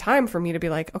taking time for me to be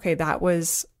like, okay, that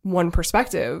was one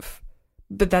perspective,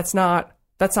 but that's not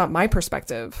my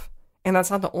perspective. And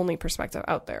that's not the only perspective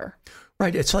out there.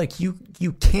 Right. It's like you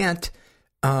can't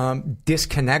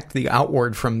disconnect the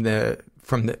outward from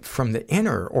the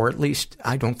inner, or at least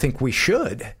I don't think we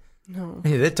should. No. I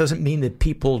mean, that doesn't mean that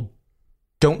people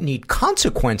don't need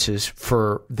consequences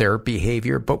for their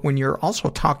behavior, but when you're also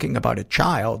talking about a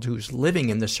child who's living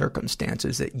in the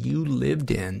circumstances that you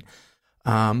lived in,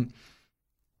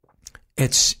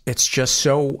 it's just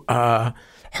so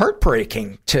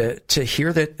heartbreaking to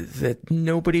hear that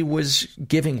nobody was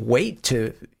giving weight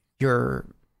to your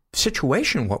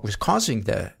situation, what was causing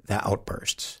the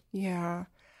outbursts. Yeah.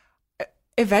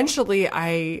 Eventually,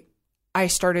 I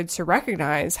started to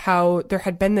recognize how there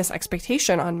had been this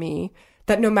expectation on me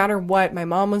that no matter what my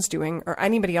mom was doing or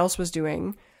anybody else was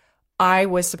doing, I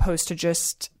was supposed to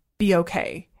just be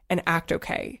okay and act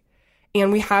okay.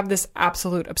 And we have this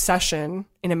absolute obsession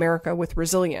in America with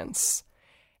resilience.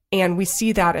 And we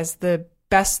see that as the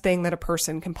best thing that a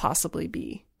person can possibly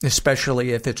be.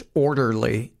 Especially if it's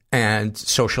orderly and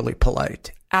socially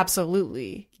polite.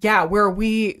 Absolutely. Yeah, where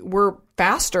we're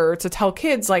faster to tell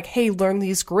kids like, hey, learn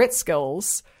these grit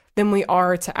skills than we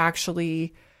are to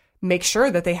actually make sure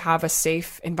that they have a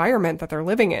safe environment that they're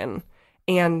living in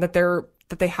and that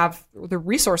they have the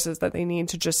resources that they need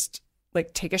to just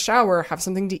like take a shower, have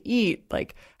something to eat,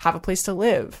 like have a place to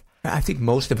live. I think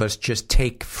most of us just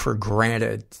take for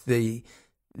granted the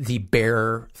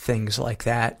bare things like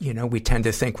that. You know, we tend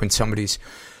to think when somebody's,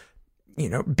 you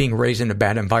know, being raised in a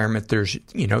bad environment, there's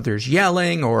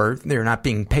yelling or they're not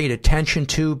being paid attention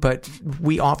to. But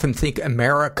we often think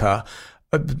America,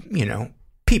 you know,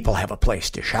 people have a place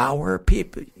to shower.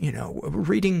 People, you know,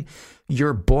 reading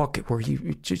your book where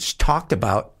you just talked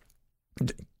about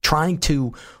trying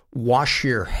to wash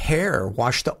your hair,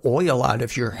 wash the oil out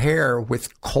of your hair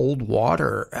with cold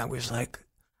water. I was like,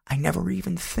 I never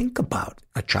even think about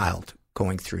a child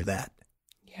going through that.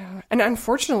 Yeah. And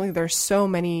unfortunately, there's so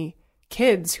many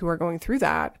kids who are going through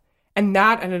that. And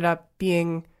that ended up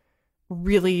being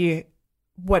really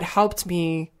what helped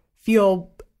me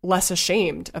feel less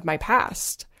ashamed of my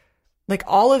past. Like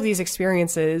all of these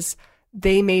experiences,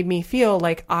 they made me feel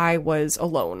like I was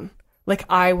alone, like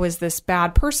I was this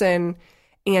bad person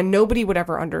and nobody would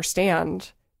ever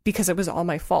understand because it was all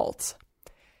my fault.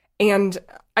 And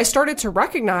I started to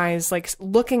recognize, like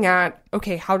looking at,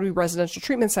 okay, how do residential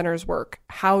treatment centers work?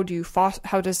 How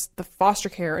does the foster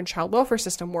care and child welfare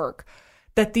system work?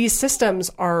 That these systems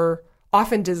are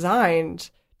often designed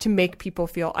to make people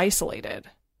feel isolated.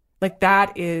 Like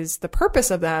that is the purpose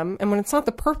of them. And when it's not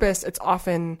the purpose, it's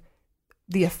often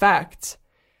the effect.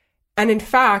 And in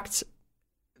fact,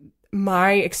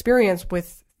 my experience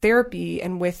with therapy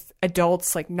and with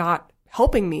adults like not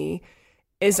helping me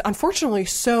is unfortunately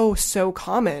so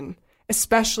common,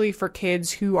 especially for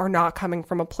kids who are not coming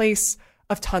from a place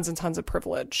of tons and tons of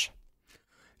privilege.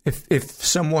 If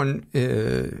someone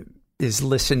is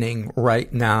listening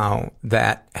right now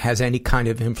that has any kind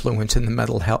of influence in the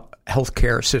mental health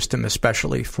care system,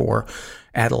 especially for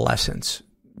adolescents,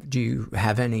 do you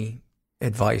have any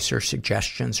advice or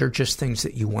suggestions or just things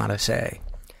that you want to say?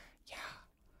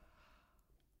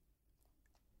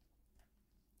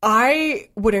 I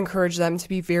would encourage them to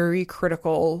be very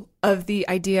critical of the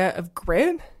idea of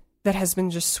grit that has been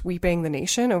just sweeping the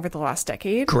nation over the last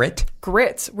decade. Grit,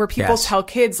 where people tell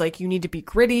kids, like, you need to be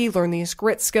gritty, learn these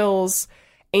grit skills.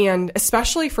 And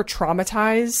especially for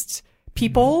traumatized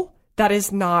people, that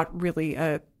is not really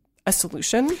a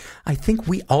solution. I think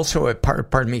we also,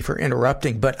 pardon me for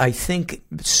interrupting, but I think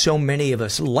so many of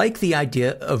us like the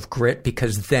idea of grit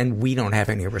because then we don't have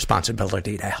any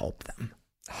responsibility to help them.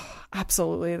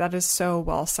 Absolutely. That is so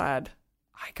well said.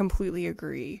 I completely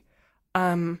agree.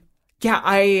 I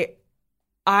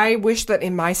wish that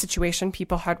in my situation,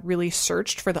 people had really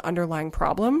searched for the underlying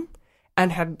problem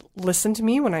and had listened to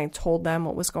me when I told them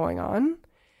what was going on.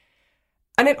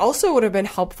 And it also would have been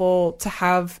helpful to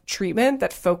have treatment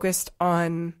that focused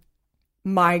on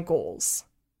my goals,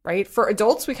 right? For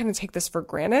adults, we kind of take this for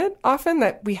granted often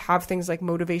that we have things like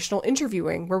motivational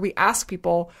interviewing where we ask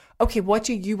people, okay, what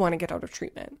do you want to get out of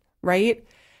treatment? Right?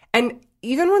 And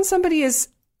even when somebody is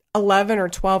 11 or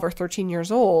 12 or 13 years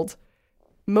old,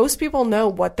 most people know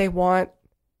what they want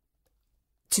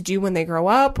to do when they grow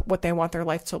up, what they want their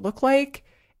life to look like.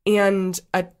 And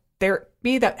a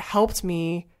therapy that helped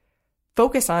me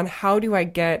focus on how do I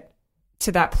get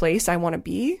to that place I want to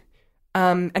be?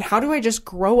 And how do I just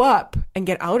grow up and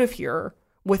get out of here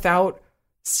without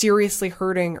seriously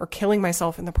hurting or killing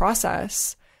myself in the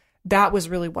process? That was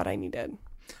really what I needed.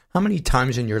 How many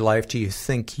times in your life do you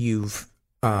think you've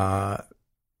thought,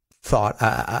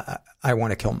 I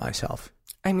want to kill myself?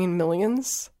 I mean,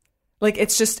 millions. Like,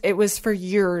 it was for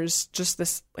years, just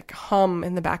this like hum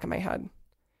in the back of my head.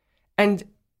 And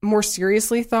more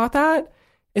seriously thought that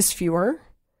is fewer.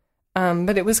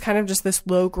 But it was kind of just this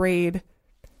low grade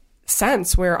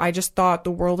sense where I just thought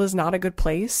the world is not a good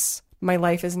place. My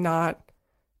life is not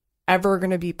ever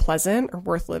going to be pleasant or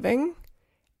worth living.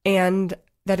 And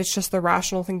that it's just the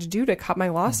rational thing to do to cut my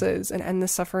losses and end the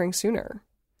suffering sooner.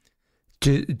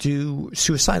 Do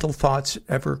suicidal thoughts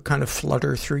ever kind of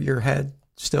flutter through your head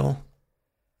still?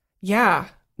 Yeah,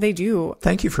 they do.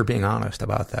 Thank you for being honest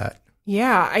about that.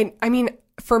 Yeah, I mean,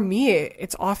 for me,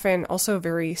 it's often also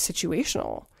very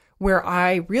situational, where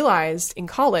I realized in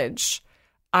college,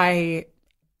 I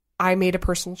made a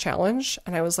personal challenge,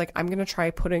 and I was like, I'm going to try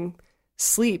putting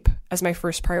sleep as my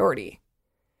first priority,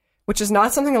 which is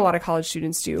not something a lot of college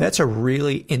students do. That's a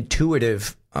really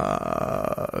intuitive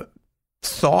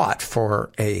thought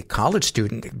for a college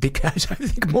student, because I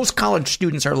think most college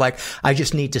students are like, I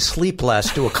just need to sleep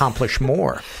less to accomplish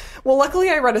more. Well, luckily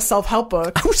I read a self-help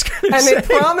book, and it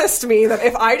promised me that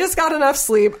if I just got enough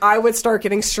sleep, I would start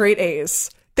getting straight A's.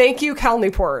 Thank you, Cal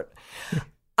Newport.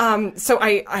 So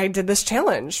I did this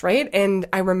challenge, right? And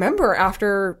I remember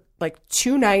after like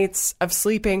 2 nights of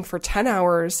sleeping for 10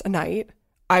 hours a night,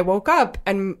 I woke up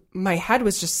and my head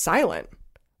was just silent.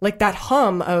 Like that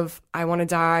hum of, I want to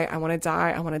die, I want to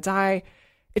die, I want to die.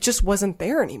 It just wasn't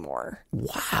there anymore.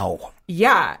 Wow.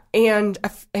 Yeah. And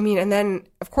and then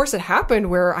of course it happened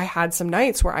where I had some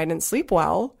nights where I didn't sleep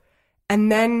well.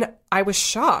 And then I was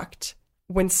shocked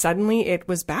when suddenly it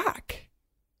was back.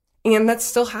 And that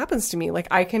still happens to me. Like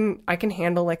I can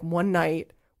handle like one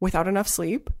night without enough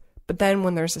sleep. But then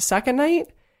when there's a second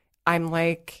night, I'm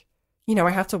like, I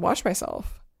have to watch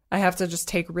myself. I have to just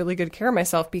take really good care of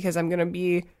myself because I'm going to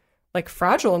be like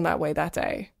fragile in that way that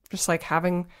day. Just like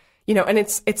having, and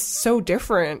it's so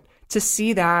different to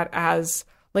see that as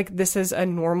like, this is a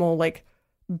normal, like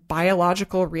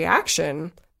biological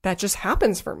reaction that just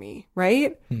happens for me.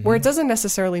 Right. Mm-hmm. Where it doesn't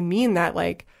necessarily mean that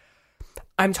like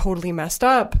I'm totally messed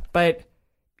up, but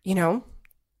I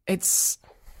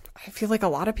feel like a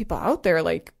lot of people out there,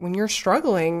 like when you're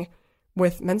struggling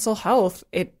with mental health,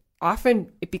 it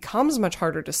becomes much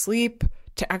harder to sleep,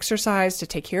 to exercise, to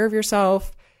take care of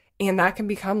yourself. And that can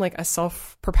become like a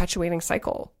self-perpetuating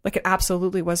cycle. Like it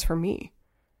absolutely was for me.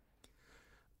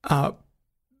 As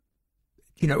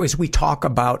we talk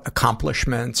about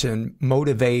accomplishments and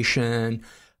motivation,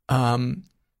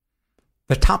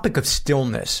 the topic of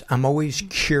stillness, I'm always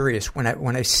curious when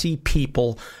I see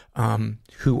people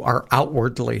who are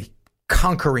outwardly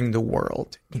conquering the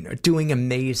world, doing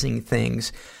amazing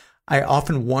things. I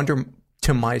often wonder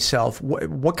to myself,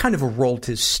 what kind of a role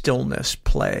does stillness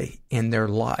play in their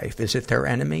life? Is it their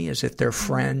enemy? Is it their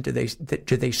friend? Do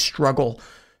they struggle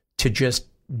to just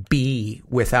be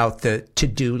without the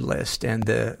to-do list and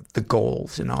the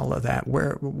goals and all of that?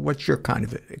 What's your kind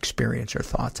of experience or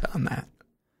thoughts on that?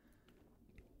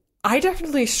 I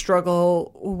definitely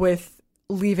struggle with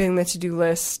leaving the to-do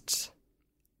list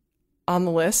on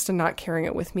the list and not carrying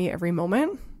it with me every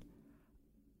moment.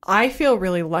 I feel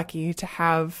really lucky to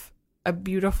have a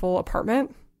beautiful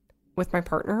apartment with my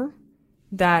partner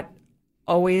that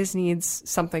always needs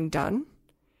something done.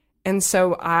 And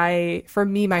so for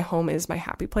me, my home is my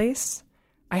happy place.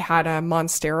 I had a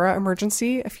Monstera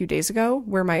emergency a few days ago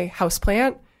where my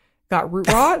houseplant got root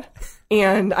rot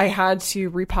and I had to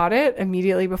repot it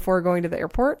immediately before going to the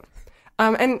airport.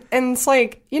 And it's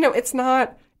like, it's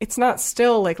not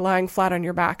still like lying flat on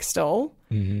your back still,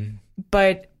 mm-hmm.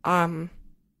 but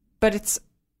it's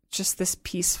just this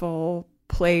peaceful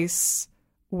place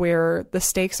where the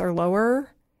stakes are lower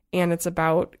and it's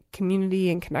about community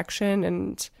and connection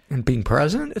and being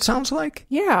present, it sounds like.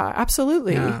 Yeah,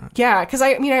 absolutely. Yeah. Cause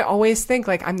I always think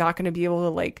like, I'm not going to be able to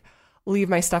like leave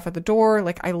my stuff at the door.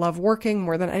 Like I love working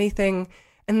more than anything.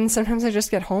 And then sometimes I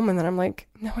just get home and then I'm like,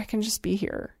 no, I can just be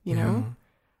here, know?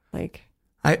 Like.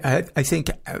 I think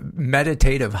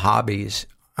meditative hobbies,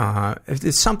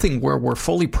 it's something where we're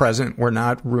fully present. We're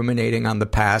not ruminating on the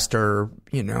past or,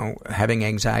 having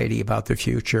anxiety about the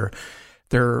future.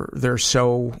 They're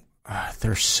so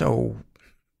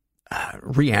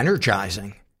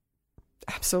re-energizing.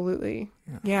 Absolutely.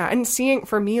 Yeah. And seeing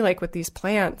for me, like with these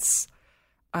plants,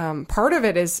 part of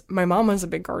it is my mom was a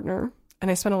big gardener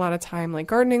and I spent a lot of time like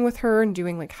gardening with her and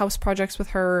doing like house projects with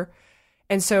her.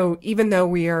 And so even though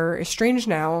we are estranged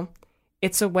now,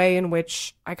 it's a way in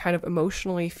which I kind of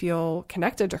emotionally feel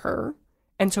connected to her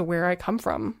and to where I come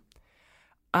from.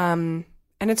 And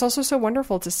it's also so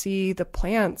wonderful to see the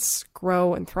plants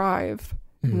grow and thrive.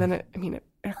 Mm. And then it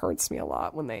hurts me a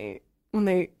lot when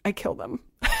I kill them.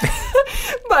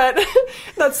 But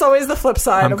that's always the flip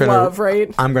side of love,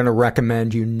 right? I'm going to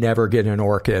recommend you never get an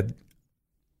orchid.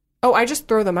 Oh, I just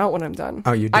throw them out when I'm done.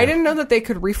 Oh, you do? I didn't know that they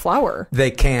could reflower.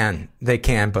 They can,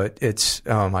 but it's,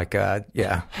 oh my God.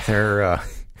 Yeah. They're,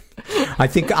 I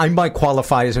think I might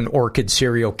qualify as an orchid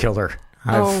serial killer.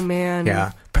 Oh man.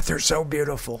 Yeah. But they're so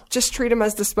beautiful. Just treat them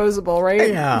as disposable, right?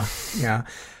 Yeah. Yeah.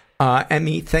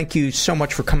 Emmy, thank you so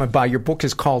much for coming by. Your book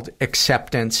is called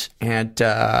Acceptance, and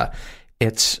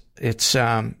it's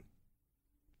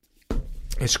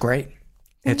great.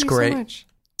 Thank you great. So much.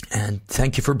 And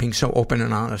thank you for being so open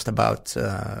and honest about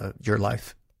your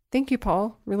life. Thank you,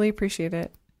 Paul. Really appreciate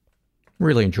it.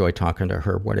 Really enjoyed talking to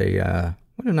her. What a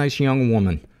nice young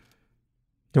woman.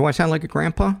 Do I sound like a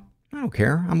grandpa? I don't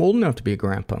care. I'm old enough to be a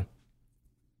grandpa.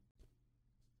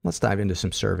 Let's dive into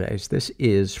some surveys. This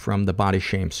is from the Body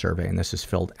Shame Survey, and this is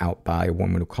filled out by a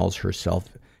woman who calls herself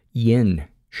Yin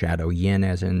Shadow. Yin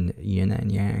as in yin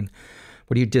and yang.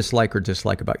 What do you dislike or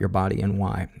dislike about your body and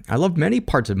why? I love many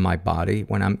parts of my body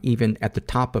when I'm even at the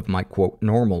top of my, quote,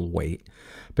 normal weight.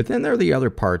 But then there are the other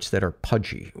parts that are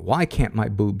pudgy. Why can't my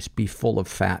boobs be full of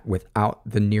fat without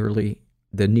the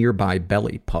nearby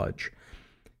belly pudge?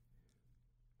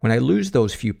 When I lose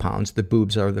those few pounds, the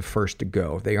boobs are the first to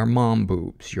go. They are mom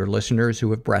boobs. Your listeners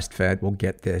who have breastfed will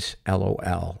get this,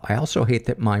 LOL. I also hate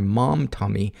that my mom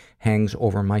tummy hangs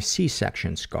over my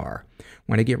C-section scar.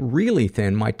 When I get really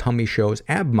thin, my tummy shows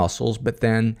ab muscles, but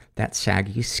then that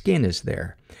saggy skin is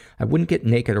there. I wouldn't get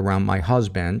naked around my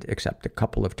husband, except a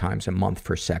couple of times a month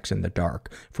for sex in the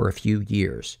dark, for a few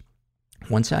years.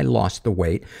 Once I lost the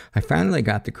weight, I finally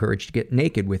got the courage to get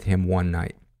naked with him one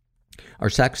night.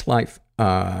 Our sex life,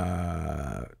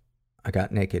 I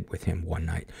got naked with him one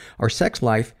night. Our sex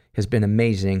life has been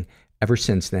amazing ever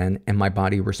since then, and my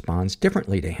body responds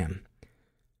differently to him.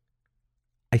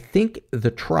 I think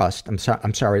the trust, I'm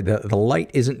sorry, the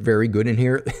light isn't very good in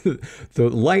here. The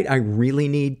light I really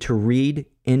need to read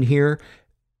in here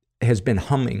has been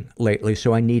humming lately,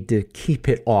 so I need to keep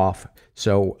it off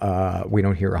so we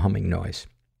don't hear a humming noise.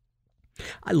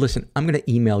 Listen, I'm going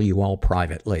to email you all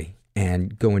privately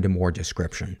and go into more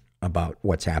description about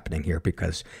what's happening here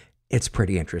because it's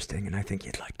pretty interesting and I think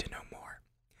you'd like to know more.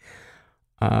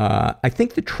 I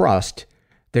think the trust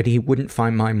that he wouldn't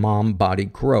find my mom body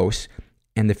gross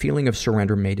and the feeling of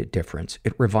surrender made a difference.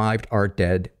 It revived our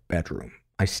dead bedroom.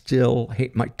 I still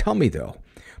hate my tummy though.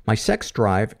 My sex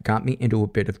drive got me into a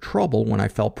bit of trouble when I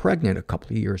fell pregnant a couple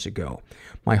of years ago.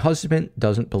 My husband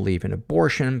doesn't believe in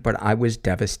abortion, but I was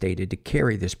devastated to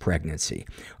carry this pregnancy,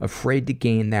 afraid to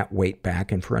gain that weight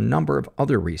back, and for a number of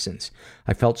other reasons.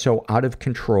 I felt so out of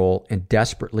control and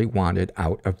desperately wanted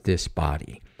out of this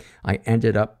body. I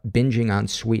ended up binging on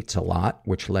sweets a lot,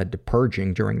 which led to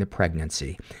purging during the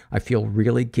pregnancy. I feel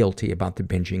really guilty about the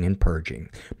binging and purging.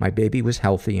 My baby was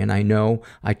healthy, and I know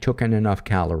I took in enough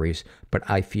calories, but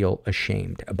I feel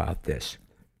ashamed about this.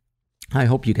 I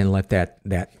hope you can let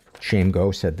that shame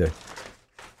go, said the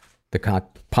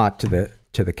pot to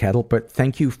the kettle. But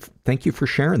thank you for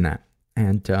sharing that.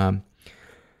 And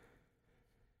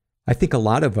I think a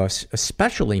lot of us,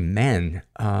 especially men,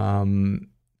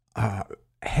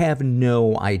 have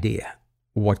no idea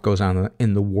what goes on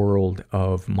in the world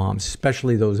of moms,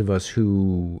 especially those of us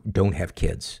who don't have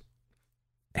kids,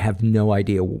 have no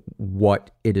idea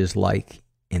what it is like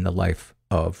in the life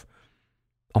of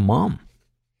a mom,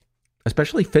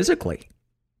 especially physically.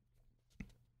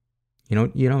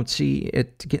 You don't see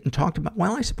it getting talked about.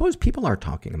 Well, I suppose people are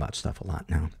talking about stuff a lot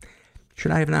now.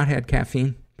 Should I have not had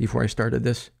caffeine before I started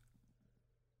this?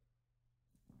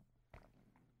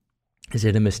 Is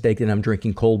it a mistake that I'm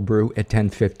drinking cold brew at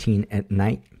 10:15 at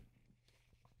night?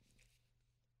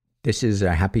 This is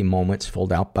a Happy Moments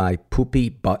filled out by Poopy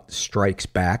Butt Strikes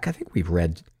Back. I think we've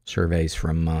read surveys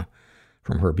from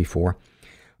her before.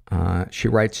 She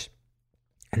writes,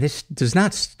 and this does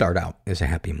not start out as a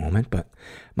happy moment, but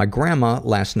my grandma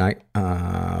last night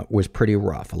was pretty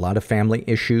rough. A lot of family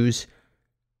issues.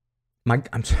 My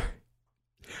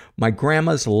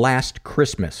grandma's last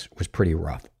Christmas was pretty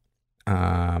rough.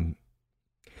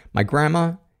 My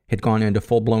grandma had gone into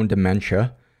full-blown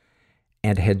dementia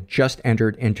and had just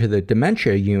entered into the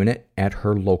dementia unit at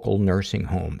her local nursing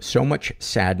home. So much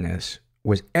sadness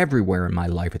was everywhere in my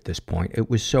life at this point. It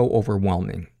was so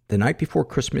overwhelming. The night before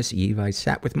Christmas Eve, I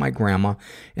sat with my grandma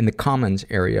in the commons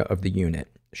area of the unit.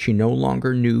 She no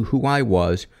longer knew who I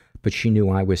was, but she knew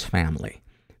I was family.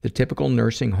 The typical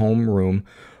nursing home room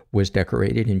was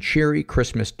decorated in cheery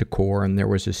Christmas decor, and there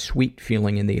was a sweet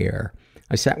feeling in the air.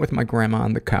 I sat with my grandma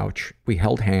on the couch. We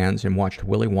held hands and watched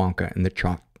Willy Wonka and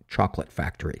the Chocolate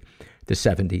Factory, the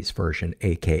 70s version,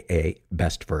 aka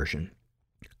best version.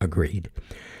 Agreed.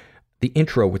 The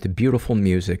intro with the beautiful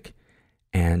music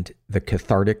and the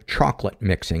cathartic chocolate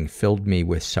mixing filled me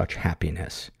with such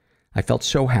happiness. I felt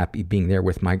so happy being there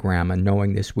with my grandma,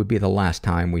 knowing this would be the last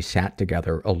time we sat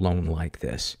together alone like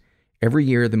this. Every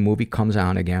year the movie comes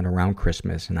on again around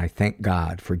Christmas, and I thank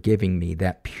God for giving me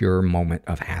that pure moment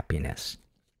of happiness.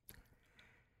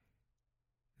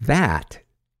 That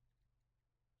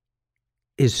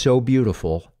is so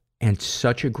beautiful and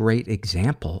such a great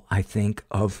example, I think,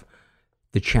 of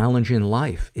the challenge in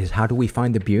life is how do we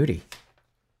find the beauty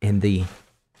in the,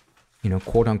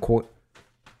 quote unquote,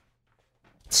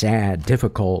 sad,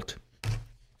 difficult.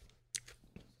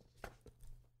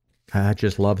 I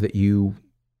just love that you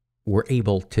were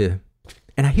able to,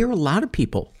 and I hear a lot of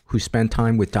people who spend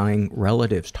time with dying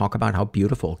relatives talk about how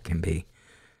beautiful it can be.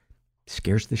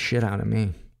 Scares the shit out of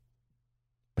me.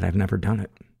 But I've never done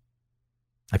it.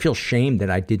 I feel shame that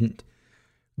I didn't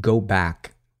go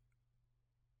back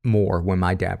more when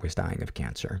my dad was dying of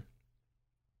cancer.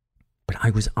 But I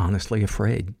was honestly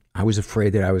afraid. I was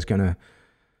afraid that I was going to,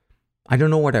 I don't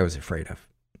know what I was afraid of.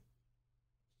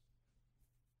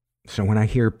 So when I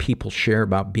hear people share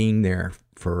about being there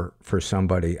for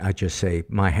somebody, I just say,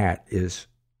 my hat is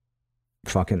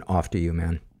fucking off to you,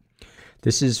 man.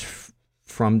 This is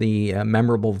from the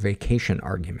memorable vacation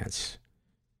arguments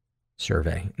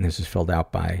survey. And this is filled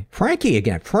out by Frankie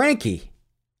again. Frankie,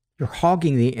 you're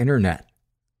hogging the internet.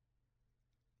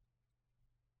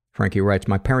 Frankie writes,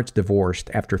 my parents divorced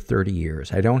after 30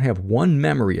 years. I don't have one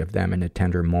memory of them in a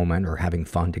tender moment or having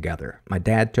fun together. My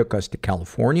dad took us to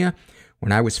California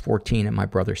when I was 14 and my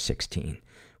brother 16.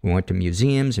 We went to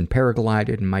museums and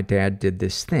paraglided, and my dad did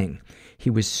this thing. He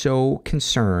was so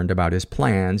concerned about his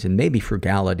plans and maybe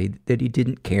frugality that he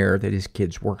didn't care that his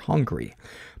kids were hungry.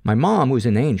 My mom, who's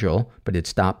an angel, but had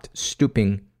started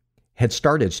stooping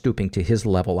to his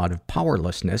level out of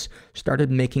powerlessness,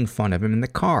 started making fun of him in the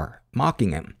car,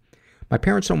 mocking him. My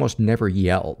parents almost never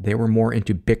yelled. They were more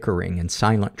into bickering and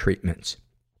silent treatments.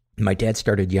 My dad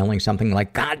started yelling something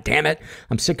like, God damn it,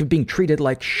 I'm sick of being treated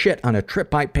like shit on a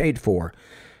trip I paid for.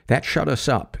 That shut us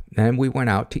up. Then we went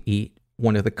out to eat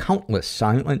one of the countless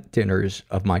silent dinners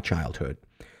of my childhood.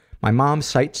 My mom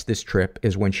cites this trip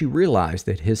as when she realized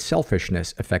that his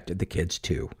selfishness affected the kids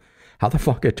too. How the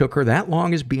fuck it took her that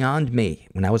long is beyond me.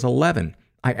 When I was 11,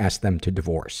 I asked them to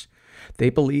divorce. They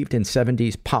believed in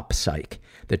 70s pop psych,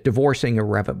 that divorcing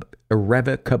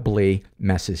irrevocably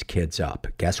messes kids up.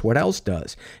 Guess what else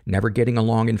does? Never getting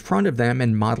along in front of them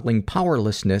and modeling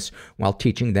powerlessness while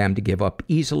teaching them to give up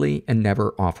easily and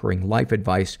never offering life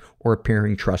advice or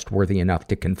appearing trustworthy enough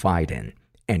to confide in.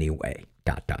 Anyway, ...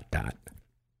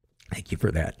 Thank you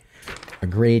for that.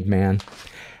 Agreed, man.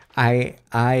 And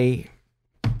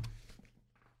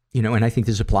I think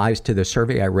this applies to the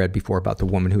survey I read before about the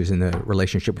woman who's in the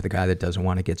relationship with a guy that doesn't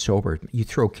want to get sober. You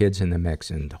throw kids in the mix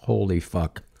and holy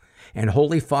fuck. And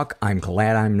holy fuck, I'm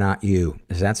glad I'm not you.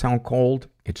 Does that sound cold?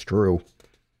 It's true.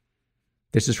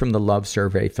 This is from the love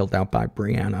survey filled out by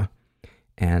Brianna.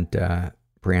 And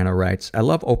Brianna writes, I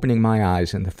love opening my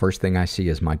eyes and the first thing I see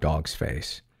is my dog's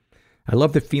face. I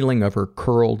love the feeling of her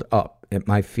curled up at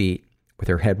my feet with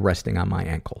her head resting on my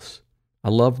ankles. I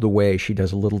love the way she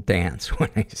does a little dance when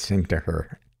I sing to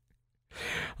her.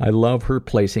 I love her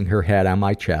placing her head on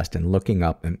my chest and looking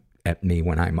up at me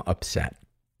when I'm upset.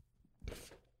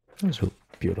 That was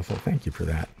beautiful. Thank you for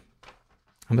that.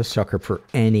 I'm a sucker for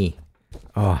any...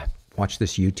 I watched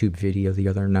this YouTube video the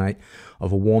other night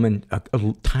of a woman, a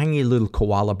tiny little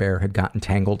koala bear had gotten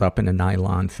tangled up in a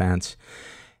nylon fence,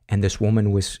 and this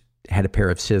woman had a pair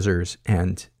of scissors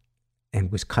and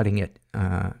was cutting it,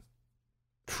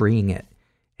 freeing it.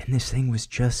 And this thing was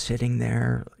just sitting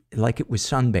there like it was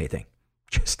sunbathing,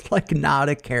 just like not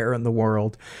a care in the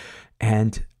world.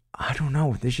 And I don't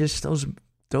know, there's just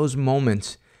those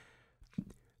moments.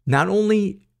 Not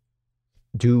only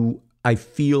do I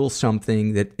feel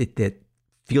something that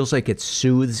feels like it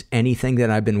soothes anything that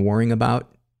I've been worrying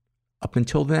about up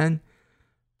until then,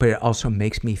 but it also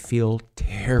makes me feel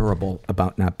terrible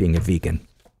about not being a vegan.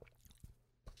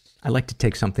 I like to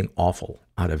take something awful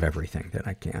out of everything that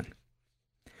I can.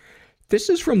 This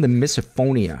is from the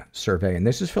misophonia survey, and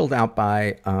this is filled out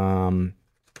by a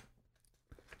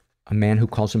man who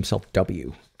calls himself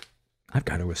W. I've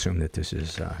got to assume that this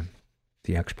is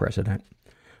the ex-president.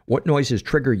 What noises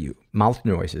trigger you? Mouth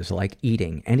noises like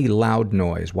eating, any loud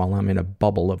noise while I'm in a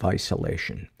bubble of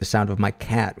isolation, the sound of my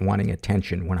cat wanting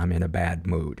attention when I'm in a bad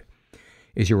mood.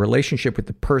 Is your relationship with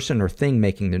the person or thing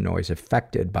making the noise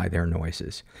affected by their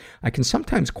noises? I can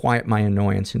sometimes quiet my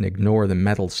annoyance and ignore the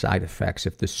mental side effects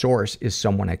if the source is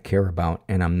someone I care about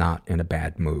and I'm not in a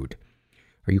bad mood.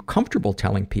 Are you comfortable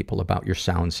telling people about your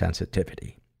sound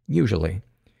sensitivity? Usually.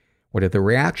 What have the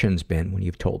reactions been when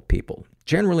you've told people?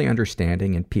 Generally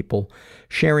understanding and people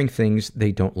sharing things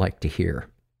they don't like to hear.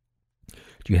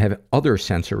 Do you have other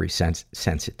sensory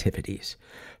sensitivities?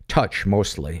 Touch,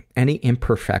 mostly. Any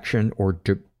imperfection or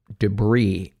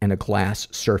debris in a glass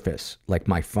surface, like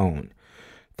my phone.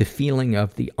 The feeling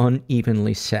of the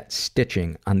unevenly set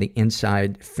stitching on the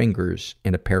inside fingers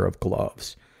in a pair of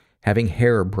gloves. Having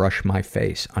hair brush my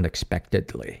face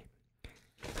unexpectedly.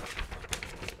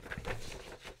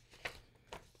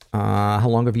 How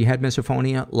long have you had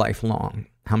misophonia? Lifelong.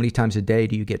 How many times a day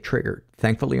do you get triggered?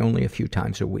 Thankfully, only a few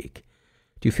times a week.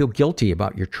 Do you feel guilty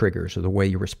about your triggers or the way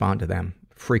you respond to them?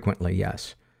 Frequently,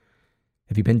 yes.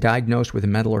 Have you been diagnosed with a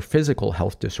mental or physical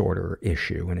health disorder or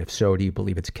issue? And if so, do you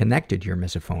believe it's connected to your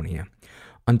misophonia?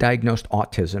 Undiagnosed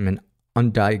autism and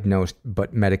undiagnosed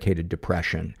but medicated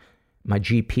depression. My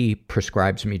GP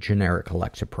prescribes me generic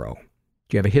Lexapro.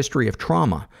 Do you have a history of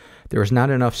trauma? There is not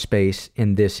enough space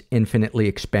in this infinitely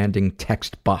expanding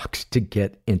text box to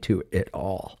get into it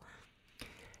all.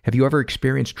 Have you ever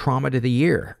experienced trauma to the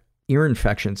ear? Ear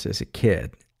infections as a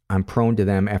kid. I'm prone to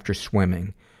them after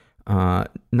swimming.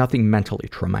 Nothing mentally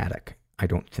traumatic, I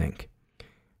don't think.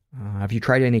 Have you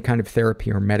tried any kind of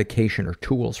therapy or medication or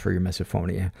tools for your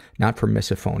misophonia? Not for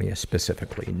misophonia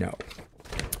specifically, no.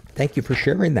 Thank you for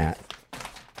sharing that.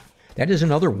 That is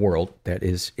another world that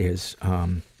is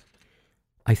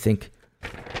I think,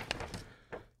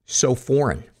 so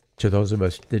foreign to those of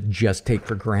us that just take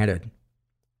for granted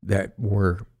that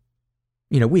we're,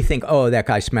 we think, oh, that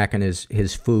guy smacking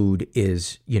his food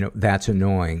is, that's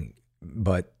annoying.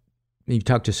 But you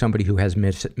talk to somebody who has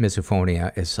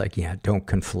misophonia, it's like, yeah, don't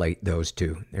conflate those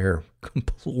two. They're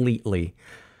completely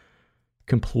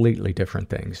different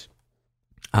things.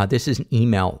 This is an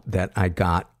email that I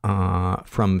got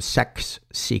from Sex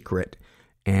Secret,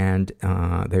 and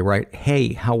they write,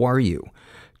 "Hey, how are you?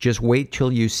 Just wait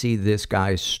till you see this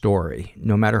guy's story.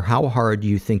 No matter how hard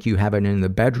you think you have it in the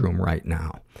bedroom right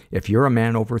now, if you're a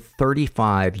man over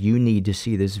 35, you need to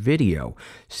see this video,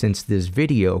 since this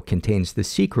video contains the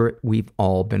secret we've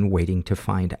all been waiting to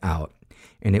find out.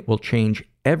 And it will change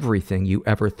everything you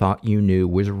ever thought you knew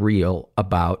was real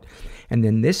about." And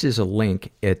then this is a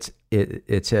link. It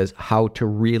says, "How to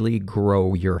really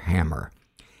grow your hammer."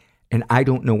 And I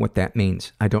don't know what that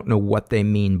means. I don't know what they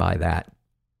mean by that.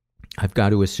 I've got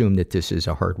to assume that this is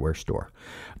a hardware store.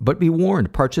 But be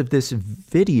warned, parts of this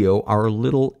video are a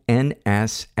little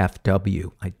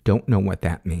NSFW. I don't know what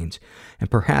that means. And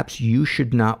perhaps you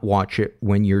should not watch it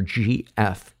when your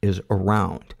GF is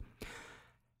around.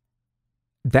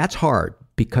 That's hard,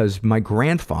 because my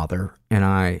grandfather and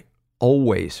I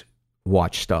always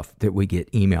watch stuff that we get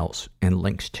emails and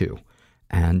links to.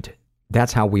 And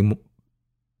that's how we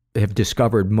have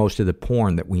discovered most of the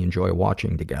porn that we enjoy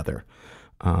watching together.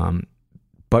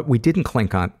 But we didn't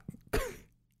clink on...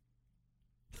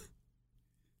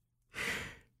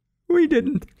 We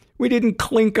didn't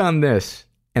clink on this.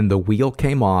 And the wheel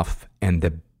came off and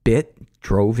the bit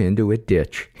drove into a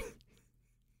ditch.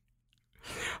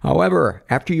 However,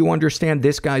 after you understand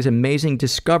this guy's amazing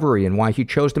discovery and why he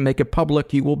chose to make it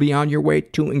public, you will be on your way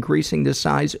to increasing the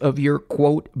size of your,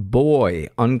 quote, boy,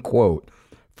 unquote,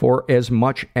 for as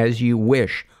much as you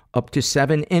wish, up to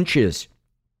 7 inches.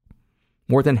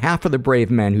 More than half of the brave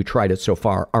men who tried it so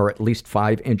far are at least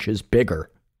 5 inches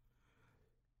bigger.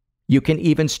 You can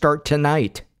even start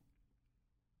tonight.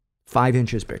 5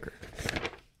 inches bigger.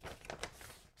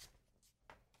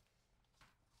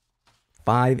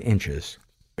 5 inches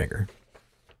bigger.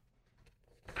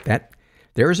 That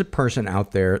there is a person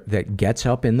out there that gets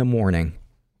up in the morning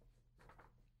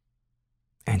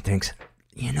and thinks,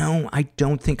 I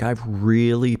don't think I've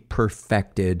really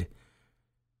perfected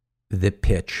the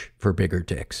pitch for bigger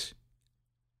dicks.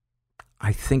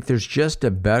 I think there's just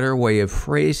a better way of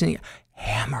phrasing it.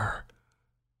 Hammer.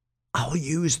 I'll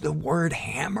use the word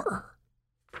hammer.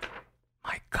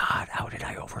 My God, how did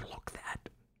I overlook that?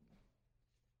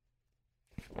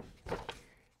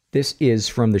 This is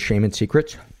from the Shame and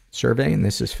Secrets survey, and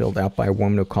this is filled out by a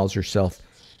woman who calls herself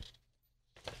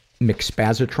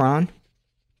McSpazatron.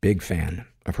 Big fan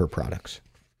of her products.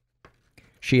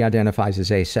 She identifies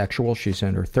as asexual. She's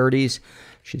in her 30s.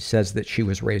 She says that she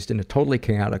was raised in a totally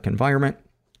chaotic environment.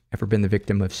 Ever been the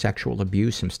victim of sexual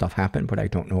abuse? Some stuff happened, but I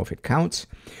don't know if it counts.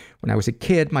 When I was a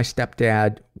kid, my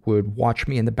stepdad would watch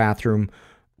me in the bathroom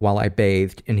while I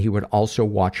bathed, and he would also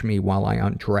watch me while I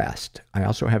undressed. I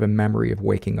also have a memory of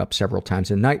waking up several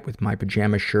times a night with my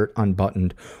pajama shirt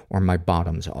unbuttoned or my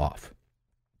bottoms off.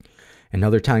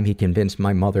 Another time he convinced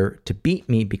my mother to beat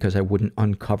me because I wouldn't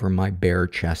uncover my bare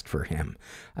chest for him.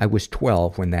 I was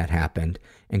 12 when that happened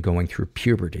and going through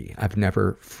puberty. I've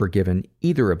never forgiven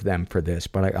either of them for this,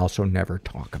 but I also never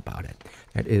talk about it.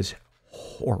 That is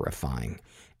horrifying.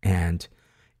 And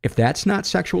if that's not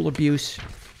sexual abuse,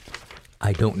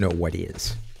 I don't know what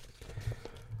is.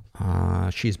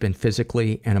 She's been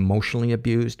physically and emotionally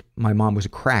abused. My mom was a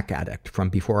crack addict from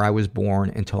before I was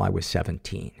born until I was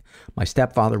 17. My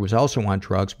stepfather was also on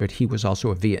drugs, but he was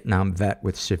also a Vietnam vet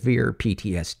with severe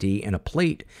PTSD and a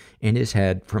plate in his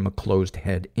head from a closed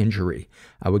head injury.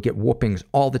 I would get whoopings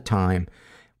all the time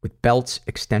with belts,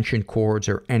 extension cords,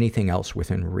 or anything else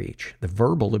within reach. The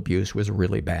verbal abuse was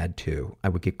really bad too. I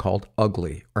would get called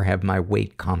ugly or have my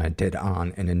weight commented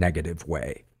on in a negative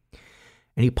way.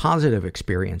 Any positive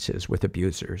experiences with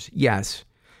abusers? Yes.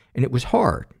 And it was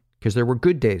hard because there were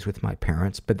good days with my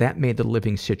parents, but that made the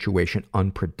living situation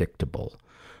unpredictable.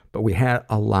 But we had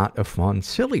a lot of fun,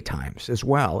 silly times as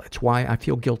well. It's why I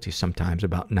feel guilty sometimes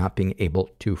about not being able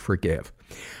to forgive.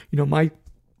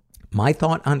 My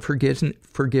thought on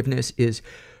forgiveness is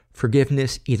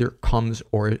forgiveness either comes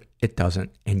or it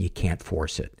doesn't, and you can't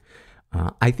force it.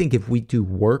 I think if we do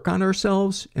work on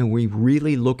ourselves and we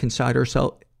really look inside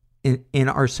ourselves, in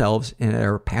ourselves and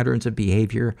our patterns of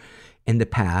behavior in the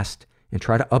past, and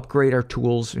try to upgrade our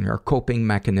tools and our coping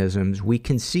mechanisms, we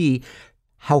can see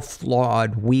how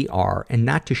flawed we are, and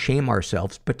not to shame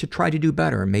ourselves, but to try to do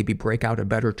better and maybe break out a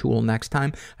better tool next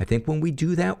time. I think when we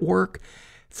do that work,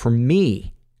 for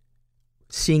me,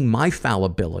 seeing my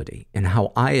fallibility and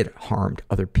how I had harmed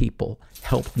other people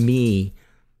helped me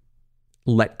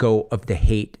let go of the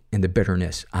hate and the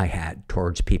bitterness I had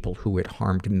towards people who had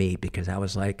harmed me, because I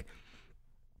was like,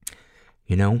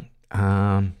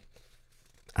 I'm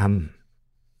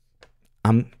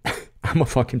a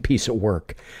fucking piece of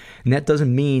work. And that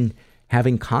doesn't mean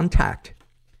having contact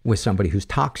with somebody who's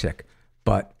toxic,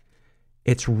 but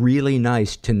it's really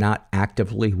nice to not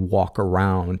actively walk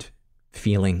around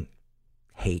feeling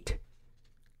hate.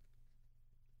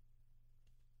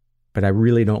 But I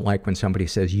really don't like when somebody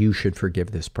says, you should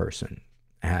forgive this person.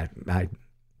 I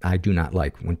do not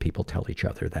like when people tell each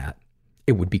other that.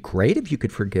 It would be great if you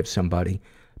could forgive somebody,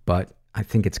 but I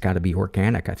think it's got to be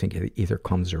organic. I think it either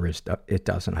comes or it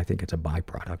doesn't. I think it's a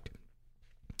byproduct.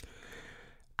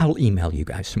 I'll email you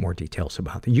guys some more details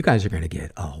about that. You guys are going to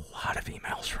get a lot of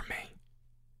emails from me.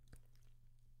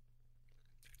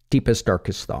 Deepest,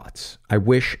 darkest thoughts. I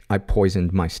wish I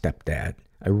poisoned my stepdad.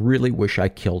 I really wish I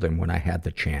killed him when I had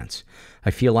the chance. I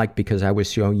feel like because I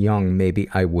was so young, maybe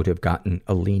I would have gotten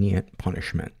a lenient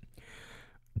punishment.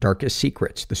 Darkest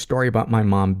secrets. The story about my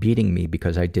mom beating me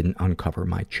because I didn't uncover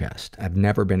my chest. I've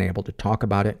never been able to talk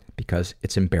about it because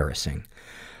it's embarrassing.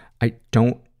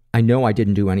 I know I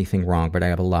didn't do anything wrong, but I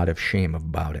have a lot of shame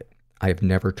about it. I have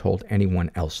never told anyone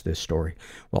else this story.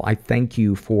 Well, I thank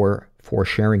you for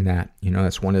sharing that.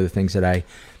 That's one of the things that I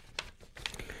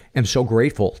am so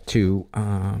grateful to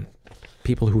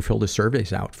people who fill the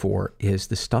surveys out for, is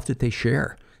the stuff that they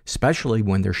share, especially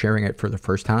when they're sharing it for the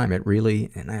first time. It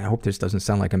really, and I hope this doesn't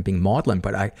sound like I'm being maudlin,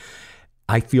 but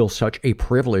I feel such a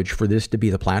privilege for this to be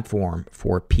the platform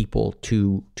for people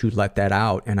to let that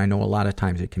out. And I know a lot of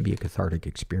times it can be a cathartic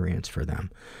experience for them.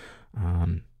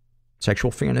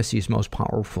 Sexual fantasies most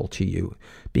powerful to you.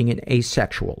 Being an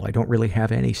asexual, I don't really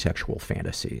have any sexual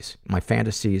fantasies. My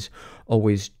fantasies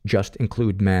always just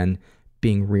include men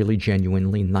being really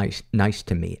genuinely nice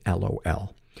to me,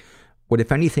 LOL. What,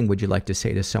 if anything, would you like to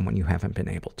say to someone you haven't been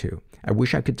able to? I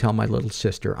wish I could tell my little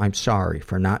sister I'm sorry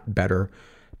for not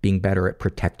being better at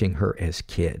protecting her as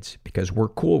kids, because we're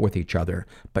cool with each other,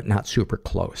 but not super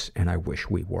close, and I wish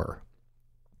we were.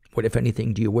 What, if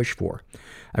anything, do you wish for?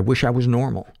 I wish I was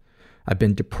normal. I've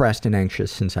been depressed and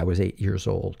anxious since I was 8 years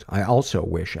old. I also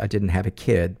wish I didn't have a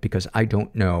kid because I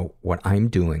don't know what I'm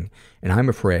doing, and I'm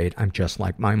afraid I'm just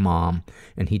like my mom,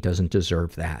 and he doesn't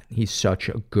deserve that. He's such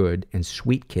a good and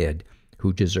sweet kid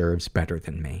who deserves better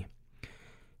than me.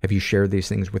 Have you shared these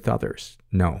things with others?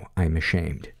 No, I'm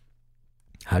ashamed.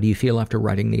 How do you feel after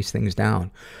writing these things down?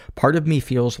 Part of me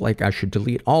feels like I should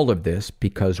delete all of this,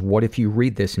 because what if you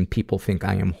read this and people think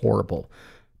I am horrible?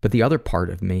 But the other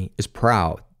part of me is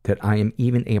proud that I am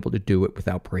even able to do it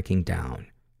without breaking down.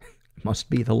 Must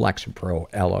be the Lexapro,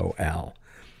 LOL.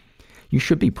 You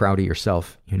should be proud of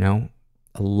yourself, A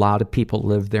lot of people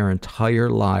live their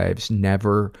entire lives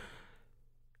never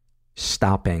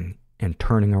stopping and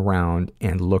turning around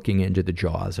and looking into the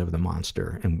jaws of the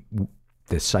monster. And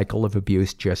the cycle of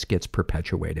abuse just gets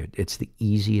perpetuated. It's the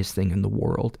easiest thing in the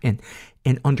world, and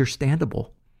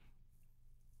understandable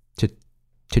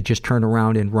to just turn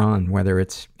around and run, whether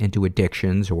it's into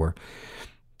addictions or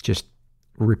just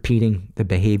repeating the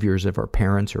behaviors of our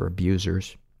parents or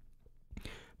abusers.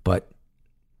 But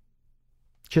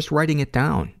just writing it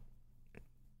down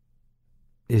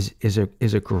is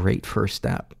a great first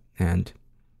step. And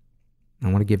I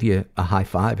want to give you a high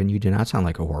five, and you do not sound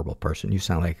like a horrible person. You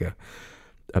sound like a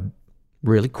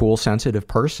really cool, sensitive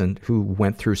person who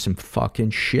went through some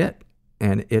fucking shit,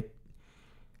 and it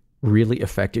really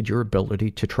affected your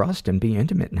ability to trust and be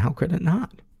intimate, and how could it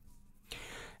not?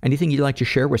 Anything you'd like to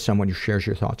share with someone who shares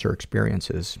your thoughts or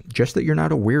experiences? Just that you're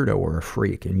not a weirdo or a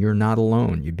freak, and you're not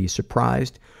alone. You'd be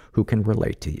surprised who can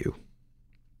relate to you.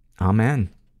 Amen.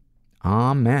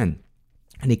 Amen.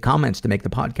 Any comments to make the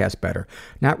podcast better?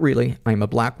 Not really. I'm a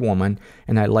black woman,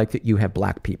 and I like that you have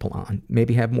black people on.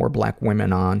 Maybe have more black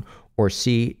women on, or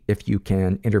see if you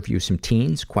can interview some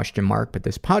teens, ? But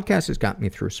this podcast has got me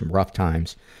through some rough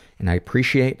times, and I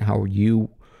appreciate how you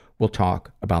will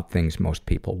talk about things most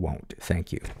people won't.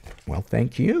 Thank you. Well,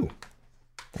 thank you.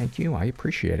 Thank you. I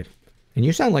appreciate it. And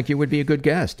you sound like you would be a good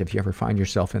guest if you ever find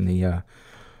yourself in the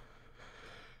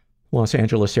Los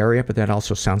Angeles area, but that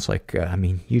also sounds like,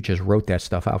 you just wrote that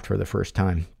stuff out for the first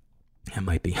time. That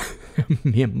might be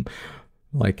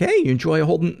like, hey, you enjoy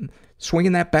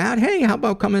swinging that bat? Hey, how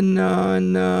about coming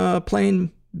and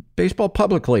playing baseball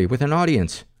publicly with an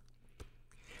audience?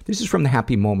 This is from the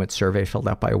Happy Moments survey filled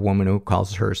out by a woman who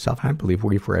calls herself, I believe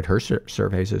we've read her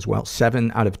surveys as well,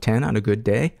 7 out of 10 on a good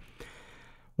day.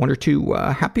 1 or 2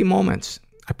 happy moments.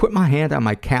 I put my hand on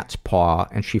my cat's paw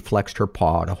and she flexed her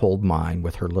paw to hold mine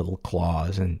with her little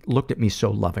claws and looked at me so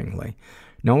lovingly.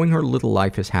 Knowing her little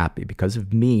life is happy because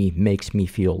of me makes me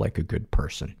feel like a good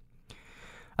person.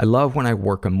 I love when I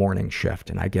work a morning shift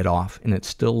and I get off and it's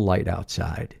still light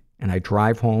outside. And I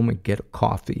drive home and get a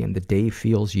coffee and the day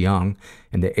feels young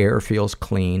and the air feels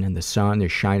clean and the sun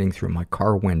is shining through my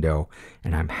car window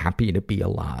and I'm happy to be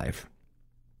alive.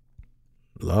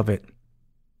 Love it.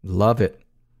 Love it.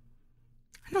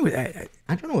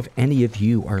 I don't know if any of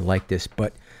you are like this,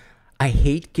 but I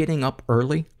hate getting up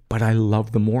early, but I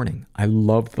love the morning. I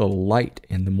love the light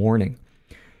in the morning.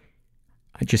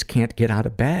 I just can't get out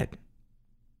of bed.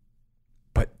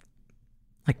 But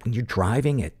like when you're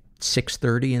driving at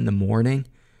 6:30 in the morning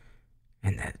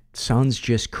and the sun's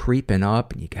just creeping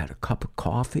up and you got a cup of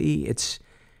coffee, it's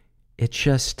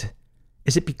just,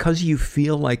 is it because you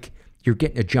feel like you're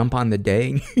getting a jump on the day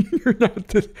and you're not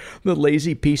the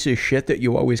lazy piece of shit that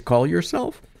you always call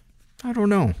yourself? I don't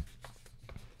know.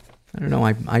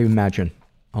 I imagine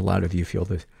a lot of you feel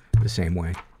the same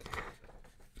way.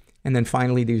 And then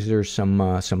finally, these are some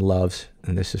loves,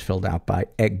 and this is filled out by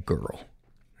Egg Girl.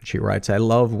 She writes, I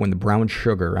love when the brown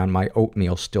sugar on my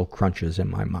oatmeal still crunches in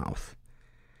my mouth.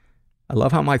 I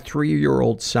love how my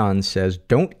 3-year-old son says,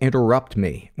 don't interrupt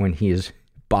me when he is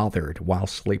bothered while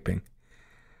sleeping.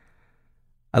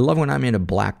 I love when I'm in a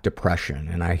black depression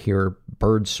and I hear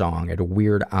birdsong at a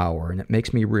weird hour and it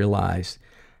makes me realize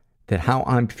that how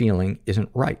I'm feeling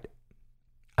isn't right.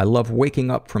 I love waking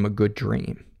up from a good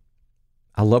dream.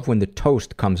 I love when the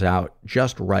toast comes out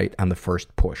just right on the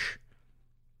first push.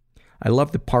 I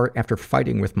love the part after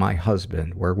fighting with my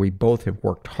husband where we both have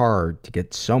worked hard to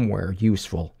get somewhere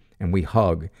useful and we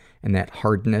hug and that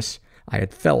hardness I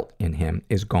had felt in him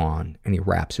is gone and he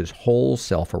wraps his whole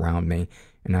self around me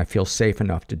and I feel safe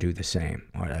enough to do the same.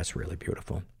 Oh, that's really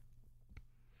beautiful.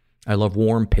 I love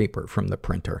warm paper from the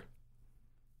printer.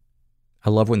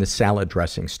 I love when the salad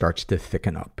dressing starts to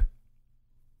thicken up.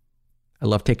 I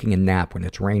love taking a nap when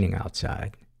it's raining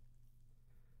outside.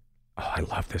 Oh, I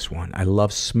love this one. I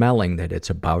love smelling that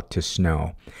it's about to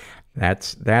snow.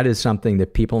 That is something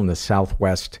that people in the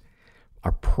Southwest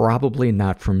are probably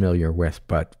not familiar with,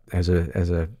 but as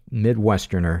a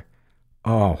Midwesterner,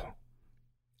 oh.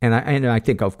 And I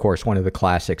think, of course, one of the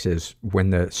classics is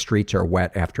when the streets are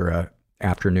wet after a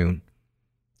afternoon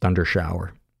thunder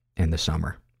shower in the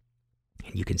summer,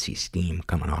 and you can see steam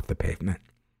coming off the pavement.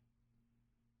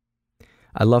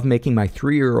 I love making my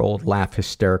 3-year-old laugh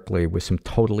hysterically with some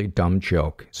totally dumb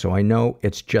joke, so I know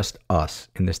it's just us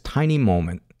in this tiny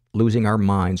moment losing our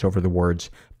minds over the words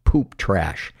poop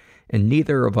trash, and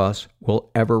neither of us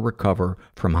will ever recover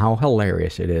from how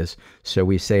hilarious it is, so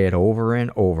we say it over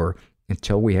and over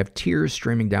until we have tears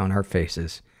streaming down our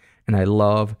faces, and I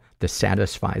love the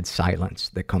satisfied silence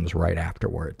that comes right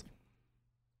afterward.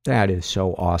 That is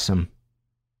so awesome.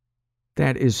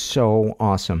 That is so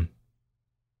awesome.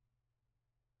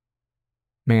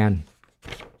 Man,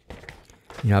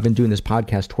 I've been doing this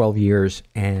podcast 12 years,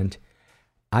 and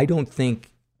I don't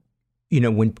think,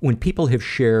 when people have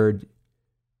shared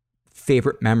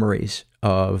favorite memories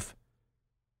of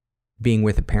being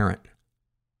with a parent,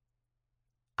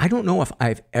 I don't know if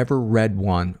I've ever read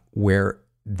one where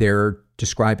they're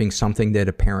describing something that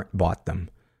a parent bought them,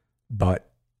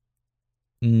 but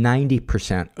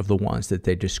 90% of the ones that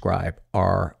they describe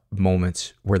are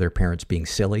moments where their parents being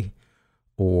silly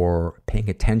or paying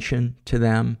attention to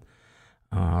them,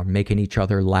 making each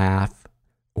other laugh,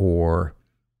 or,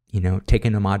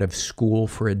 taking them out of school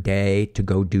for a day to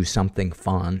go do something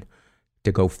fun,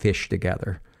 to go fish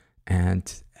together.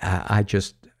 And I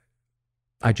just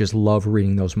love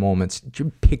reading those moments,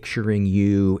 picturing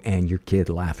you and your kid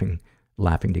laughing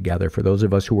together. For those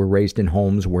of us who were raised in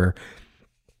homes where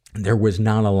there was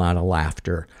not a lot of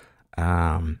laughter,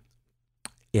 I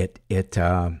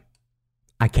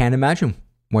can't imagine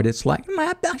what it's like.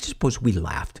 I suppose we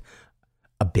laughed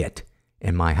a bit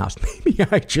in my house. Maybe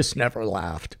I just never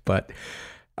laughed, but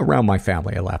around my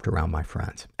family, I laughed around my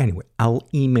friends. Anyway, I'll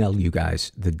email you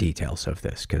guys the details of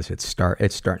this because it's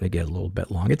starting to get a little bit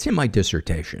long. It's in my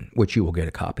dissertation, which you will get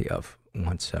a copy of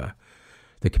once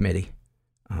the committee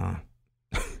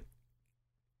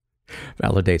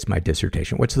validates my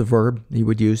dissertation. What's the verb you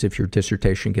would use if your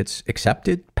dissertation gets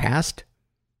accepted, passed,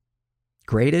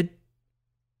 graded,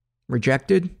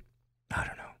 rejected? I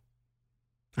don't know.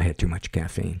 I had too much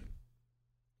caffeine.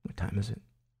 What time is it?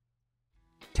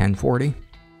 10:40?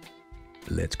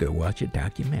 Let's go watch a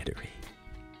documentary.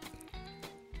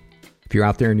 If you're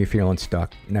out there and you're feeling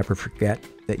stuck, never forget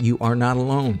that you are not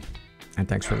alone. And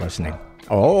thanks for listening.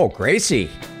 Oh, Gracie.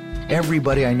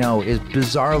 Everybody I know is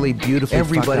bizarrely beautifully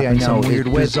Everybody fucked up I know in some weird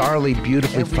way. bizarrely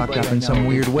beautifully Everybody fucked up I in some know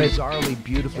weird way. Bizarrely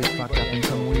beautifully fucked up in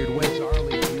some weird way.